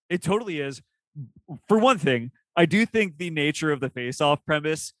one. It totally is. For one thing, I do think the nature of the face-off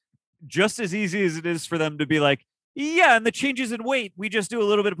premise, just as easy as it is for them to be like, yeah, and the changes in weight, we just do a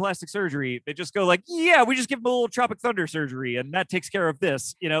little bit of plastic surgery. They just go like, yeah, we just give them a little Tropic Thunder surgery, and that takes care of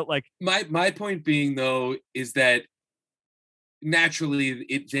this. Like my point being though is that naturally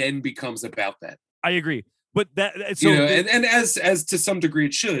it then becomes about that. I agree. But that, so and as to some degree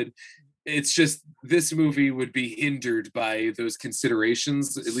it should. It's just this movie would be hindered by those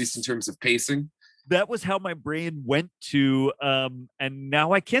considerations, at least in terms of pacing. That was how my brain went to, and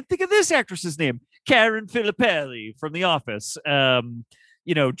now I can't think of this actress's name, Karen Filippelli from The Office.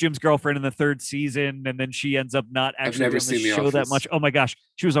 Jim's girlfriend in the 3rd season, and then she ends up not actually on the show that much. Oh my gosh,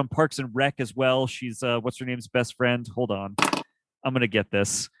 she was on Parks and Rec as well. She's what's her name's best friend? Hold on. I'm going to get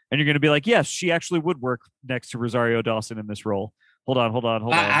this. And you're going to be like, yes, she actually would work next to Rosario Dawson in this role. Hold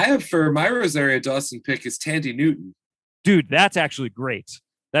on. I have for my Rosario Dawson pick is Tandy Newton. Dude, that's actually great.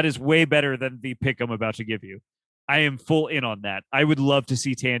 That is way better than the pick I'm about to give you. I am full in on that. I would love to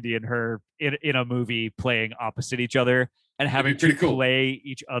see Tandy and her in a movie playing opposite each other and having to play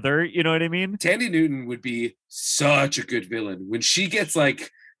each other. You know what I mean? Tandy Newton would be such a good villain. When she gets like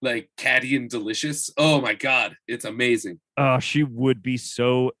catty and delicious. Oh my God, it's amazing. Oh, she would be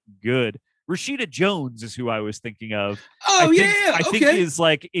so good. Rashida Jones is who I was thinking of. Oh, I think is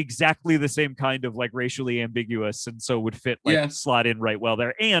like exactly the same kind of like racially ambiguous, and so would fit slot in right well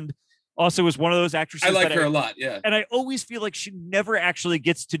there. And also is one of those actresses. I like her a lot, yeah. And I always feel like she never actually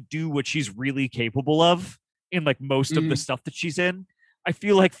gets to do what she's really capable of in like most of the stuff that she's in. I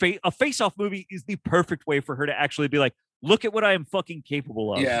feel like a face-off movie is the perfect way for her to actually be like, look at what I am fucking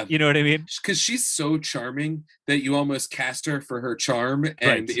capable of. Yeah. You know what I mean? Because she's so charming that you almost cast her for her charm,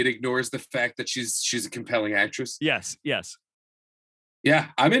 and it ignores the fact that she's a compelling actress. Yes. Yeah,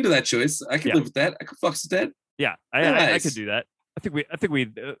 I'm into that choice. I can live with that. I can fucks with that. Yeah, I could do that. I think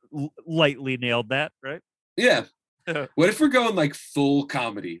we lightly nailed that, right? Yeah. What if we're going like full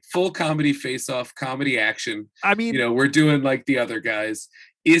comedy face-off, comedy action? I mean, we're doing like the other guys.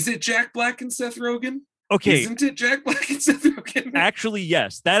 Is it Jack Black and Seth Rogen? Okay. Isn't it Jack Black and Seth Rogen? Actually,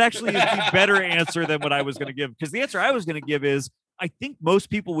 yes. That actually is the better answer than what I was going to give. Because the answer I was going to give is, I think most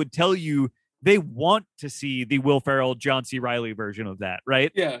people would tell you they want to see the Will Ferrell, John C. Reilly version of that,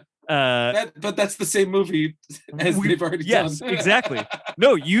 right? Yeah. But that's the same movie as they've already done. Yes, exactly.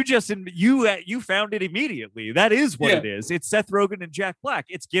 No, you found it immediately. That is what it is. It's Seth Rogen and Jack Black.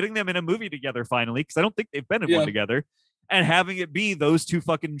 It's getting them in a movie together finally, because I don't think they've been in one together, and having it be those two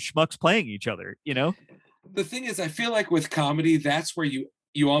fucking schmucks playing each other. The thing is, I feel like with comedy, that's where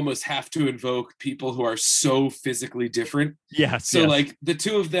you almost have to invoke people who are so physically different. Yes. So like the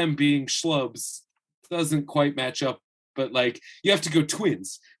two of them being schlubs doesn't quite match up but like you have to go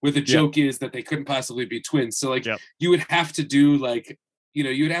twins, where the joke is that they couldn't possibly be twins. So like you would have to do like,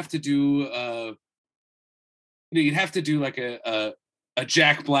 you would have to do you'd have to do like a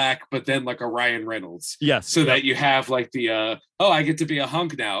Jack Black, but then like a Ryan Reynolds. Yes. So that you have like the I get to be a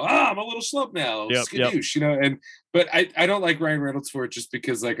hunk now. I'm a little slump now. Skadoosh, but I don't like Ryan Reynolds for it just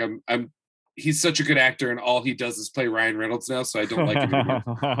because like he's such a good actor and all he does is play Ryan Reynolds now, so I don't like him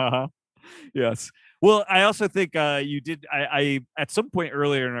anymore. Yes. Well, I also think you did. I at some point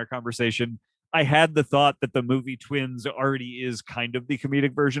earlier in our conversation, I had the thought that the movie Twins already is kind of the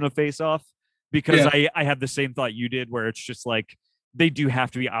comedic version of Face Off, because I had the same thought you did, where it's just like they do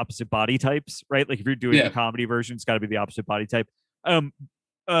have to be opposite body types, right? Like if you're doing the comedy version, it's got to be the opposite body type.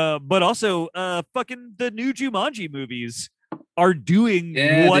 But also, fucking the new Jumanji movies are doing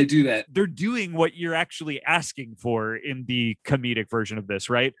they do that. They're doing what you're actually asking for in the comedic version of this,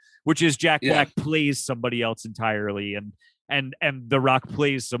 right? Which is Jack Black plays somebody else entirely, and The Rock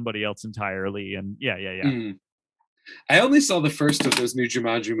plays somebody else entirely, and I only saw the first of those new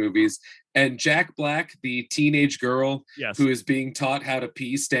Jumanji movies, and Jack Black, the teenage girl who is being taught how to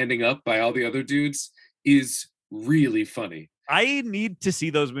pee standing up by all the other dudes, is really funny. I need to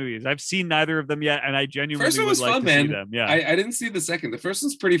see those movies. I've seen neither of them yet, and I genuinely first one was would like fun, to man. see them. Yeah, I didn't see the second. The first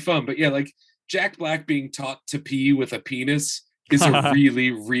one's pretty fun, but yeah, like Jack Black being taught to pee with a penis is a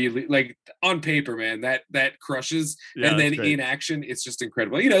really, really, like, on paper, man, that crushes. And then in action, it's just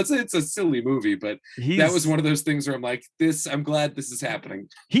incredible. It's a silly movie, but that was one of those things where I'm like, I'm glad this is happening.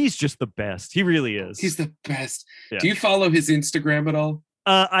 He's just the best. He really is. He's the best. Yeah. Do you follow his Instagram at all?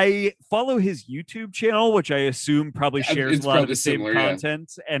 I follow his YouTube channel, which I assume probably shares a lot of the same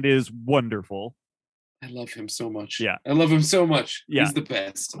content and is wonderful. I love him so much. Yeah. I love him so much. Yeah. He's the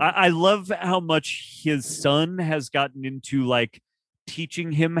best. I love how much his son has gotten into like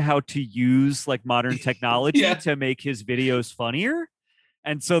teaching him how to use like modern technology to make his videos funnier.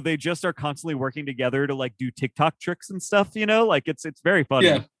 And so they just are constantly working together to like do TikTok tricks and stuff, like it's very funny.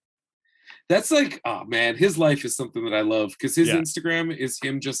 Yeah. That's like, oh man, his life is something that I love, because his Instagram is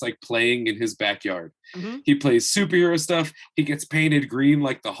him just like playing in his backyard. Mm-hmm. He plays superhero stuff. He gets painted green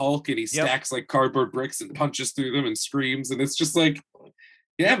like the Hulk, and he stacks like cardboard bricks and punches through them and screams. And it's just like,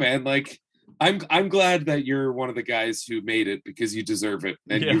 yeah, man, like I'm glad that you're one of the guys who made it, because you deserve it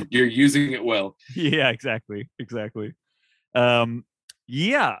and you're using it well. Yeah, exactly.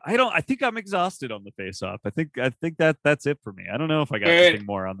 I think I'm exhausted on the Face Off. I think that's it for me. I don't know if I got anything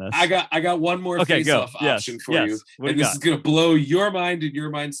more on this. I got one more Face Off option for you. And this is gonna blow your mind, and your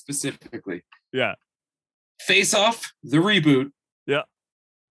mind specifically. Yeah. Face Off, the reboot. Yeah.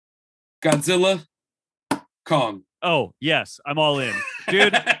 Godzilla, Kong. Oh, yes, I'm all in.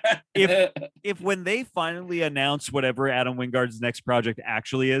 Dude, if when they finally announce whatever Adam Wingard's next project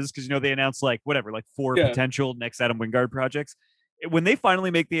actually is, because they announced like 4 potential next Adam Wingard projects. When they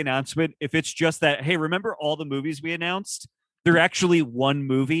finally make the announcement, if it's just that, hey, remember all the movies we announced? They're actually one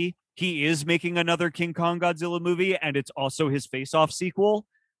movie. He is making another King Kong Godzilla movie, and it's also his Face Off sequel.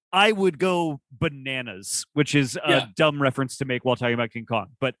 I would go bananas, which is a dumb reference to make while talking about King Kong.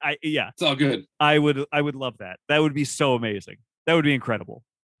 But it's all good. I would love that. That would be so amazing. That would be incredible.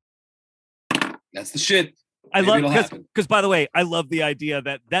 That's the shit. I love, because by the way, I love the idea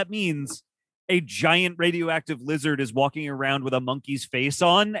that means a giant radioactive lizard is walking around with a monkey's face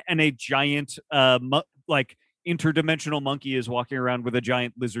on, and a giant interdimensional monkey is walking around with a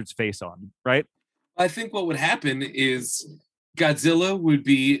giant lizard's face on, right? I think what would happen is Godzilla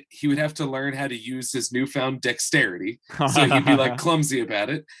he would have to learn how to use his newfound dexterity, so he'd be like clumsy about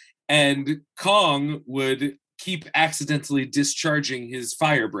it, and Kong would keep accidentally discharging his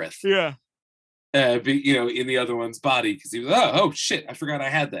fire breath in the other one's body, because he was oh shit, I forgot I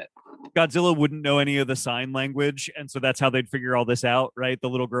had that. Godzilla wouldn't know any of the sign language, and so that's how they'd figure all this out, right? The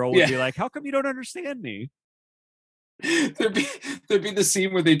little girl would be like, how come you don't understand me? There'd be the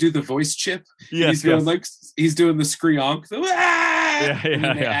scene where they do the voice chip. He's doing he's doing the screonk. And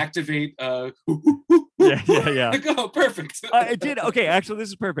then they activate yeah. Like, oh, perfect. I did. Okay, actually, this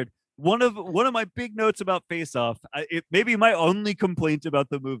is perfect. One of my big notes about Face Off, it maybe my only complaint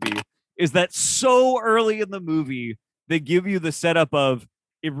about the movie, is that so early in the movie they give you the setup of,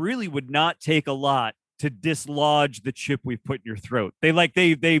 it really would not take a lot to dislodge the chip we've put in your throat.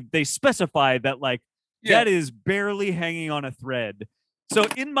 They specify that that is barely hanging on a thread. So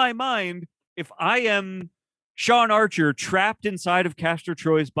in my mind, if I am Sean Archer trapped inside of Castor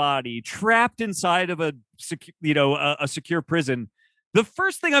Troy's body, trapped inside of a secure prison, the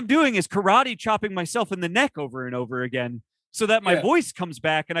first thing I'm doing is karate chopping myself in the neck over and over again, so that my voice comes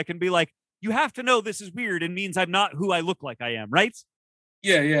back and I can be like, you have to know this is weird and means I'm not who I look like I am, right?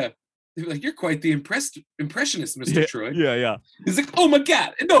 Yeah. They're like, "You're quite the impressionist, Mr. Yeah, Troy." yeah. He's like, "Oh my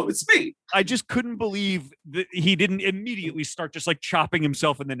god, no, it's me." I just couldn't believe that he didn't immediately start just like chopping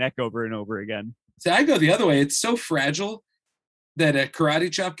himself in the neck over and over again. So I go the other way. It's so fragile that a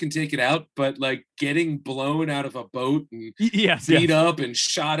karate chop can take it out, but like getting blown out of a boat and Yes, beat up and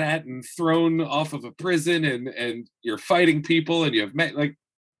shot at and thrown off of a prison, and you're fighting people and you have met, like,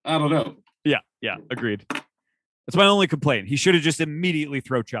 I don't know. Yeah, agreed. That's my only complaint. He should have just immediately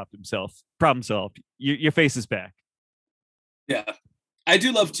throat chopped himself. Problem solved. Your face is back. Yeah, I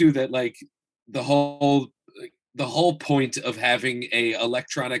do love too that like the whole the whole point of having a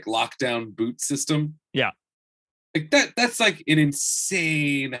electronic lockdown boot system. Yeah. Like that's like an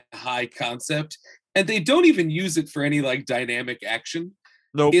insane high concept, and they don't even use it for any like dynamic action.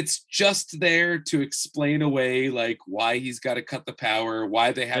 Nope. It's just there to explain away like why he's got to cut the power,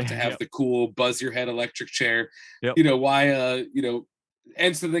 why they have to have Yep. the cool buzz your head electric chair. Yep. Why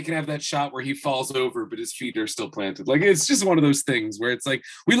and so they can have that shot where he falls over but his feet are still planted. Like, it's just one of those things where it's like,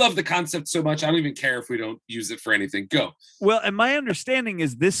 we love the concept so much, I don't even care if we don't use it for anything. Go. Well, and my understanding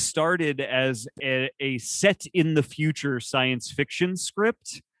is this started as a set in the future science fiction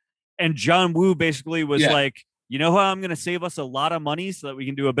script. And John Woo basically was like, you know how I'm going to save us a lot of money so that we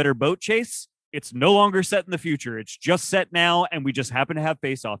can do a better boat chase? It's no longer set in the future. It's just set now. And we just happen to have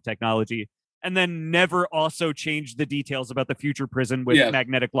face-off technology. And then never also changed the details about the future prison with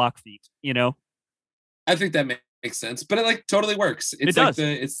magnetic lock feet, I think that makes sense, but it like totally works. It's it like does.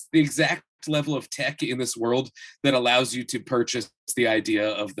 it's the exact level of tech in this world that allows you to purchase the idea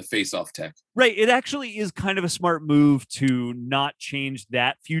of the face-off tech. Right. It actually is kind of a smart move to not change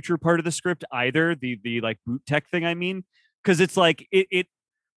that future part of the script either. The like boot tech thing, I mean, because it's like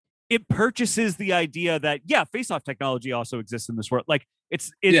it purchases the idea that face-off technology also exists in this world. Like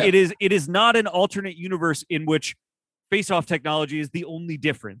it is not an alternate universe in which face-off technology is the only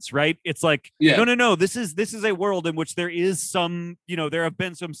difference, right? It's like no. This is a world in which there is some, there have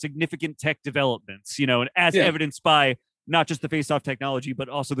been some significant tech developments, and as evidenced by not just the face-off technology, but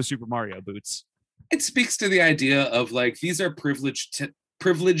also the Super Mario boots. It speaks to the idea of like, these are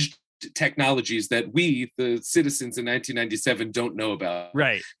privileged technologies that we, the citizens in 1997, don't know about,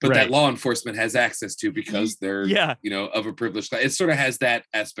 right? But that law enforcement has access to because they're of a privileged class. It sort of has that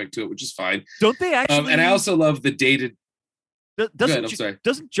aspect to it, which is fine. Don't they actually? And I also love the dated.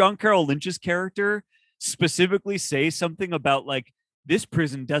 Doesn't John Carroll Lynch's character specifically say something about like, this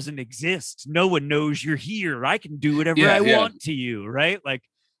prison doesn't exist, no one knows you're here, I can do whatever I want to you, right? Like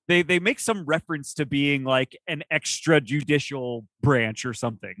they make some reference to being like an extrajudicial branch or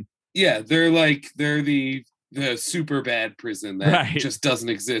something. Yeah, they're the super bad prison that just doesn't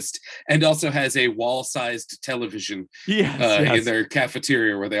exist, and also has a wall-sized television in their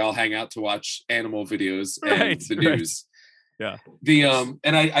cafeteria where they all hang out to watch animal videos and the news. Yeah. The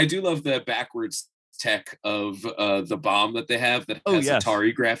and I do love the backwards tech of the bomb that they have that has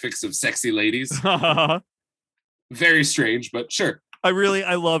Atari graphics of sexy ladies. Very strange, but sure. I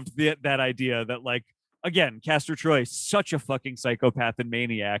loved that idea that, like, again, Castor Troy, such a fucking psychopath and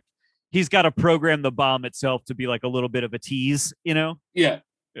maniac. He's got to program the bomb itself to be like a little bit of a tease, Yeah.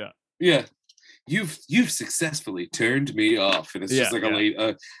 You've successfely turned me off, and it's just like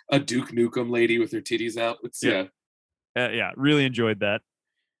a Duke Nukem lady with her titties out. It's really enjoyed that.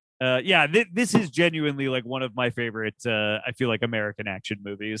 This is genuinely like one of my favorite. I feel like American action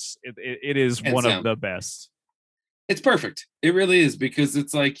movies. It is one of the best. It's perfect. It really is, because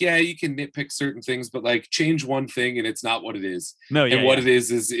it's like, you can nitpick certain things, but like change one thing and it's not what it is. No, it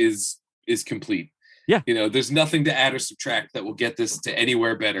is complete. Yeah. There's nothing to add or subtract that will get this to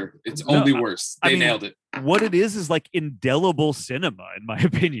anywhere better. It's only worse. They nailed it. What it is like indelible cinema, in my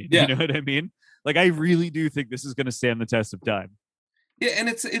opinion. Yeah. You know what I mean? Like, I really do think this is going to stand the test of time. Yeah, and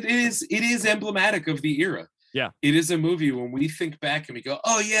it is emblematic of the era. Yeah. It is a movie when we think back and we go,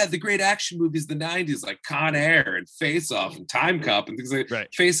 oh yeah, the great action movies of the 90s, like Con Air and Face Off and Time Cop and things like that. Right.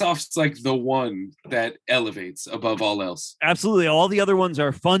 Face Off's like the one that elevates above all else. Absolutely. All the other ones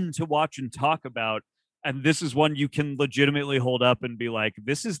are fun to watch and talk about. And this is one you can legitimately hold up and be like,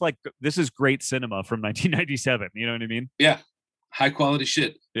 this is great cinema from 1997. You know what I mean? Yeah. High quality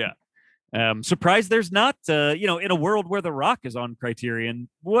shit. Yeah. Surprised there's not, in a world where The Rock is on Criterion,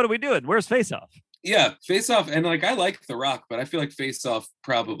 what are we doing? Where's Face Off? Yeah, Face Off, and like, I like The Rock, but I feel like Face Off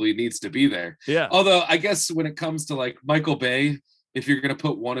probably needs to be there. Yeah. Although I guess when it comes to like Michael Bay, if you're gonna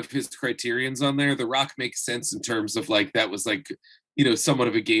put one of his Criterions on there, The Rock makes sense in terms of like, that was like, somewhat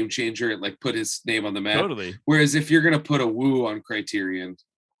of a game changer and like put his name on the map. Totally. Whereas if you're gonna put a Woo on Criterion,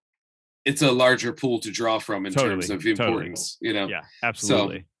 it's a larger pool to draw from in terms of importance. Yeah,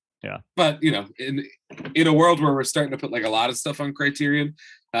 absolutely. Yeah. But in a world where we're starting to put like a lot of stuff on Criterion,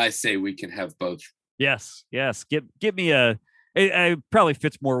 I say we can have both. Yes. Get me it probably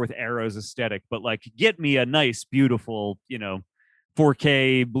fits more with Arrow's aesthetic, but like get me a nice, beautiful,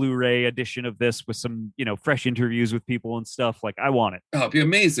 4K Blu-ray edition of this with some, fresh interviews with people and stuff. Like I want it. Oh, it'd be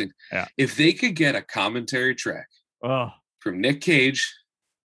amazing. Yeah. If they could get a commentary track from Nick Cage,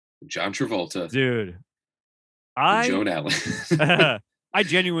 John Travolta, dude, and Joan Allen. I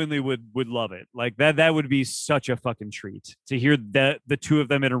genuinely would love it. Like that would be such a fucking treat to hear the two of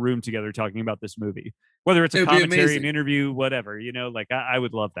them in a room together talking about this movie. Whether it's a commentary, an interview, whatever, like I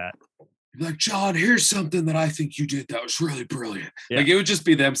would love that. Like, John, here's something that I think you did that was really brilliant. Yeah. Like it would just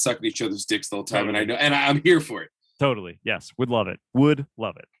be them sucking each other's dicks the whole time. Totally. And I'm here for it. Totally. Yes. Would love it. Would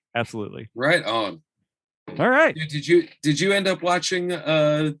love it. Absolutely. Right on. All right. Did you end up watching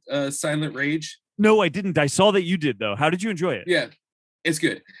Silent Rage? No, I didn't. I saw that you did though. How did you enjoy it? Yeah. It's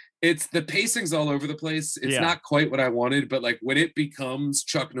good. It's the pacing's all over the place. It's not quite what I wanted, but like when it becomes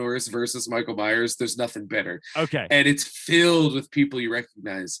Chuck Norris versus Michael Myers, there's nothing better. Okay. And it's filled with people you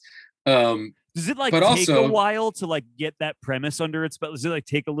recognize. Does it like take a while to like get that premise under its belt? Does it like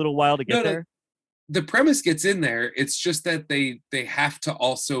take a little while to get there? The premise gets in there. It's just that they have to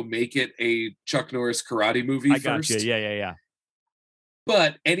also make it a Chuck Norris karate movie first. Gotcha. Yeah.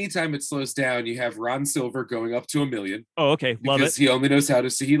 But anytime it slows down, you have Ron Silver going up to $1 million. Oh, okay. Love it. Because he only knows how to,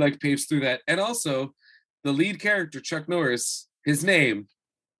 so he like paves through that. And also the lead character, Chuck Norris, his name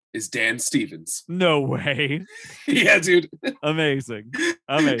is Dan Stevens. No way. Yeah, dude. Amazing.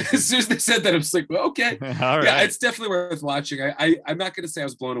 As soon as they said that, I'm just like, well, okay. All right. Yeah, it's definitely worth watching. I'm not going to say I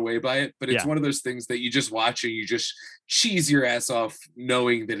was blown away by it, but it's one of those things that you just watch and you just cheese your ass off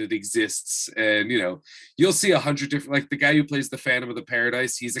knowing that it exists. And, you'll see 100 different, like the guy who plays the Phantom of the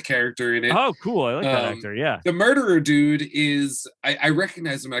Paradise, he's a character in it. Oh, cool. I like that actor. Yeah. The murderer dude is, I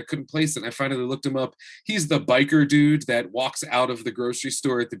recognized him. I couldn't place it. I finally looked him up. He's the biker dude that walks out of the grocery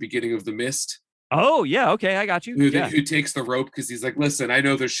store at the beginning of The Mist. Oh, yeah. Okay. I got you. Who takes the rope because he's like, listen, I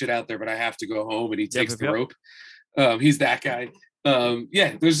know there's shit out there, but I have to go home. And he takes the rope. He's that guy.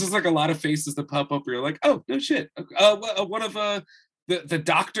 There's just like a lot of faces that pop up where you're like, oh, no shit. One of the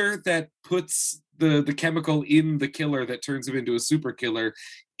doctor that puts the chemical in the killer that turns him into a super killer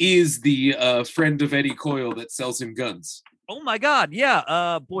is the friend of Eddie Coyle that sells him guns. Oh, my God.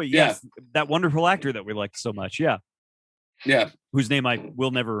 Yeah. Boy, yes. Yeah. That wonderful actor that we liked so much. Yeah. Yeah. Whose name I will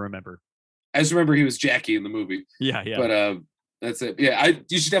never remember. I just remember he was Jackie in the movie. Yeah. But that's it. Yeah,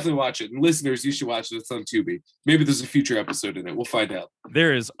 you should definitely watch it. And listeners, you should watch it. It's on Tubi. Maybe there's a future episode in it. We'll find out.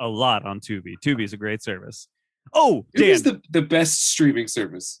 There is a lot on Tubi. Tubi is a great service. Oh, Dan. It is the best streaming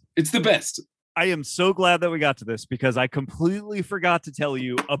service. It's the best. I am so glad that we got to this because I completely forgot to tell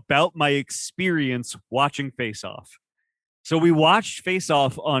you about my experience watching Face Off. So we watched Face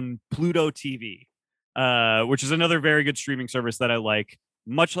Off on Pluto TV. Which is another very good streaming service that I like.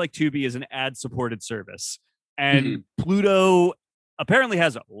 Much like Tubi is an ad-supported service. And Pluto apparently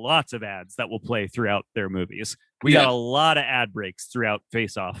has lots of ads that will play throughout their movies. We got a lot of ad breaks throughout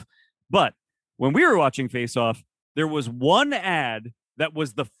Face Off. But when we were watching Face Off, there was one ad that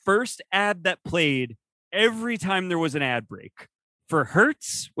was the first ad that played every time there was an ad break for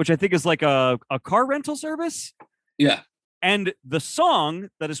Hertz, which I think is like a car rental service. Yeah. And the song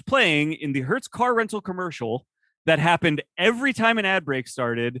that is playing in the Hertz car rental commercial that happened every time an ad break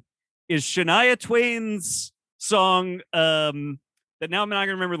started is Shania Twain's song that now I'm not going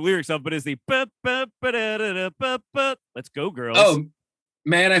to remember the lyrics of, but is the Let's Go Girls. Oh,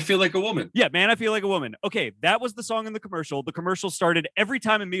 Man, I Feel Like a Woman. Yeah, Man, I Feel Like a Woman. Okay, that was the song in the commercial. The commercial started every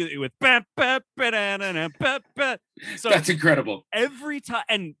time immediately with so that's incredible. Every time,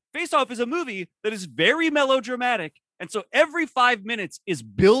 and Face Off is a movie that is very melodramatic. And so every 5 minutes is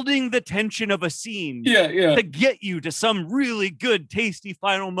building the tension of a scene to get you to some really good, tasty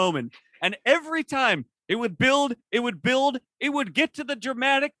final moment. And every time it would build, it would get to the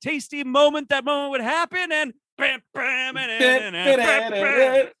dramatic, tasty moment. That moment would happen and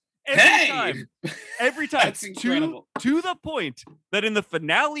every time That's incredible. to the point that in the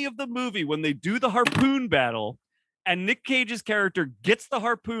finale of the movie, when they do the harpoon battle and Nick Cage's character gets the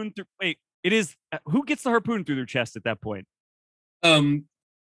harpoon through, it is who gets the harpoon through their chest at that point? Travolta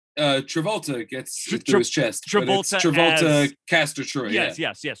gets through his chest. Travolta Castor Troy. Yes.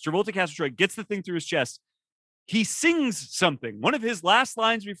 Travolta Castor Troy gets the thing through his chest. He sings something. One of his last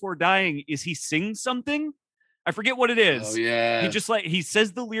lines before dying is he sings something. I forget what it is. Oh yeah. He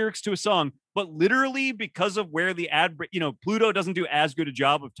says the lyrics to a song, but literally because of where the ad break, Pluto doesn't do as good a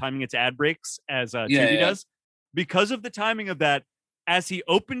job of timing its ad breaks as TV does. Because of the timing of that, as he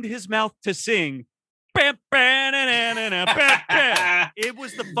opened his mouth to sing, Bam, bam, na, na, na, na, bam, bam. It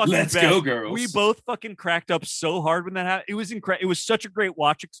was the fucking Let's best. go, girls. We both fucking cracked up so hard when that happened. It was incredible. It was such a great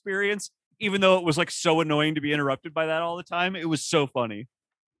watch experience, even though it was like so annoying to be interrupted by that all the time. It was so funny.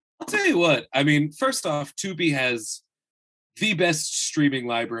 I'll tell you what. I mean, first off, Tubi has the best streaming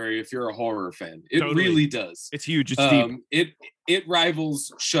library if you're a horror fan. It Totally. really does. It's huge. It's deep. It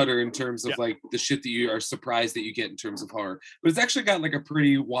rivals Shudder in terms of Yeah. like the shit that you are surprised that you get in terms of horror. But it's actually got like a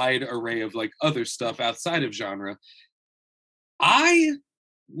pretty wide array of like other stuff outside of genre. I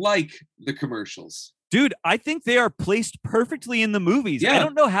like the commercials. Dude, I think they are placed perfectly in the movies. I Yeah.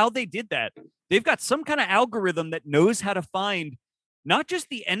 don't know how they did that. They've got some kind of algorithm that knows how to find not just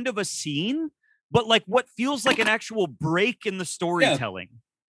the end of a scene, but like what feels like an actual break in the storytelling.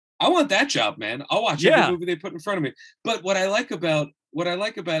 I want that job, man. I'll watch Yeah. every movie they put in front of me. But what I like about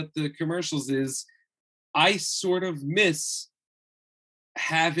the commercials is I sort of miss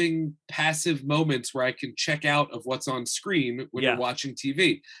having passive moments where I can check out of what's on screen when Yeah. you're watching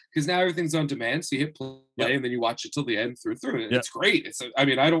TV, because now everything's on demand. So you hit play Yep. and then you watch it till the end through. And Yep. it's great. I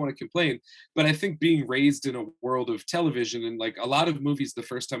mean, I don't want to complain, but I think being raised in a world of television and like a lot of movies, the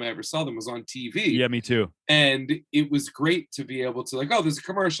first time I ever saw them was on TV. Yeah, me too. And it was great to be able to like, oh, there's a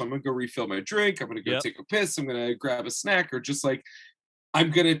commercial. I'm gonna go refill my drink. I'm gonna go Yep. take a piss. I'm gonna grab a snack, or just like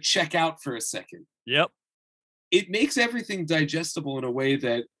I'm gonna check out for a second. Yep. It makes everything digestible in a way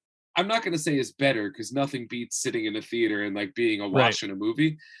that I'm not gonna say is better, because nothing beats sitting in a theater and like being a Right. watch in a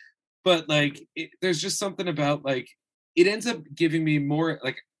movie. But like there's just something about like it ends up giving me more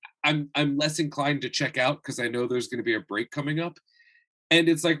like I'm less inclined to check out because I know there's gonna be a break coming up. And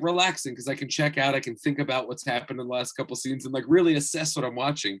it's like relaxing because I can check out, I can think about what's happened in the last couple scenes and like really assess what I'm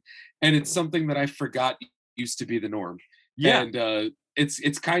watching. And it's something that I forgot used to be the norm. Yeah. And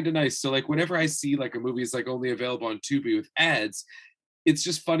it's kind of nice. So like whenever I see like a movie is like only available on Tubi with ads, it's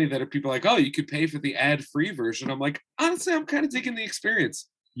just funny that if people are like, oh, you could pay for the ad-free version. I'm like, honestly, I'm kind of digging the experience.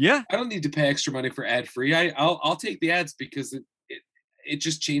 Yeah. I don't need to pay extra money for ad-free. I'll take the ads because it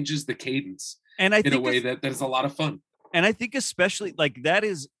just changes the cadence And I in think a way that is a lot of fun. And I think especially like that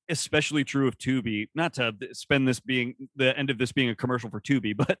is especially true of Tubi. Not to spend this being the end of this being a commercial for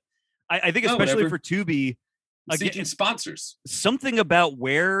Tubi, but I think No, especially whatever. for Tubi, Seeking again, sponsors. something about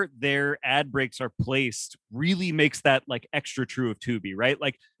where their ad breaks are placed really makes that like extra true of Tubi, right?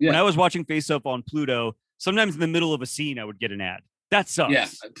 Like when Yeah. I was watching Face Up on Pluto, sometimes in the middle of a scene I would get an ad. That sucks. Yeah,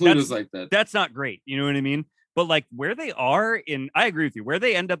 Pluto's like that. That's not great. You know what I mean? But like where they are in, I agree with you. Where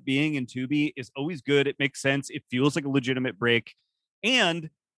they end up being in Tubi is always good. It makes sense. It feels like a legitimate break. And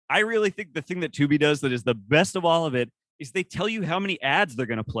I really think the thing that Tubi does that is the best of all of it is they tell you how many ads they're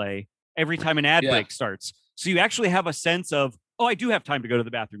going to play every time an ad Yeah. break starts. So you actually have a sense of, oh, I do have time to go to the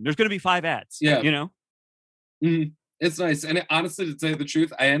bathroom. There's going to be 5 ads. Yeah. You know? Mhm. It's nice. And honestly, to tell you the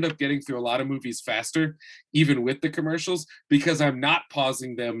truth, I end up getting through a lot of movies faster, even with the commercials, because I'm not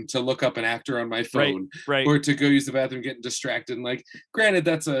pausing them to look up an actor on my phone Right. or to go use the bathroom, getting distracted. And like, granted,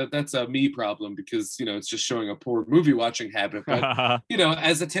 that's a me problem because, you know, it's just showing a poor movie watching habit. But, you know,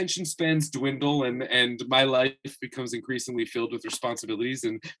 as attention spans dwindle and my life becomes increasingly filled with responsibilities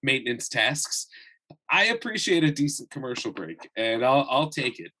and maintenance tasks, I appreciate a decent commercial break, and I'll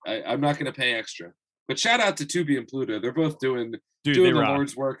take it. I'm not going to pay extra. But shout out to Tubi and Pluto. They're both doing Dude, the they rock.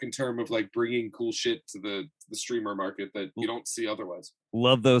 Lord's work in terms of like bringing cool shit to the streamer market that you don't see otherwise.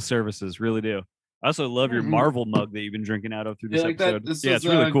 Love those services. Really do. I also love your Mhm. Marvel mug that you've been drinking out of through this Yeah, like episode. that. This Yeah, was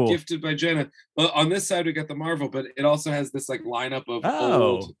it's really cool. gifted by Jenna. Well, on this side we got the Marvel, but it also has this like lineup of Oh,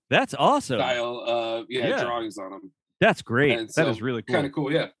 old that's awesome. style Yeah. drawings on them. That's great. And That so, is really cool. Kind of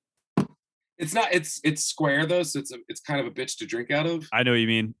cool, yeah. It's not. It's square though, so it's kind of a bitch to drink out of. I know what you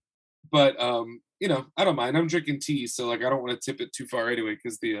mean. But you know, I don't mind. I'm drinking tea, so like I don't want to tip it too far anyway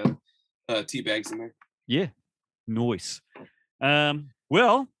because the tea bag's in there. Yeah. Nice.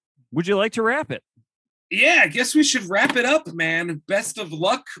 Well, would you like to wrap it? Yeah, I guess we should wrap it up, man. Best of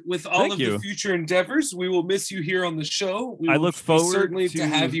luck with all Thank of you. the future endeavors. We will miss you here on the show. We I will look be forward certainly to to-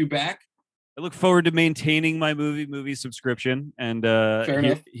 have you back. I look forward to maintaining my movie subscription and Fair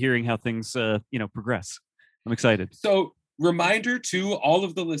enough. hearing how things progress. I'm excited. So, reminder to all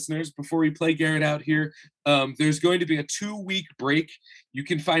of the listeners before we play Garrett out here, there's going to be a 2-week break. You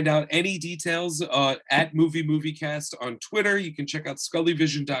can find out any details at Moviecast on Twitter. You can check out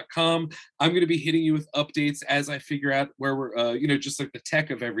scullyvision.com. I'm going to be hitting you with updates as I figure out where we're, just like the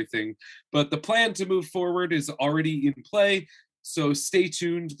tech of everything. But the plan to move forward is already in play. So stay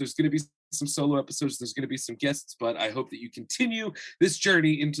tuned. There's going to be some solo episodes. There's going to be some guests, but I hope that you continue this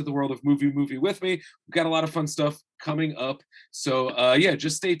journey into the world of movie with me. We've got a lot of fun stuff coming up. So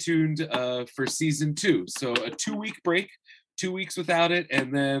just stay tuned for season 2. So a 2-week break, 2 weeks without it,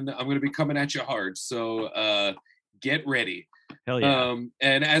 and then I'm going to be coming at you hard. So get ready. Hell yeah.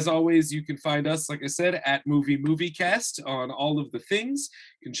 And as always, you can find us, like I said, at MovieCast on all of the things.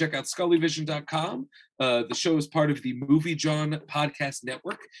 You can check out ScullyVision.com. The show is part of the Movie John podcast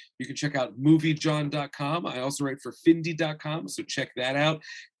network. You can check out MovieJohn.com. I also write for Findy.com, so check that out.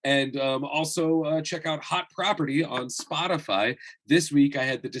 And also check out Hot Property on Spotify. This week, I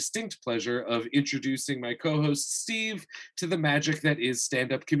had the distinct pleasure of introducing my co-host Steve to the magic that is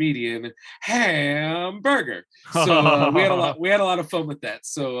stand-up comedian Hamburger. So we had a lot of fun with that.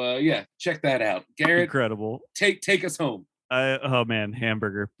 So yeah, check that out. Garrett, incredible. Take us home. Oh man,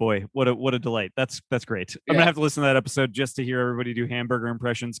 Hamburger, boy, what a delight. That's great. I'm Yeah. gonna have to listen to that episode just to hear everybody do Hamburger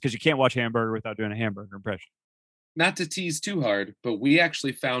impressions, because you can't watch Hamburger without doing a Hamburger impression. Not to tease too hard, but we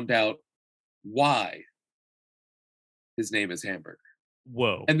actually found out why his name is Hamburger.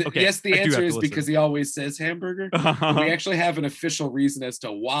 Whoa. And Okay, yes, the I do have answer to is listen. because he always says hamburger. But we actually have an official reason as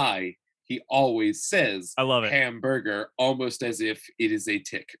to why he always says I love it. hamburger, almost as if it is a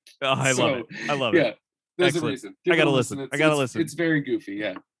tick. Oh, I love it. I love Yeah, it. there's Excellent. a reason. I gotta it a listen. It's, I gotta it's- listen. It's very goofy,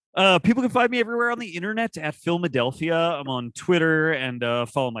 yeah. People can find me everywhere on the internet at Philadelphia. I'm on Twitter, and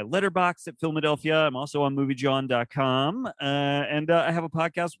follow my letterbox at Philadelphia. I'm also on MovieJohn.com. And I have a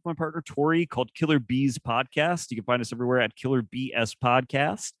podcast with my partner Tori called Killer Bees Podcast. You can find us everywhere at Killer BS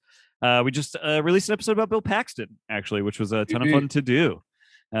Podcast. We just released an episode about Bill Paxton, actually, which was a ton of fun to do.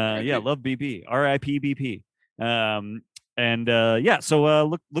 Yeah, love BP. R.I.P. BP. So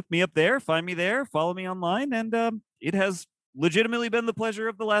look me up there, find me there, follow me online, and it has legitimately been the pleasure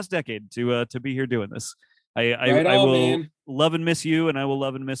of the last decade to be here doing this. I will man. love and miss you, and I will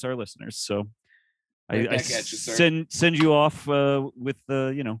love and miss our listeners. So Right I back at you, sir. send you off with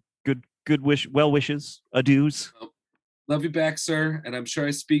good wishes, adieus. Love you back, sir. And I'm sure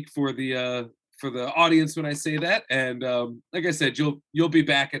I speak for the audience when I say that. And like I said, you'll be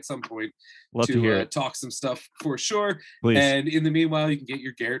back at some point Love to hear it. talk some stuff for sure. Please. And in the meanwhile, you can get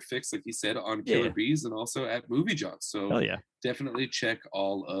your Garrett fix, like he said, on Killer Yeah. Bees and also at Movie John. So Hell yeah. definitely check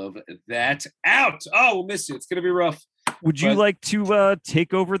all of that out. Oh, we'll miss you. It's gonna be rough. Would you But- like to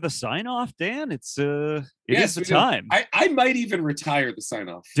take over the sign off, Dan? It is Yes, the we do. time. I might even retire the sign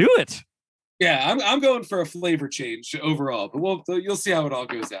off. Do it. Yeah, I'm going for a flavor change overall, but you'll see how it all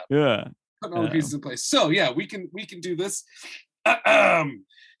goes out. Yeah. Putting all the pieces in place. So yeah, we can do this.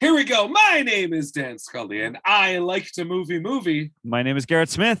 Here we go. My name is Dan Scully, and I like to movie. My name is Garrett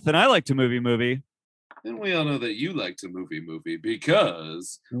Smith, and I like to movie. And we all know that you like to movie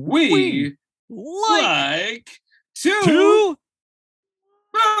because we like to Two. movie.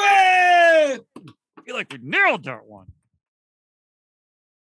 I feel like we nailed that one.